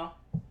right now,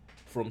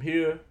 from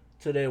here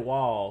to that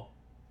wall,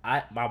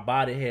 my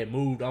body had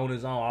moved on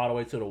its own all the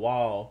way to the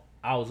wall.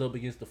 I was up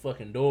against the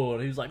fucking door,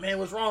 and he was like, man,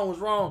 what's wrong? I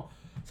was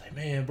like,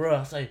 man, bro.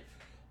 I say,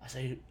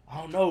 I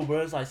don't know,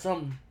 bro. It's like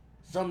something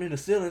in the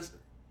ceilings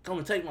come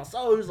and take my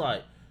soul. He's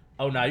like,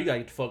 oh, nah, you gotta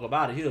get the fuck up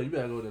out of here. You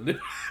better go to the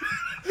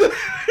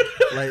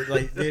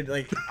like, dude,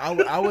 like,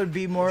 I would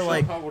be more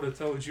like, I would have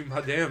told you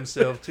my damn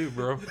self too,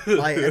 bro.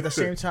 like, at the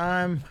same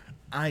time,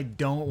 I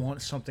don't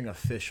want something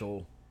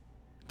official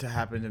to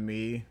happen to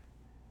me,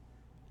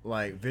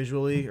 like,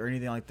 visually or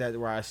anything like that,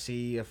 where I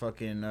see a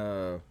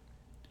fucking,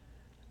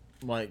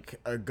 like,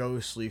 a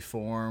ghostly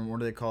form.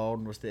 What are they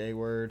called? What's the A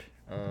word?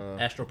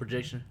 astral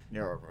projection.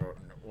 Yeah,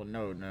 well,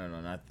 no,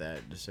 not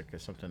that. Just like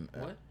something.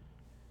 What?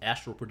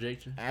 Astral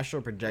projection.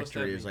 Astral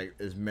projection mean?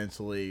 is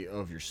mentally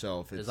of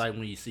yourself. It's like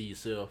when you see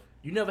yourself.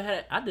 You never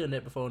had. I done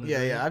that before. In the Yeah,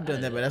 dream. yeah, I've done I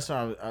that, had but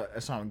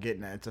that's what I'm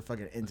getting at. It's a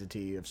fucking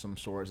entity of some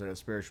sort. It's like a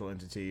spiritual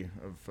entity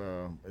of.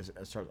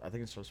 I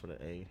think it starts with an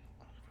A.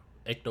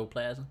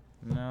 ectoplasm.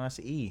 No, that's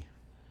an E.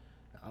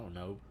 I don't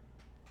know.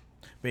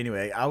 But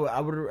anyway, I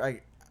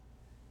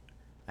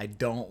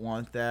don't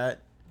want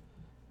that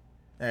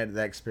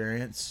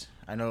experience.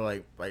 I know,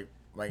 like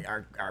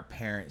our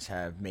parents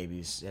have maybe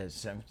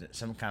has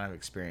some kind of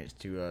experience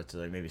to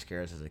like maybe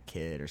scare us as a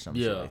kid or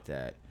something shit like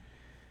that.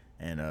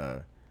 And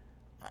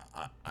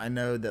I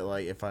know that,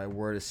 like, if I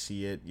were to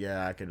see it,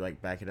 yeah, I could,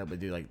 like, back it up and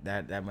do, like,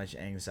 that much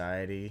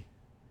anxiety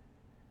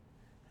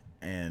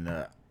and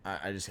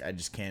I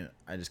just can't.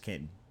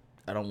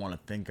 I don't want to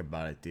think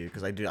about it, dude.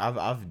 Because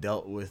I've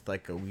dealt with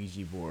like a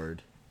Ouija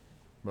board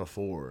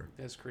before,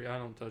 That's crazy. I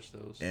don't touch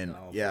those. and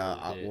don't yeah,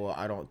 fuck with it.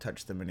 I don't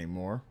touch them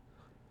anymore.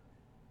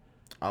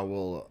 I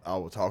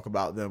will talk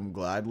about them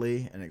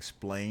gladly and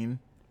explain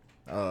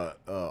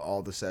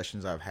all the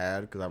sessions I've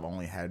had, because I've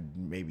only had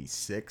maybe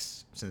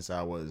 6 since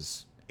I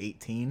was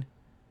 18,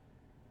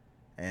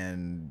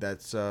 and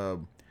that's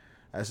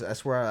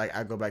where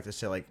I go back to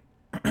say, like,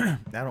 I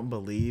don't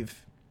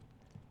believe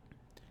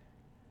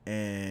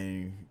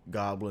in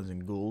goblins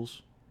and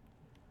ghouls,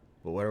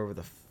 but whatever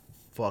the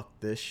fuck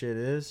this shit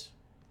is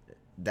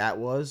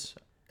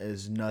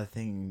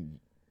nothing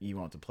you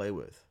want to play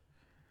with,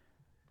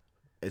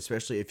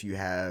 especially if you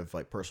have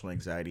like personal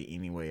anxiety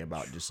anyway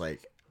about just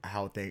like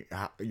how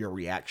your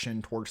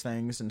reaction towards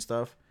things and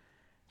stuff.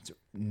 It's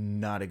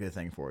not a good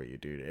thing for you,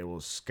 dude. It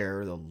will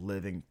scare the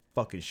living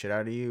fucking shit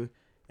out of you,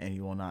 and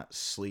you will not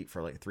sleep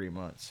for like 3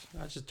 months.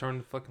 I just turned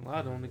the fucking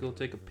light on to go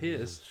take a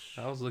piss.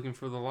 I was looking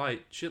for the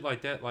light. Shit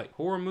like that, like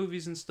horror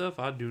movies and stuff,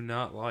 I do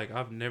not like.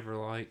 I've never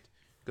liked.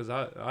 Because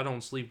I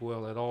don't sleep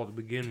well at all to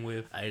begin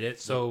with.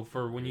 So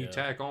for when you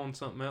tack on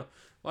something else,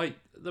 like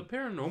the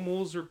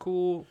paranormals are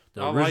cool.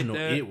 The I original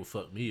like that. It would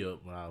fuck me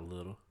up when I was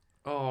little.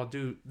 Oh,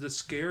 dude, the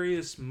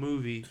scariest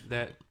movie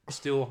that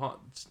still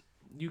haunts.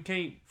 You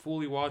can't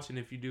fully watch it.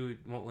 If you do, it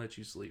won't let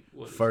you sleep.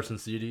 What is First it?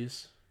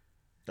 Insidious.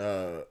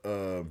 Fuck,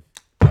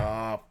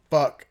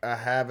 I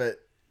have it.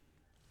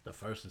 The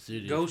First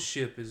Insidious. Ghost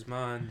Ship is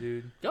mine,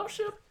 dude. Ghost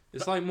Ship.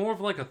 It's like more of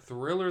like a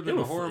thriller than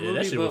a horror movie.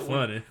 That shit but was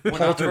funny. when I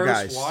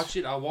Poltergeist. first watched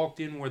it, I walked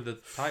in where the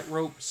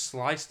tightrope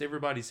sliced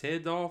everybody's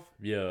heads off.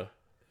 Yeah.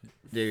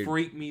 Dude,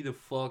 Freaked me the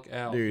fuck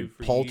out, dude,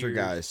 for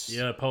Poltergeist.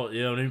 Yeah,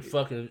 them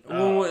fucking.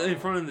 Years. In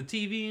front of the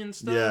TV and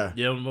stuff. Yeah.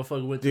 Yeah, when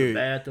motherfucker went to the Dude,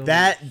 bathroom.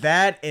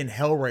 that and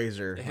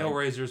Hellraiser. The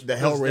Hellraisers. The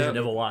Hellraiser.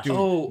 Never watched Dude, it.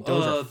 Oh,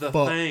 those are the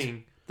fucked.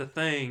 thing. The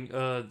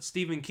Thing.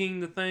 Stephen King,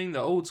 The Thing, the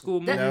old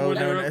school movie. No, where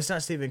they were- it's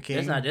not Stephen King.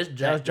 That's not- that's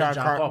That was John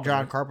Carpenter.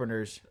 John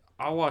Carpenter's.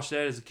 I watched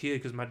that as a kid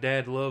because my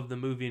dad loved the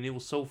movie, and it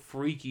was so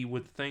freaky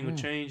with the thing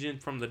changing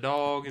from the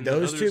dog and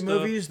Those the two other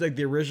stuff. movies, like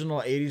the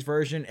original '80s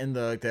version and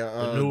the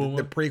newer the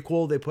one?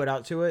 prequel they put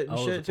out to it and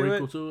Oh, shit it's a to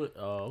prequel it. to it?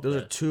 Oh, okay.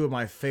 Those are two of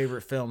my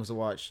favorite films to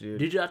watch, dude.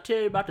 Did I tell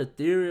you about the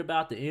theory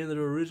about the end of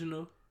the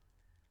original?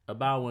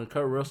 About when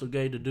Kurt Russell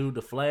gave the dude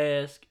the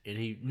flask, and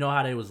he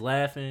how they was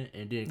laughing,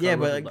 and then Kurt Yeah,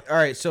 but Russell like, all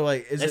right, so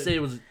like, they say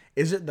it was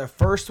is it the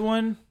first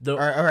one? The-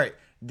 all right,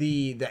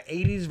 the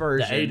 '80s the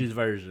version. 80s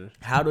version.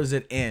 How does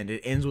it end?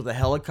 It ends with a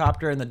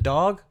helicopter and the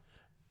dog.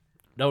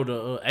 No,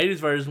 the 80s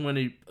version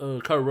when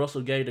Kurt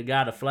Russell gave the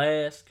guy the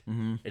flask,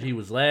 and he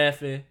was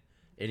laughing,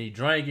 and he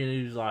drank it, and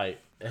he was like,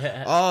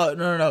 Oh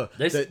no!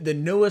 They- The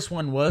newest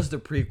one was the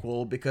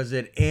prequel because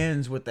it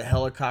ends with the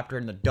helicopter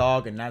and the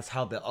dog, and that's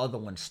how the other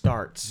one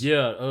starts.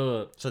 yeah,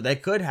 So they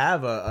could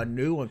have a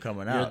new one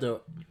coming yeah, out.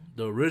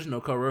 the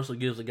original Kurt Russell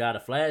gives the guy the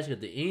flask at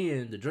the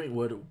end, the drink.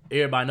 Where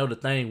everybody know the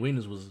thing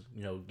weakness was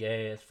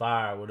gas,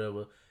 fire,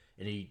 whatever,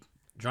 and he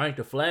drank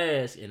the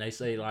flask, and they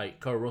say like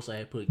Kurt Russell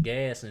had put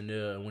gas in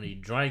there, and when he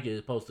drank it, it's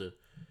supposed to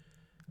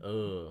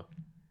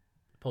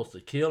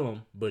kill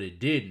him, but it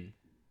didn't.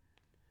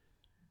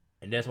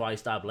 And that's why he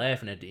stopped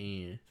laughing at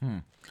the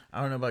end.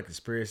 I don't know about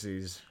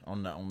conspiracies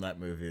on that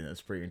movie.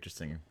 That's pretty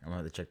interesting. I'm gonna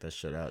have to check that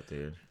shit out,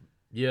 dude.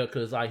 Yeah,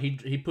 cause like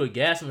he put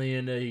gasoline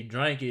in there, he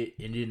drank it,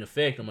 and it didn't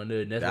affect him or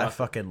nothing. That's I why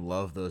fucking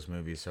love those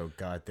movies so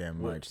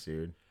goddamn much,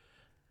 dude.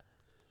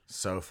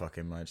 So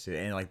fucking much, dude.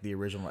 And like the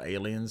original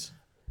Aliens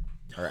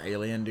or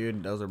Alien,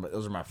 dude. Those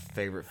are my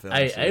favorite films.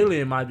 Hey, dude.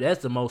 Alien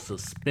that's the most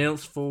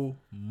suspenseful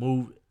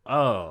movie.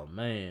 Oh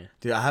man,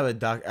 Dude, I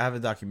have a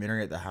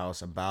documentary at the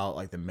house about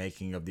like the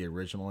making of the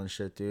original and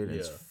shit, dude.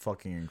 It's Yeah.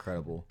 fucking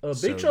incredible. Big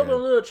So Trouble in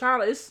good. Little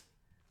China.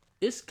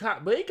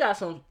 But it got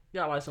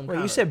like some. Wait,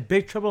 kinda, you said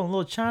Big Trouble in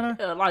Little China?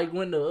 yeah, like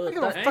when the I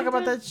give a fuck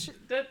about that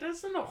shit.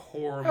 That's in a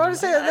horror I want movie. to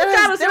say that that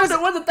kind was,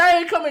 of when the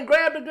thing come and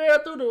grab the girl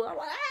through the. I'm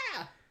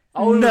like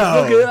oh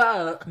No.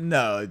 look at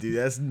no, dude,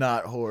 that's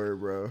not horror,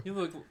 bro. You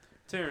look,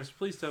 Terrence.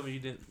 Please tell me you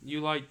didn't.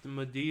 You liked the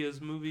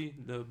Medea's movie,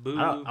 the Boo.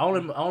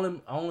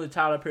 only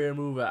Tyler Perry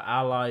movie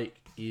I like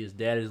is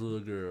Daddy's Little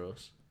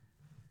Girls.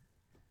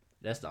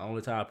 That's the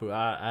only Tyler Perry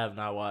I have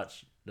not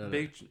watched. none of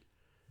it.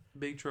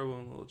 Big Trouble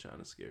in Little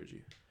China scared you.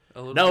 A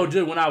little No, bit?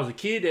 just when I was a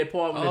kid, that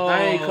part when the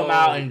thing come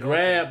out and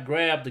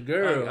grab the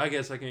girl. I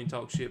guess I can't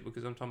talk shit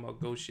because I'm talking about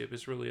Ghost Ship.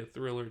 It's really a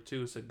thriller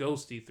too. It's a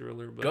ghosty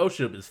thriller, but Ghost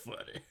Ship is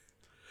funny.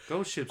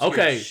 Ghost Ship scared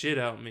Okay. the shit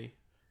out of me.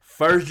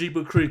 First Jeep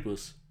of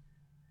Creepers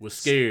was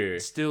scary.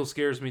 It still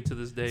scares me to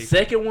this day.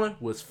 Second one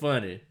was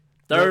funny.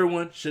 Third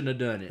one shouldn't have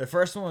done The it.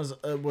 first one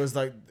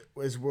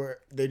was where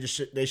they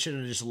should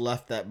have just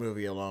left that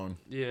movie alone.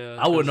 Yeah,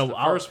 I wouldn't 'cause know-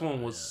 The first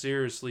one was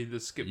seriously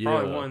probably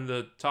Yeah. one of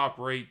the top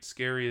rate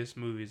scariest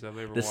movies I've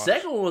ever The watched.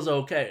 second one was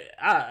okay.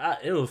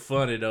 It was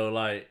funny though.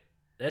 Like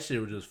that shit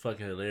was just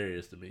fucking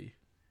hilarious to me.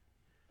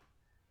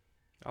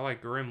 I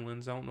like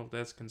Gremlins. I don't know if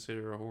that's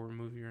considered a horror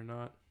movie or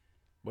not.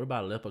 What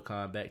about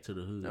Leprechaun Back to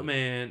the Hood? Oh,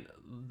 man,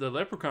 the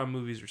Leprechaun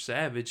movies are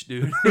savage,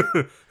 dude.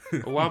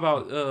 What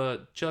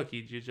about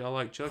Chucky? Did y'all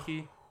like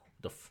Chucky?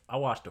 I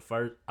watched the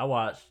first. I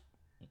watched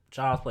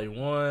Child's Play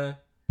 1,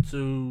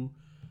 2.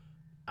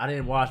 I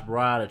didn't watch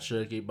Bride of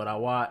Chucky, but I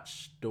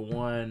watched the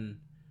one.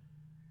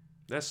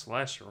 That's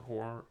slasher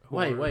horror.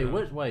 Wait.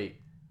 though.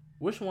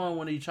 Which one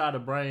when he tried to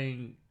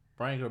bring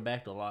her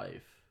back to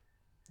life?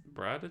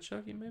 Bride of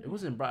Chucky, maybe? It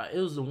wasn't Bride. It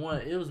was the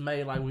one. It was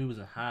made like we was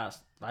in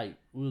like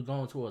we were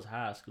going towards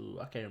high school.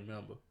 I can't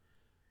remember.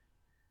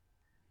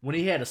 When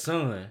he had a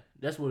son,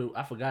 that's what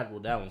I forgot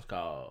what that one's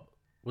called.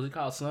 Was it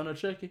called Son of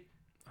Chucky?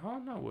 I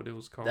don't know what it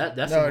was called.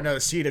 That's No,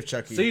 Seed of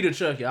Chucky. Seed of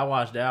Chucky. I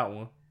watched that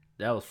one.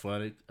 That was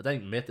funny. I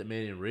think Method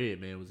Man and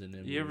Red Man was in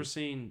there. You ever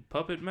seen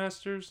Puppet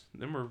Masters?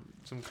 Them were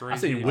some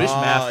crazy. I seen ones.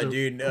 Wishmaster.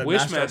 Dude,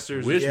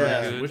 Wishmasters.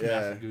 Wishmaster. was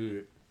Wishmaster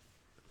good.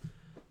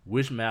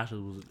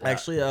 Wishmaster was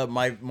Actually,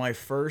 my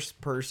first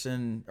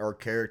person or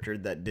character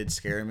that did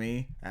scare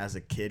me as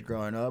a kid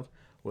growing up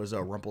was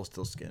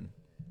Rumpelstiltskin.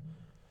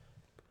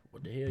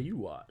 What the hell you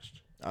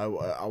watched? I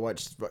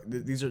watched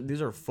these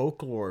are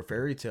folklore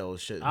fairy tale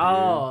shit. Dude.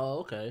 Oh,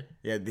 okay.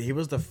 Yeah, he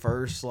was the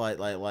first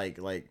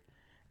like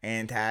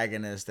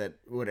antagonist that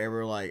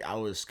whatever like I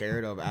was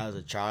scared of as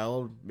a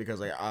child because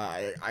like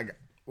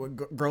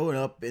growing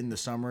up in the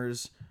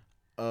summers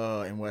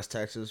in West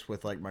Texas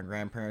with like my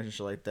grandparents and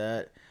shit like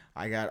that.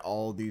 I got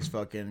all these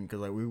fucking because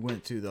like we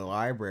went to the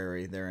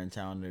library there in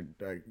town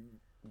to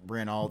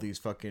rent all these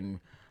fucking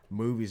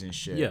movies and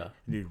shit. Yeah,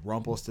 dude,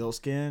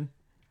 Rumpelstiltskin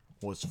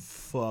was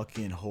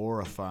fucking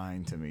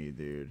horrifying to me,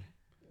 dude.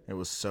 It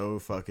was so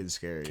fucking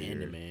scary.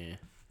 Candyman.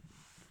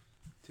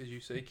 Did you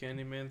say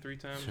Candyman 3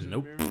 times?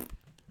 Nope.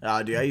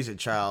 Oh, dude, I used to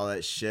try all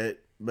that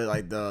shit, but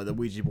like the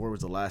Ouija board was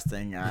the last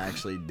thing I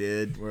actually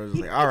did. Where I was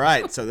like, all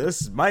right, so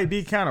this might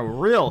be kind of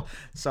real,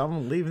 so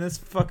I'm leaving this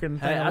fucking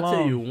thing alone. I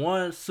tell you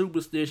one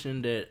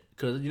superstition that,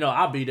 cause I'm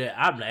the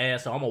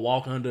ass, so I'm gonna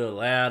walk under a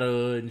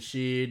ladder and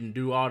shit and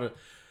do all the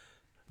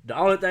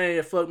only thing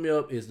that fucked me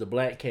up is the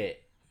black cat.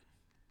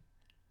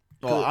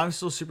 Well, I'm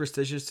still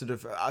superstitious to the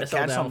cats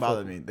don't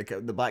bother me.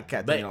 The black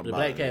cat thing don't bother me. The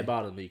black cat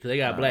bothers me because they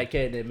got a black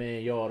cat in that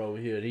man yard over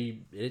here.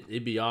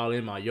 It be all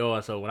in my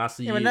yard. So when I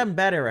see but nothing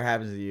bad ever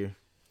happens to you.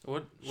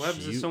 What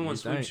happens if someone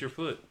sweeps your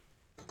foot?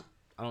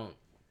 I don't.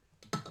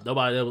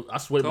 Nobody ever. I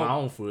sweep my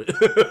own foot.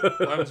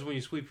 What happens when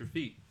you sweep your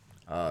feet?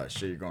 Oh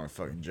shit, you're going to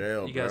fucking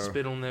jail. You gotta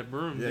spit on that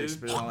broom, dude. Yeah,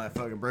 spit on that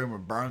fucking broom or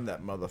burn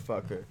that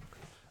motherfucker.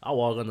 I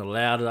walk on the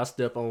ladder. I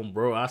step on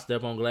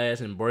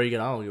glass and break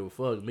it. I don't give a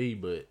fuck me,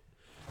 but.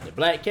 The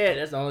black cat,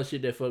 that's the only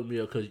shit that fucked me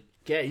up. Because,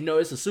 cat,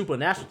 it's a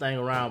supernatural thing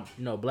around,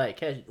 black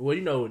cats. Well,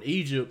 in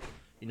Egypt,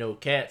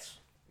 cats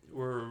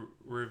were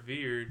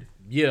revered.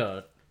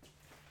 Yeah.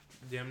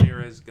 Damn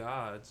near as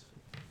gods.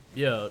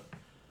 Yeah.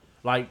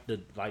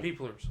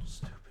 People are so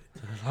stupid.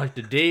 Like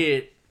the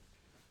dead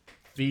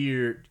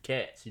feared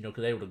cats,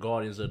 because they were the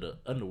guardians of the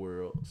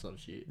underworld or some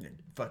shit. Yeah,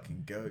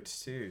 fucking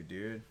goats, too,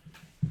 dude.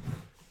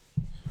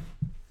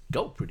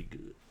 Goat pretty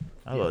good.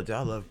 I love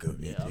goat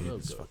meat, yeah, dude.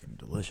 It's fucking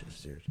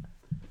delicious, dude.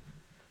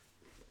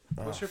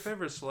 What's your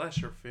favorite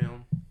slasher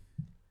film?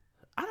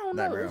 I don't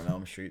know. Nightmare on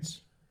Elm Streets.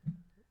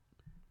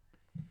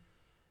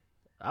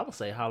 I would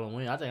say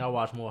Halloween. I think I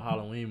watch more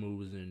Halloween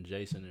movies than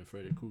Jason and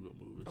Freddy Krueger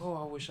movies. Oh,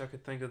 I wish I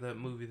could think of that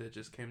movie that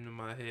just came to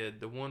my head.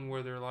 The one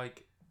where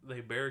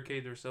they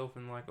barricade themselves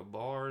in like a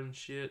bar and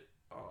shit.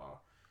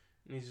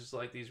 And he's just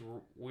like these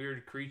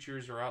weird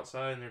creatures are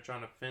outside and they're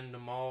trying to fend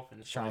them off.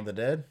 And Shaun of the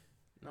Dead?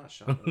 Not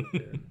Shaun of the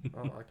Dead.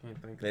 Oh, I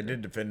can't think of it. They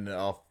did defend it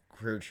off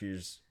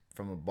creatures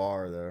from a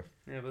bar, though.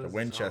 Yeah, but the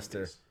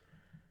Winchester. Zombies.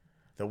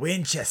 The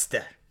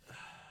Winchester.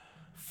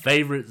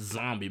 Favorite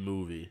zombie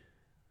movie?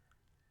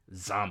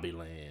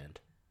 Zombieland.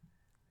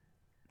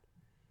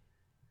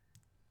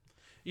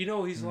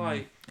 He's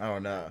like... I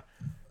don't know.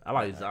 I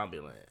like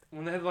Zombieland.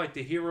 When they have like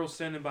the hero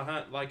standing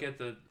behind,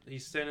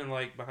 he's standing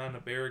like behind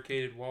a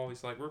barricaded wall.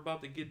 He's like, we're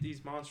about to get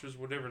these monsters,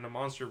 whatever. And the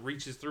monster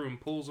reaches through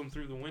and pulls them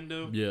through the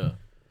window. Yeah.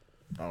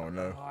 Oh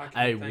no! I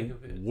can't think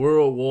of it.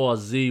 World War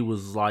Z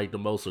was like the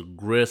most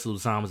aggressive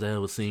zombies I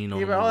ever seen on.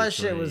 Yeah, but all that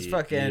shit was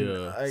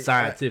fucking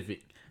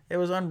scientific. It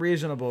was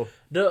unreasonable.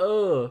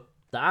 The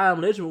I Am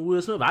Legend with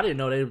Will Smith. I didn't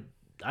know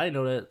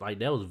that like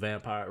that was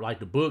vampire. Like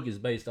the book is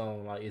based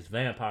on like it's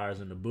vampires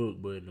in the book,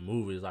 but in the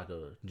movie it's like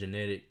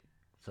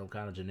some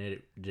kind of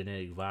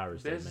genetic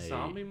virus. Best they made.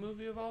 zombie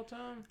movie of all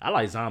time. I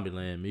like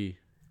Zombieland. Me.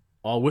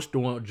 Or which the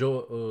one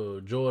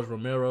George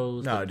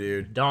Romero's? No,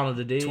 dude. Dawn of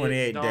the Dead.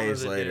 28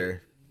 days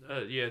later.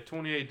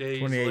 28 days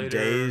 28 later.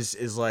 days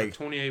is like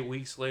 28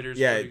 weeks later.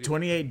 Yeah,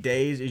 28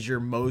 days is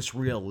your most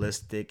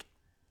realistic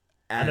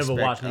aspect. I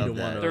never watched either of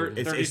one of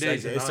those. 30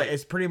 days a night.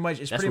 It's pretty much.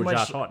 That's what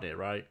Josh Hart did,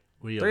 right?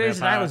 30 Days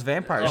a Night was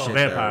vampire shit.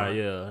 Vampire,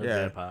 though.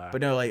 yeah. Vampire.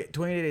 But no, like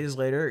 28 days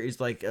later is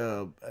like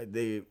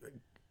they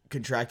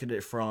contracted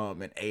it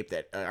from an ape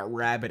a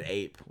rabid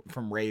ape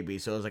from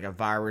rabies. So it was like a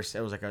virus.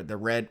 It was like the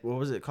red. What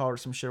was it called or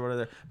some shit or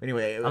whatever. But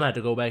anyway, I'm gonna have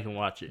to go back and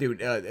watch it, dude.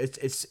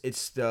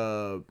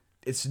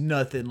 It's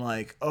nothing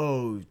like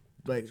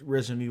like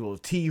Resident Evil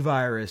T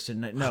virus,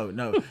 and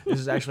no, this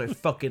is actually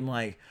fucking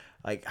like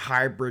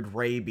hybrid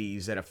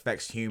rabies that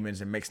affects humans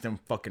and makes them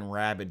fucking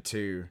rabid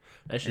too.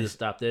 They should have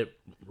stopped that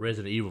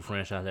Resident Evil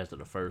franchise after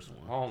the first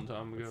one. A long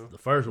time ago. The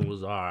first one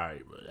was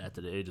alright, but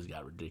after that, it just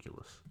got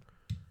ridiculous.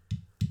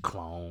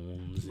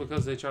 Clones.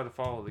 Because they try to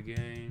follow the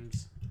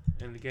games,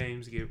 and the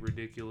games get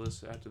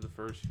ridiculous after the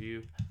first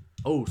few.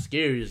 Oh,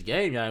 scariest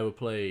game I ever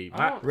played.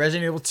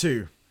 Resident Evil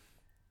 2.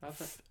 I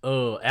think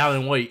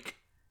Alan Wake.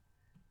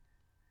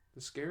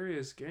 the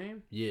scariest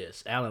game?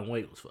 Yes, Alan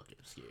Wake was fucking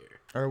scary.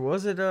 Or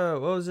was it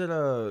what was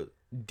it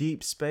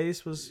Deep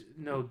Space was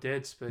No,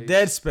 Dead Space.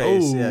 Dead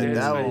Space. Ooh. Yeah, Dead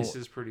that Space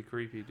one. is pretty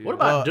creepy, dude. What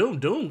about Doom?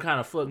 Doom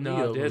kind of fucked me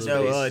No, up. Dead a Space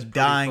little bit. is pretty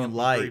Dying fucking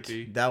Light.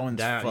 creepy. That one's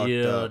fucked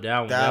yeah, up.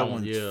 that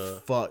one's yeah.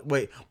 fucked.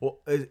 Wait, well,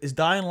 is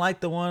Dying Light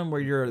the one where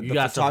you're You the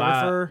got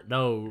photographer?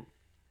 No,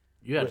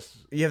 you got.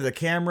 You have the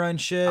camera and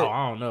shit. Oh,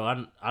 I don't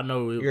know. I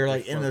know You're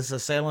like in this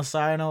insane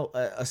asylum.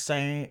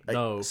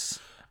 No.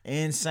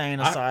 Insane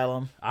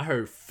asylum. I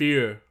heard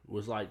Fear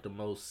was like the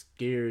most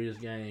scariest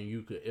game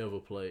you could ever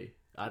play.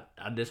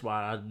 That's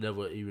why I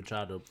never even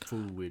tried to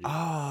fool with it.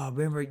 Oh,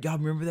 y'all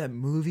remember that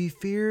movie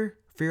Fear?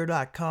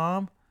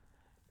 Fear.com?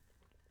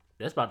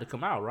 That's about to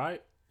come out,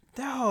 right?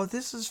 No,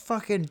 this is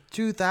fucking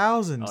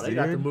 2000s, Oh, they dude.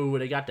 got the movie where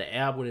they got the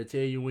app where they tell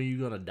you when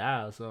you're gonna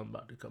die or something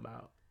about to come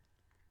out.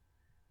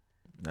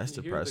 That's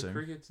You depressing.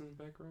 hear the crickets in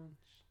the background?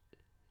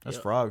 That's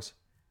Yep. frogs.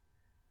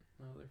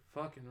 No, they're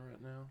fucking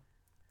right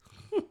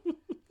now.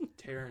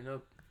 Tearing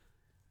up.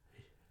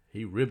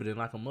 He ripping it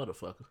like a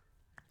motherfucker.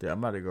 Dude, I'm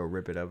about to go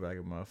rip it up like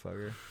a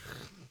motherfucker.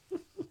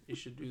 You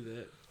should do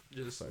that.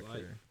 Just Fuck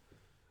like her.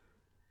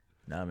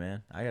 Nah,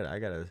 man. I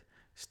gotta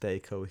stay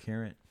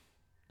coherent.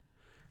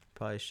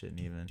 Probably shouldn't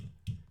even.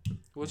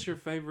 What's your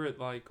favorite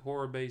like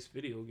horror based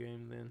video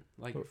game then?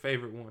 Like your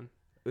favorite one?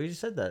 We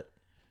just said that.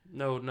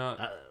 No, not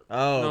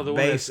Oh, no the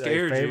one that base,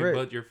 scared you, favorite?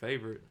 but your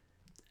favorite.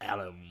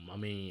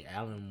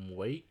 Alan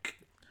Wake.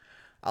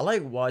 I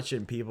like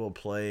watching people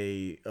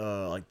play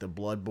like the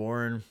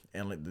Bloodborne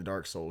and like the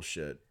Dark Souls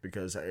shit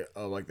because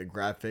like the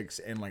graphics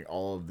and like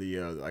all of the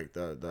like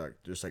the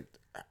just like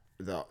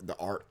the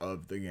art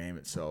of the game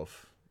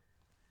itself.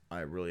 I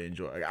really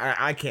enjoy. Like,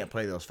 I can't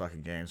play those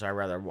fucking games. I'll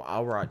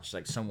watch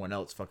like someone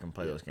else fucking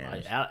play those games.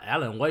 Like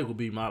Alan Wake would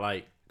be my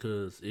like,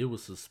 cause it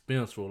was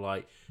suspenseful.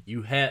 Like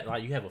you have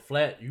a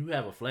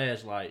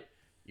flashlight,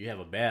 you have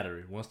a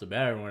battery. Once the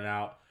battery went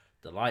out,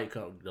 the light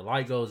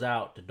goes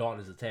out, the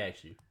darkness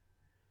attacks you.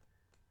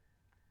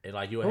 And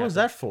like you What was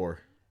that for?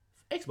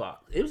 Xbox.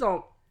 It was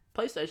on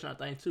PlayStation, I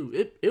think too.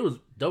 It was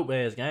dope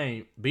ass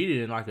game. Beat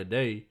it in like a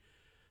day.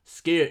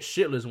 Scared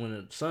shitless when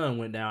the sun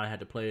went down. I had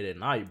to play it at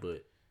night,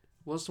 but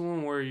What's the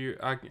one where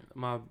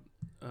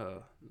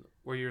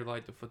where you're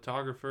like the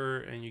photographer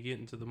and you get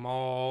into the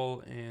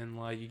mall and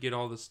like you get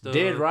all the stuff.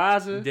 Dead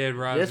Rising. Dead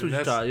Rising. That's what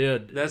you thought. Yeah,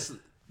 That's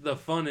the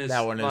funnest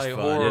That one is like fun.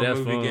 horror Yeah, that's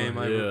movie fun. game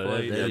I ever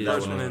played. that The is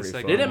first fun. one and Pretty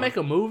second. fun. did they one. make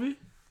a movie?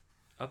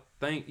 I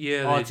think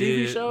yeah, Or a they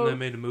TV did. show? They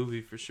made a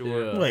movie for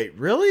sure. Yeah. Wait,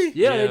 really?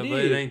 Yeah, they but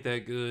did. it ain't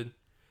that good.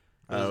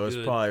 Oh, it's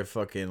good. probably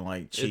fucking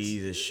like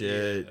cheese and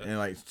shit yeah. and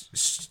like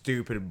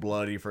stupid and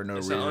bloody for no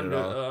It's reason an at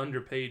all.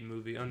 underpaid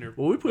movie.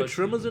 Well, we put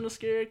Tremors in a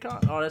scary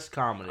Oh, that's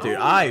comedy. Dude,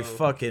 Oh, I no.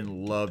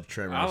 fucking love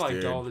Tremors, I liked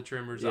dude. all the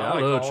Tremors. Yeah, I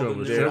I love like all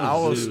Tremors. the Dude, I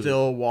will Dude.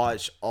 still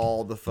watch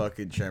all the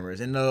fucking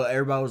Tremors. And no,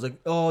 everybody was like,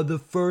 "Oh, the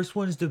first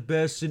one's the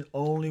best and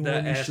only The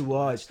one you ass should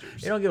watch."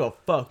 blasters. They don't give a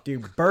fuck,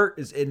 dude. Bert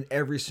is in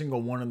every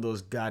single one of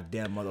those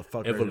goddamn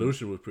motherfuckers.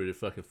 Evolution was pretty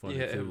fucking funny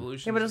Yeah, too.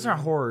 Evolution. Yeah, but it's not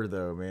horror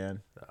though,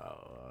 man.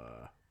 Oh,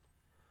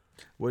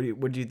 What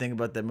do you think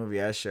about that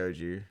movie I showed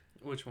you?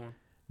 Which one?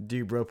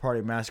 Dude, Bro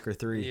Party Massacre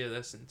 3. Yeah,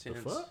 that's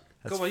intense. fuck?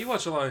 Come on, you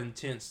watch a lot of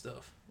intense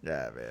stuff.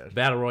 Yeah, man.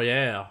 Battle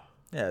Royale.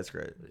 Yeah, that's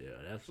great. Yeah,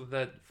 that's With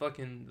that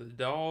fucking the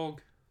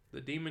dog,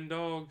 the demon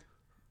dog.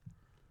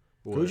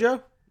 what?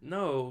 Cujo?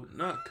 No,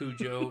 not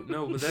Cujo.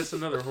 No, but that's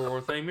another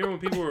horror thing. Remember when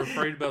people were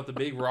afraid about the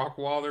big rock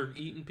waller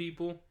eating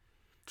people?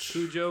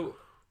 Cujo.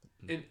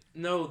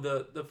 No,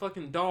 the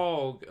fucking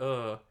dog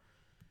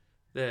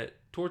that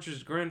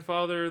tortures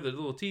grandfather, the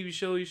little TV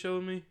show you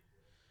showed me.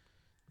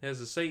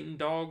 Has a Satan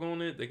dog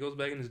on it that goes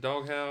back in his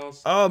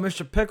doghouse. Oh,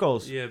 Mr.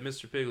 Pickles. Yeah,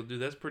 Mr. Pickle,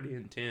 dude, that's pretty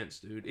intense,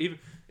 dude. Even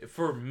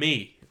for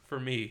me,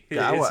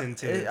 Yeah, it's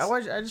intense.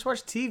 I just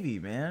watch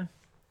TV, man.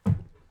 I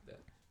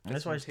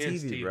just watch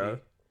intense TV, bro.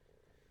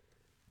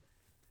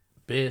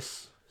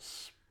 Best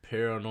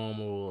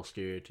paranormal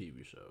scary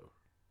TV show.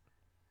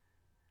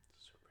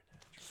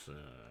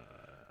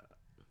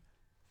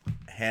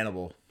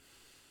 Hannibal.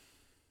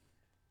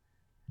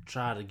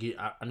 Try to get.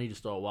 I need to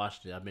start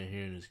watching it. I've been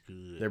hearing it's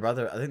good. They're about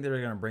to. I think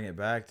they're gonna bring it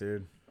back,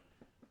 dude.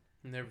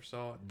 Never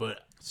saw it.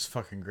 But It's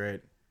fucking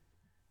great.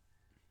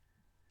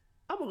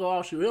 I'm gonna go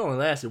off. It only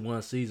lasted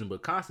one season,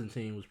 but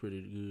Constantine was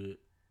pretty good.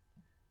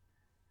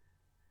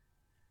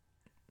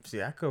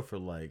 See, I go for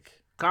like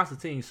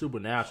Constantine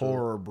Supernatural.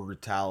 horror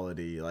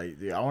brutality. Like,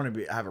 dude, I want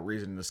to have a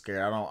reason to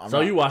scare. I'm So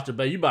not- you watched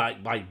you buy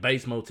like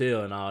Bates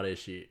Motel and all that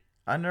shit.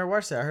 I never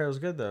watched that. I heard it was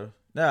good though.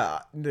 Nah,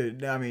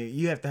 dude, I mean,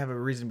 you have to have a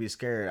reason to be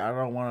scared. I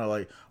don't want to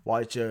like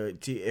watch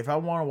if I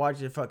want to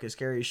watch a fucking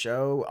scary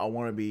show, I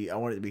want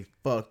it to be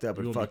fucked up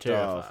and fucked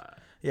off.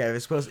 Yeah, if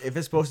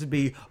it's supposed to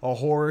be a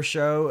horror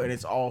show and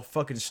it's all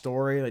fucking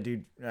story, like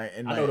dude,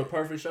 and I know the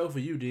perfect show for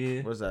you,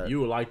 then. What's that?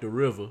 You would like The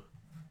River.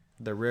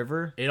 The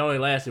River. It only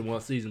lasted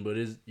one season, but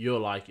you'll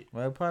like it.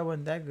 Well, it probably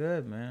wasn't that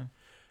good, man.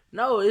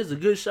 No, it's a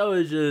good show.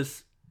 It's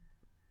just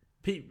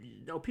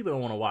people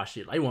don't want to watch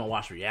it. Like, they want to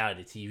watch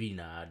reality TV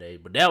nowadays.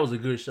 But that was a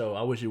good show.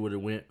 I wish it would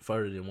have went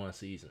further than one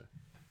season.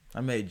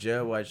 I made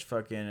Joe watch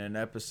fucking an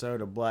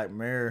episode of Black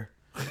Mirror.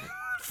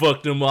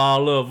 Fucked them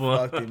all up,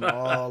 huh? Fucked them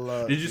all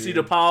up. Did you see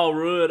the Paul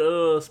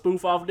Rudd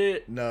spoof off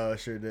that? No, I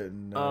sure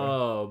didn't. No.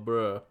 Oh,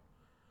 bruh.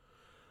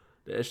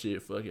 That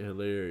shit fucking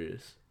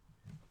hilarious.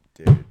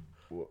 Dude.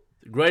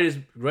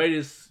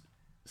 Greatest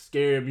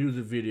scary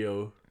music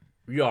video.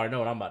 You already know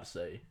what I'm about to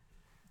say.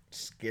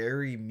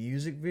 Scary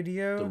music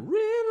video?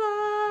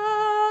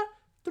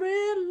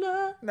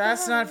 Thriller.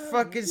 That's not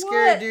fucking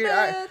scary, dude.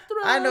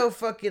 I know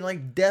fucking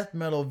like death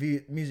metal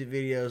music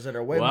videos that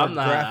are way more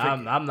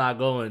graphic. I'm not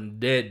going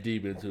that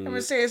deep into it. I'm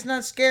gonna say it's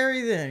not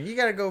scary then. You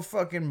gotta go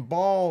fucking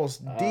balls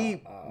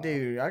deep,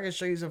 dude. I can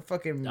show you some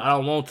fucking. I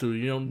don't want to.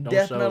 You don't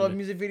death show metal me.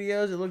 music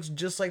videos. It looks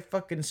just like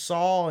fucking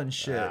Saw and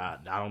shit. I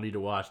don't need to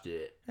watch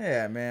that.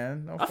 Yeah,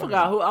 man. I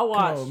forgot who I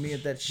watched. Come on, me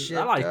at that shit.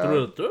 I like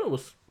Thriller. Thriller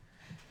was.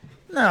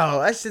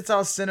 No, that shit's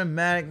all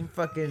cinematic and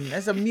fucking.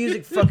 That's a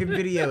music fucking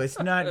video. It's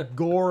not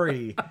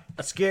gory.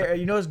 It's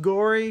scary. You know it's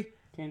gory?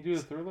 Can you do a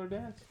Thriller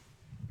dance?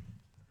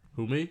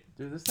 Who, me?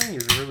 Dude, this thing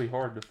is really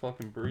hard to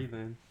fucking breathe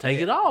in. Take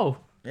it off.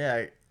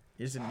 Yeah,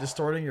 it's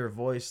distorting your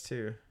voice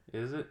too.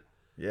 Is it?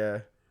 Yeah.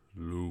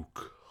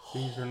 Luke.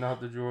 These are not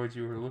the droids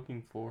you were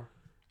looking for.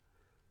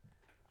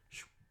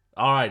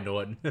 All right,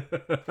 Norton.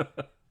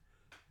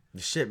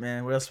 Shit,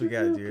 man. What else we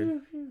got,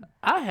 dude?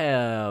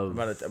 I'm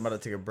about to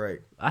take a break.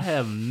 I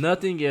have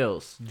nothing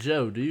else.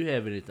 Joe, do you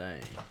have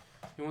anything?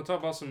 You want to talk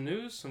about some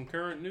news? Some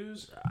current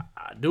news?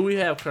 Do we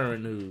have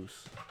current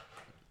news?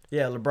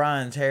 Yeah,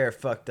 LeBron's hair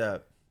fucked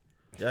up.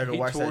 Y'all go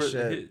watch that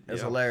shit.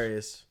 It's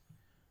hilarious.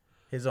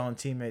 His own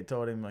teammate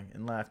told him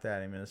and laughed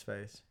at him in his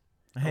face.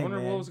 Hey, I wonder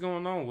man. what was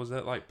going on. Was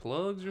that like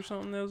plugs or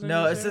something that was in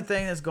No, his it's hair? the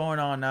thing that's going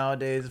on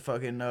nowadays.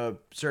 Fucking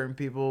certain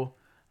people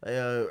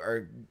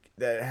are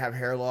that have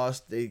hair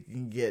loss. They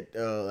can get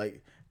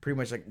like pretty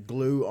much like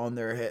glue on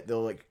their head.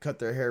 They'll like cut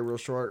their hair real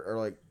short or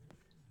like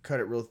cut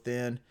it real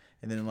thin,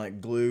 and then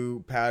like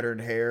glue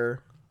patterned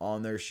hair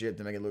on their shit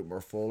to make it look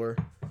more fuller.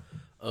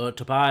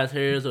 Tobias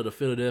Harris of the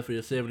Philadelphia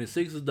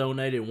 76ers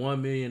donated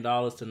 $1 million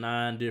to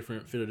 9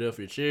 different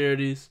Philadelphia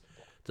charities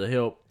to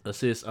help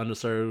assist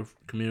underserved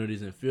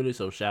communities in Philly.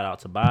 So shout out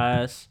to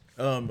Tobias.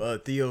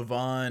 Theo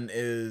Vaughn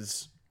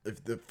is,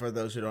 for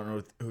those who don't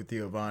know who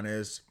Theo Vaughn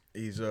is,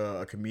 he's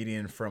a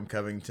comedian from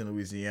Covington,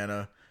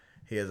 Louisiana.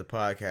 He has a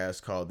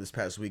podcast called This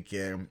Past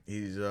Weekend.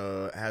 He's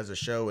has a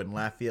show in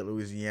Lafayette,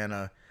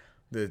 Louisiana,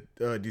 the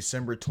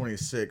December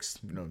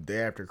 26th,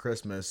 day after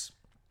Christmas,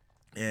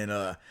 and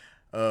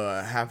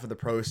half of the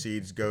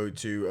proceeds go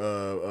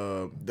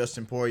to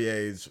Dustin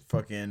Poirier's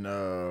fucking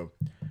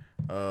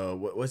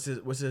what's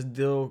his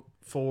deal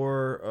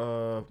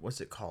for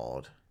what's it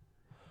called?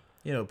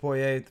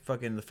 Poirier,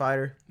 the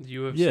fighter. The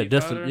UFC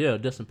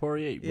Dustin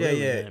Poirier.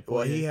 Yeah.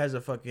 Well, he has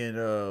a fucking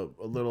a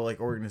little like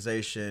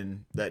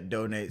organization that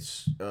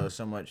donates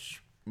so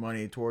much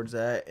money towards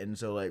that, and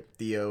so like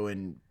Theo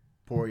and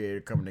Poirier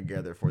are coming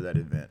together for that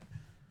event.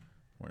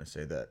 I want to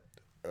say that.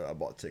 I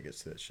bought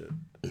tickets to that shit.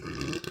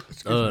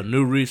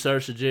 New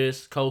research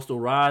suggests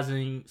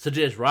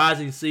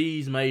rising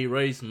seas may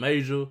erase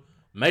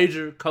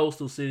major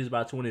coastal cities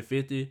by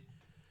 2050.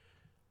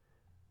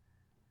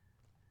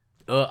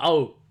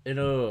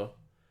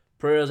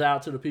 Prayers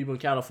out to the people in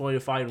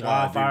California fighting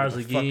wildfires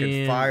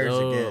again.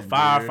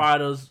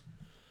 Firefighters.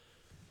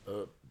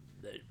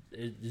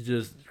 It's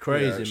just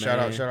crazy, man. Shout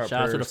out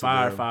to the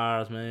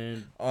firefighters,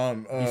 man.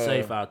 Be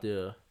safe out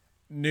there.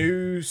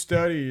 New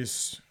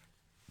studies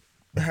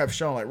have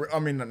shown,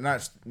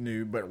 not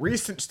new, but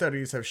recent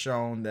studies have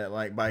shown that,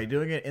 like, by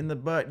doing it in the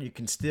butt, you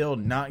can still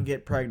not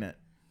get pregnant.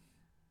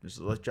 Just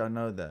to let y'all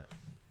know that.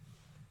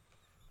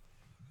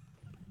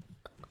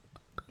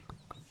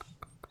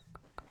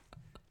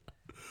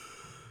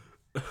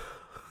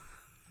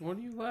 What are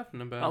you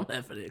laughing about? I'm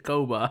laughing at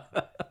Koba.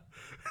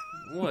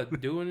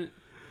 What, doing it?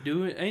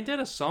 Ain't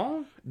that a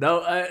song?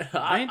 No,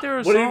 ain't there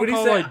a song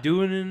called like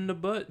 "Doing It in the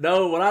Butt"?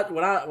 No, when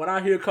I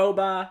hear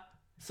Koba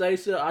say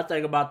so, I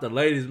think about the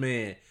Ladies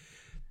Man.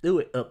 Do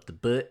it up the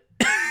butt.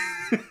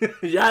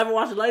 Y'all ever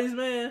watch the Ladies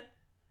Man?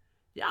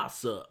 Y'all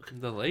suck.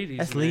 The Ladies.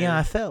 That's Man.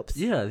 Leon Phelps.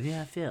 Yeah,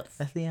 Leon Phelps.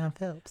 That's Leon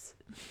Phelps.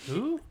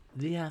 Who?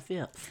 Leon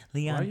Phelps.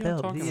 Leon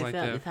Phelps. Talking Leon like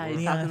Phelps. that That's how for? you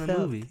Leon talk in the Phelps.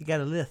 movie. You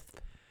got a lisp.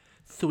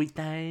 Sweet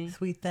thing.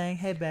 Sweet thing.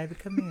 Hey, baby,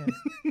 come here.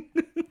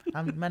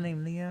 My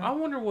name Leon. I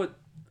wonder what.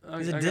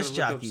 He's a disc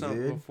jockey,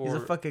 dude. He's a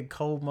fucking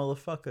cold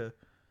motherfucker.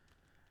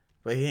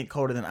 But he ain't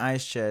colder than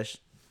Ice Chest.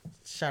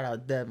 Shout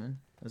out Devin.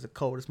 He's the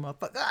coldest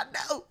motherfucker I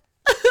know.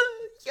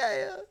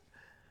 Yeah.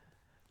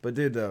 But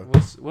dude, though,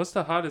 What's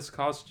the hottest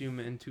costume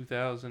in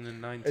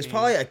 2019? it's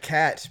probably a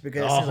cat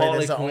because it seems like Harley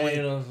that's the Quinn only.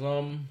 or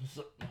something.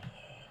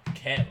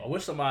 Cat. I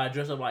wish somebody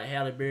dressed up like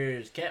Halle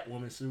Berry's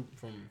Catwoman suit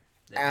from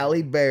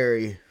Halle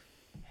Berry.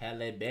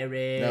 Halle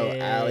Berry. No,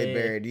 Halle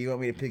Berry. Do you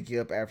want me to pick you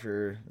up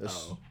after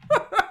this?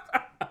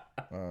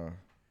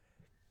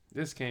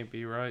 This can't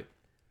be right.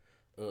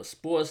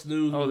 Sports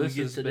news. Oh, we this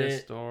get is to best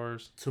that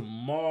stars.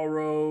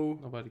 tomorrow.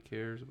 Nobody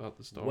cares about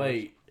the stars.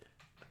 Wait,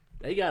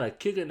 they got a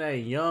kicker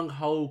named Young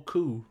Ho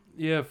Koo.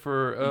 Yeah,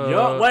 for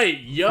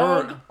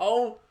Young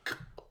Ho.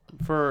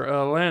 for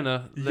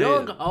Atlanta.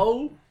 Young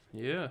Ho.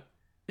 Yeah.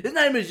 His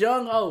name is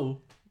Young Ho.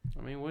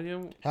 I mean,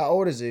 William. How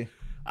old is he?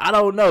 I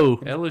don't know.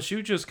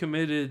 LSU just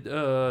committed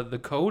the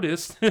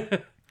coldest.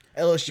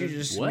 LSU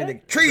just What?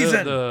 committed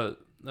treason.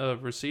 The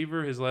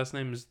receiver, his last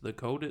name is the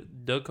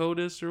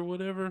Codis or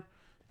whatever.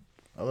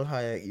 I love how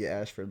you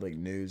asked for like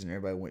news and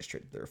everybody went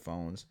straight to their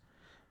phones.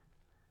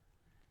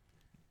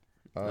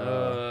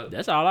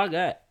 That's all I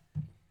got.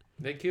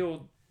 They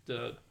killed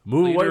the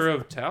Move away leader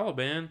from- of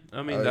Taliban.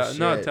 I mean, Oh,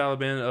 not shit.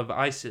 Taliban, of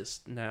ISIS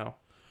now.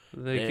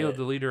 They Yeah. killed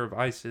the leader of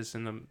ISIS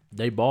in the.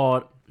 They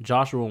bought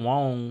Joshua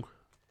Wong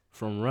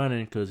from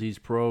running because he's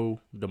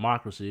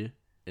pro-democracy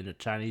in the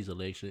Chinese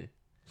election.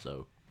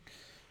 So,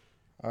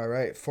 All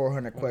right,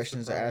 400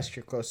 questions to ask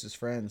your closest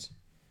friends.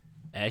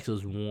 ask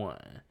us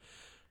one.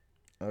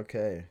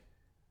 Okay.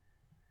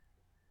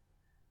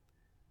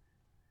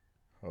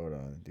 Hold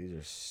on, these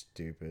are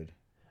stupid.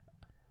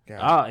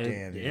 God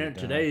damn, these are dumb.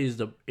 Today is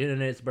the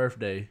internet's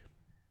birthday.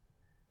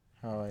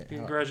 How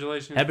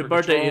Congratulations! Happy for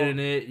birthday, control-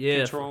 internet! Yeah,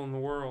 controlling the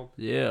world.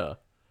 yeah.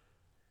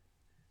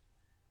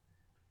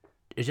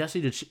 Did y'all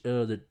see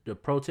the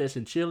protests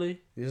in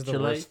Chile? These are the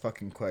Chile? worst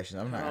fucking questions.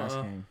 I'm not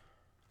asking.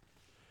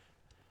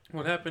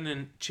 What happened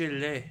in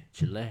Chile?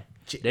 Chile.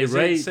 Ch- They Is it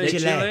raised say they,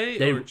 Chile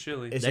they- or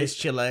Chile? It says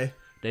Chile.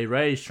 they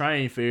raised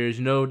train fares.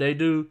 You know what they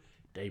do?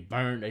 They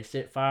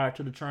set fire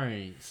to the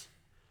trains.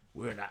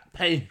 We're not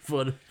paying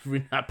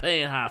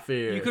high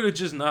fare. You could have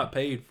just not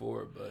paid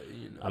for it, but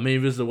you know. I mean,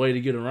 if it's a way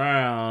to get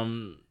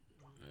around,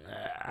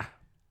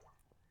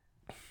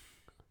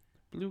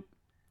 bloop,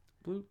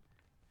 bloop.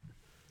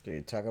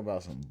 Dude, talk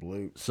about some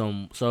bloop.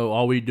 so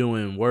are we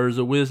doing words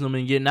of wisdom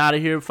and getting out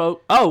of here,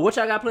 folks? Oh, what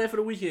y'all got planned for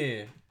the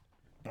weekend?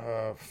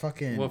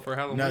 Fucking What, for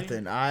Halloween?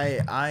 nothing.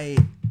 I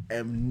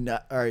am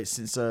not. All right,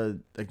 since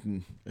like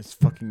it's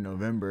fucking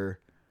November,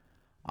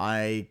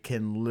 I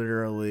can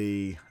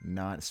literally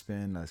not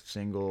spend a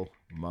single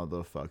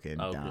motherfucking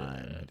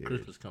dime, dude.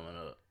 Christmas coming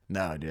up.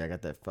 No, dude, I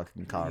got that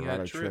fucking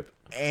Colorado trip. trip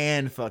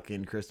and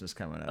fucking Christmas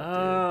coming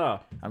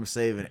up, dude. I'm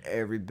saving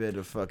every bit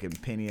of fucking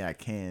penny I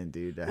can,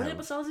 dude. What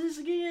episode is this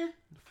again?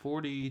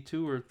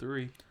 42 or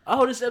 3.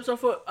 Oh, this episode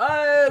for.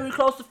 Hey, we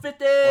close to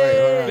 50. Wait,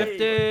 hold on.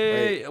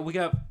 50. We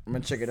got I'm gonna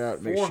check it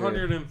out. Make sure.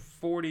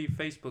 440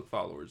 Facebook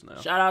followers now.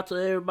 Shout out to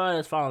everybody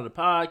that's following the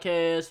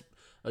podcast.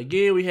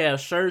 Again, we have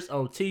shirts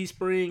on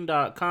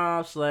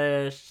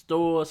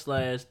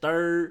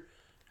teespring.com/store/third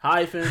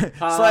hyphen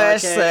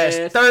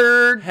podcast /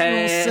 third. You know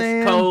what I'm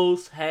saying?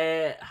 coast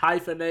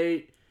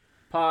hyphenate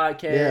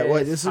podcast. Yeah,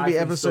 wait, this will be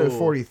hyphen episode store.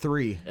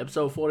 43.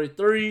 Episode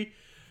 43.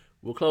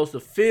 We're close to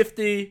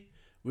 50.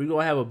 We're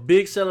going to have a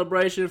big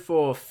celebration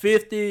for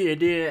 50.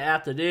 And then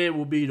after that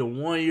will be the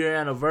 1 year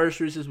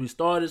anniversary since we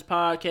started this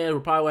podcast. We'll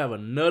probably have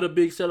another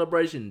big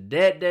celebration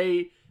that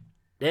day,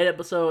 that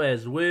episode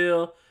as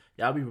well.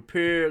 Y'all be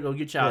prepared. Go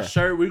get y'all a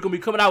shirt. We're gonna be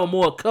coming out with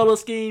more color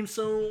schemes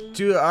soon.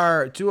 To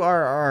our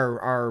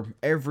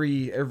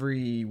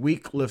every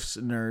week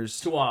listeners,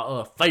 To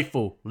our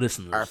faithful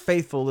listeners. our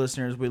faithful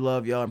listeners, we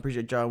love y'all and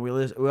appreciate y'all.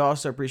 We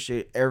also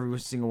appreciate every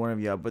single one of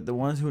y'all. But the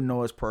ones who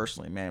know us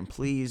personally, man,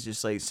 please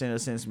just like send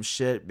us in some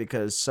shit,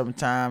 because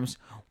sometimes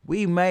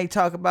we may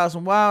talk about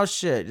some wild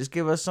shit. Just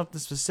give us something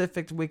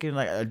specific we can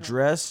like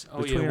address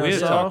between we'll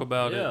ourselves. talk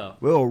about Yeah. it.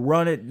 We'll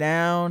run it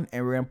down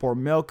and we're gonna pour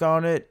milk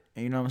on it.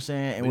 You know what I'm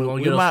saying? And We're gonna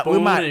we get a might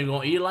spoon and we're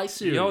gonna eat it like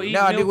cereal. Yo, eat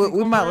no, milk dude, and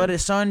we might cornbread? let it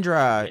sun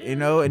dry, you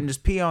know, and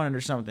just pee on it or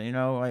something, you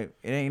know, like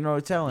it ain't no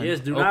telling. Yes,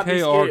 do not be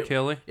Okay, R. scared.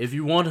 Kelly. If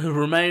you want to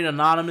remain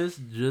anonymous,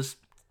 just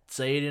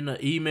say it in an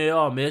email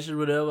or message,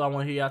 whatever. I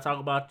want to hear y'all talk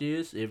about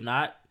this. If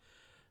not,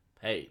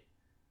 hey,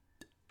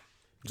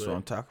 That's what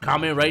I'm talking about.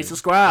 comment, rate,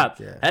 subscribe.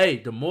 Yeah. Hey,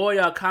 the more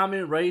y'all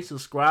comment, rate,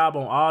 subscribe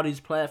on all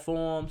these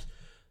platforms,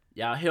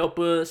 y'all help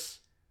us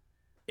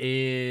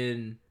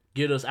and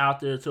get us out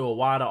there to a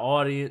wider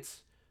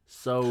audience.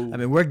 So I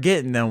mean, we're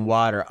getting them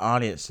wider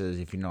audiences,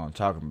 if you know what I'm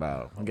talking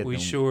about. We're getting We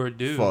them- sure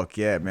do. Fuck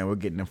yeah, man. We're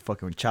getting them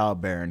fucking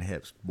childbearing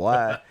hips.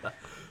 Boy.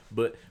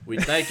 but we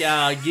thank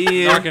y'all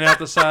again. Knocking out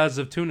the size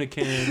of tuna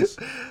cans.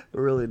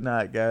 We're really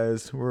not,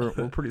 guys. We're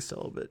pretty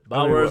celibate.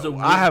 By words of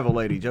I have a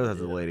lady. Joe has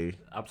a lady.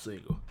 I'm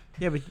single.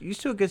 Yeah, but you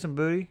still get some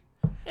booty.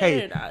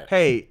 Hey,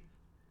 Hey,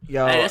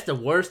 y'all. Hey, that's the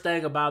worst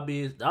thing about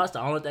being. That's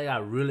the only thing I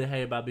really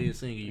hate about being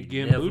single. You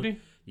getting booty?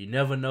 You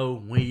never know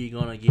when you're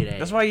gonna get at.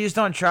 That's why you just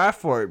don't try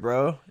for it,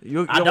 bro.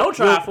 I don't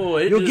try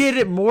for it. You'll get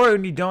it more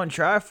when you don't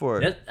try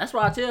for it. That's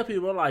why I tell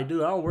people, I'm like,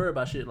 dude, I don't worry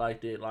about shit like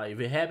that. Like, if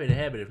it happened, it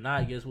happened. If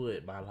not, guess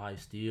what? My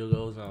life still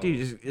goes on.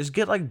 Dude, just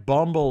get like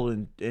Bumble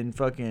and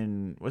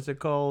fucking what's it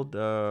called?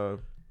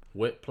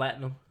 Wet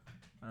platinum.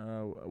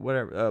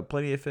 Whatever.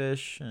 Plenty of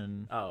Fish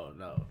and Oh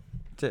no.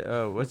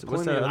 what's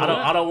Plenty that? of-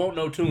 I don't want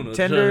no tuna.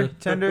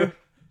 Tender.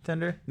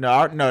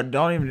 No,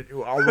 don't even.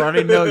 I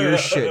already know your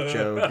shit,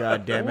 Joe.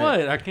 God damn it.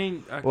 What? I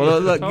can't. Well,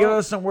 look, talk. give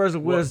us some words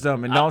of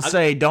wisdom, and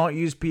don't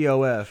use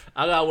POF.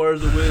 I got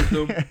words of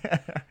wisdom.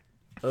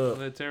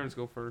 Let Terrence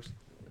go first.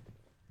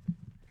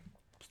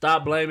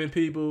 Stop blaming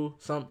people.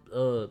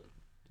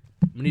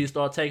 We need to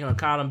start taking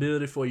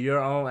accountability for your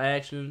own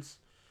actions.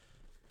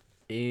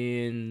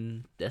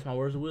 And that's my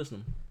words of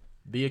wisdom.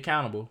 Be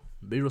accountable.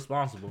 Be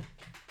responsible.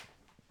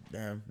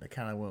 Damn, that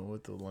kind of went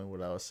with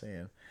what I was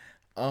saying.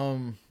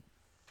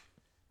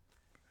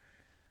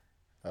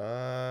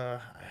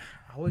 I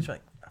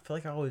feel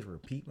like I always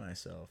repeat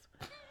myself.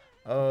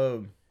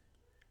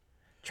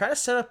 Try to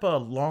set up a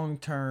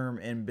long-term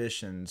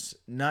ambitions.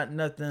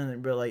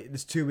 Nothing, but like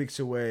it's 2 weeks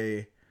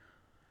away.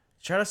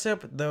 Try to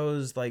set up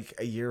those like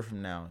a year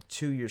from now,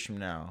 2 years from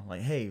now.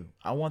 Like, hey,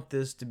 I want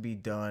this to be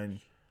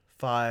done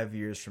 5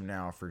 years from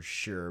now for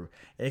sure.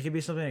 And it could be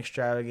something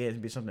extravagant, it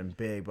could be something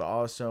big, but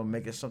also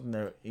make it something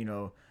that, you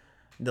know,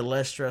 the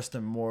less stress,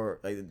 the more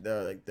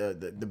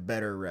the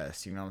better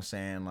rest. You know what I'm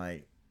saying?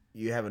 Like,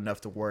 you have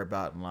enough to worry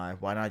about in life.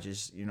 Why not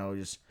just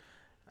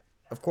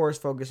of course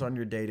focus on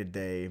your day to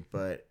day,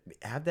 but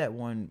have that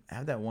one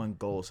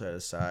goal set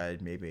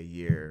aside, maybe a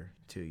year,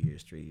 2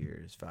 years, 3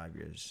 years, 5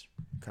 years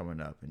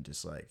coming up, and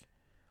just like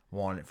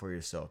want it for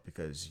yourself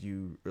because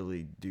you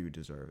really do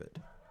deserve it.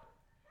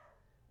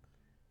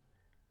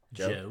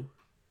 Joe.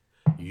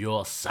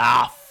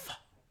 Yourself.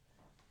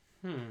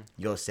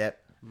 Yourself.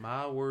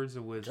 My words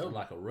of wisdom. Joe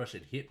like a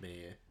Russian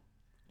hitman.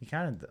 He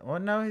kind of. Well,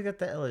 no, he got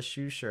the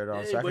LSU shirt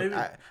on, Hey, so baby.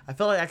 I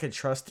feel like I could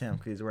trust him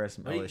because he's wearing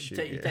some You LSU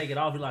take gear. it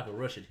off, he's like a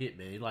Russian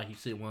hitman. He like he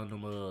sit in one of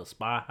them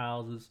spy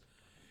houses.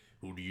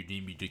 Who do you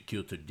need me to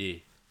kill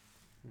today?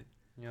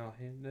 Y'all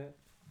hear that?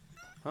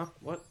 Huh?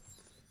 What?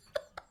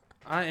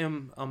 I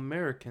am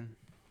American.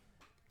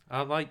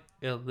 I like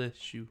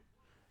LSU.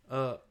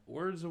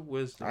 Words of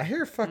wisdom. I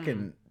hear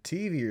fucking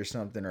TV or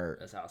something, or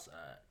That's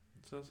outside.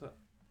 So,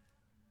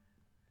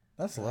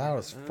 that's loud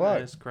as fuck.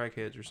 It's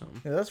crackheads or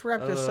something. Yeah, let's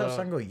wrap this up so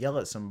I can go yell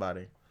at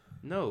somebody.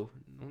 No,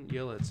 don't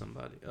yell at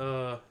somebody.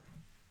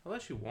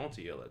 Unless you want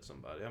to yell at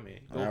somebody. I mean,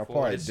 go I'll for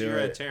probably it. do You're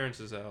it. at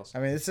Terrence's house. I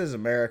mean, this is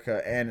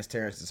America and it's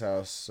Terrence's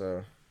house,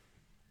 so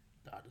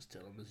I just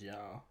tell him it's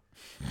y'all.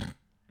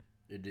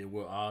 And then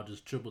we'll all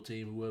just triple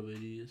team whoever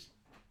it is.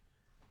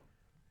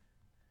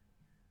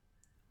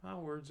 My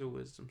words of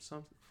wisdom.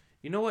 Something.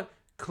 You know what?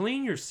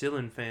 Clean your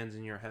ceiling fans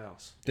in your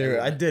house. dude,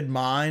 I did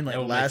mine like that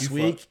will last make you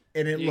week, fuck.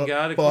 and it You looked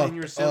gotta fucked clean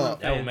your ceiling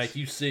up. That will Fans. make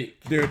you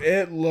sick. Dude,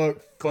 it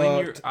looked Clean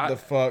your- fucked the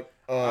fuck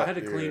up. I had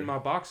to dude. clean my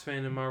box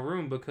fan in my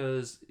room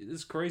because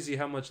it's crazy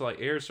how much like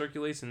air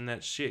circulates and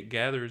that shit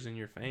gathers in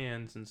your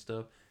fans and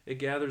stuff. It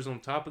gathers on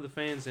top of the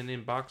fans and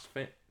in box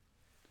fan.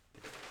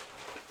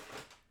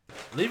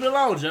 Leave it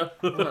alone, Joe.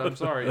 I'm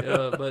sorry,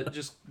 but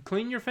just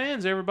clean your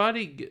fans,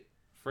 everybody. Get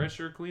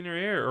fresher, cleaner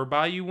air, or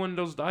buy you one of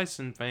those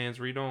Dyson fans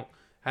where you don't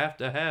have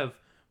to have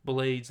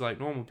blades like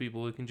normal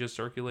people. It can just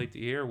circulate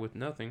the air with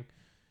nothing.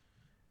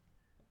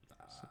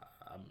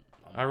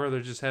 I'd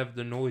rather just have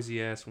the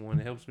noisy ass one.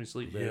 It helps me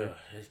sleep better.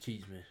 Yeah, it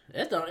keeps me.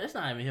 It's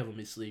not even helping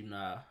me sleep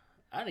now.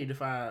 I need to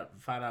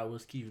find out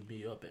what's keeping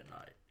me up at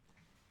night.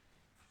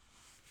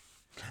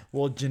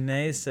 Well,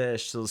 Janae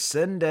says she'll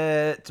send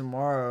it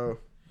tomorrow.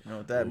 You know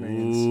what that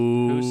means?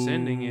 Who's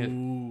sending it?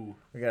 Ooh.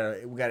 We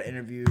got an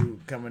interview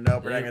coming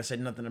up. We're not gonna say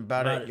nothing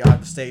about About it. it. Y'all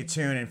have to stay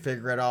tuned and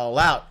figure it all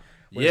out.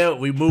 Yeah,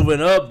 we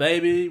moving up,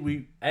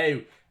 baby.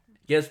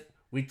 Guess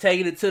we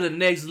taking it to the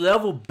next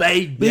level,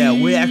 baby. Yeah,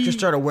 we actually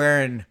started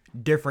wearing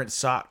different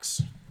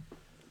socks.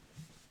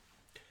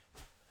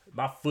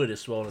 My foot is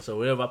swollen, so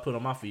whatever I put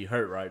on my feet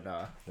hurt right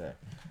now. Yeah.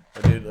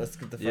 But dude, let's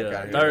get the fuck out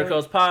of here. Third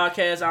Coast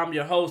Podcast. I'm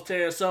your host,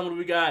 Terrence Summer.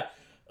 We got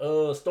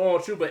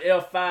Stormtrooper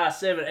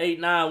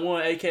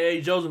L57891,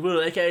 aka Joseph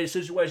Willis, aka The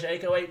Situation,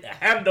 aka The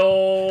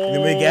Handle.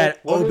 Then we got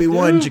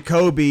Obi-Wan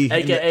Jacoby.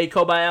 aka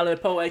Kobe Allen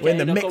Poe, in aka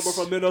the the mix. Cobra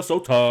from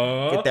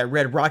Minnesota. Get that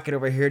red rocket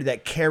over here,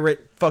 that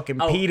carrot fucking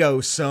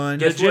pedo, son.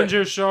 The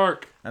ginger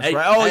shark. That's Hey,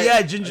 right. Oh, hey,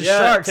 yeah, Ginger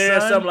Shark,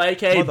 Terrence son. Summer,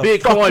 aka Motherfuckers.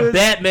 Bitcoin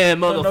Batman,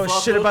 Don't motherfucker. know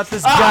shit about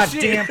this Ah,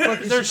 goddamn shit.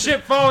 fucking There's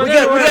shit falling We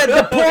got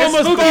everywhere.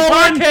 diplomas Spooky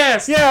falling.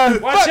 podcast. Yeah.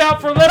 Watch out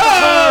for Oh,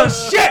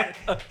 leprechauns. shit.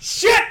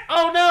 Shit.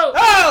 Oh no.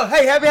 Oh,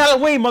 hey, happy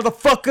Halloween,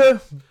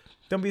 motherfucker.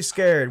 Don't be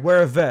scared.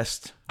 Wear a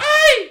vest.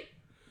 Hey!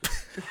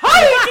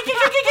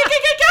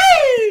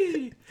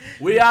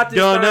 We out this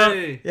Dun, dun.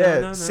 thing.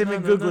 Yeah, send me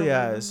googly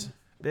eyes,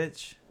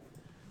 bitch.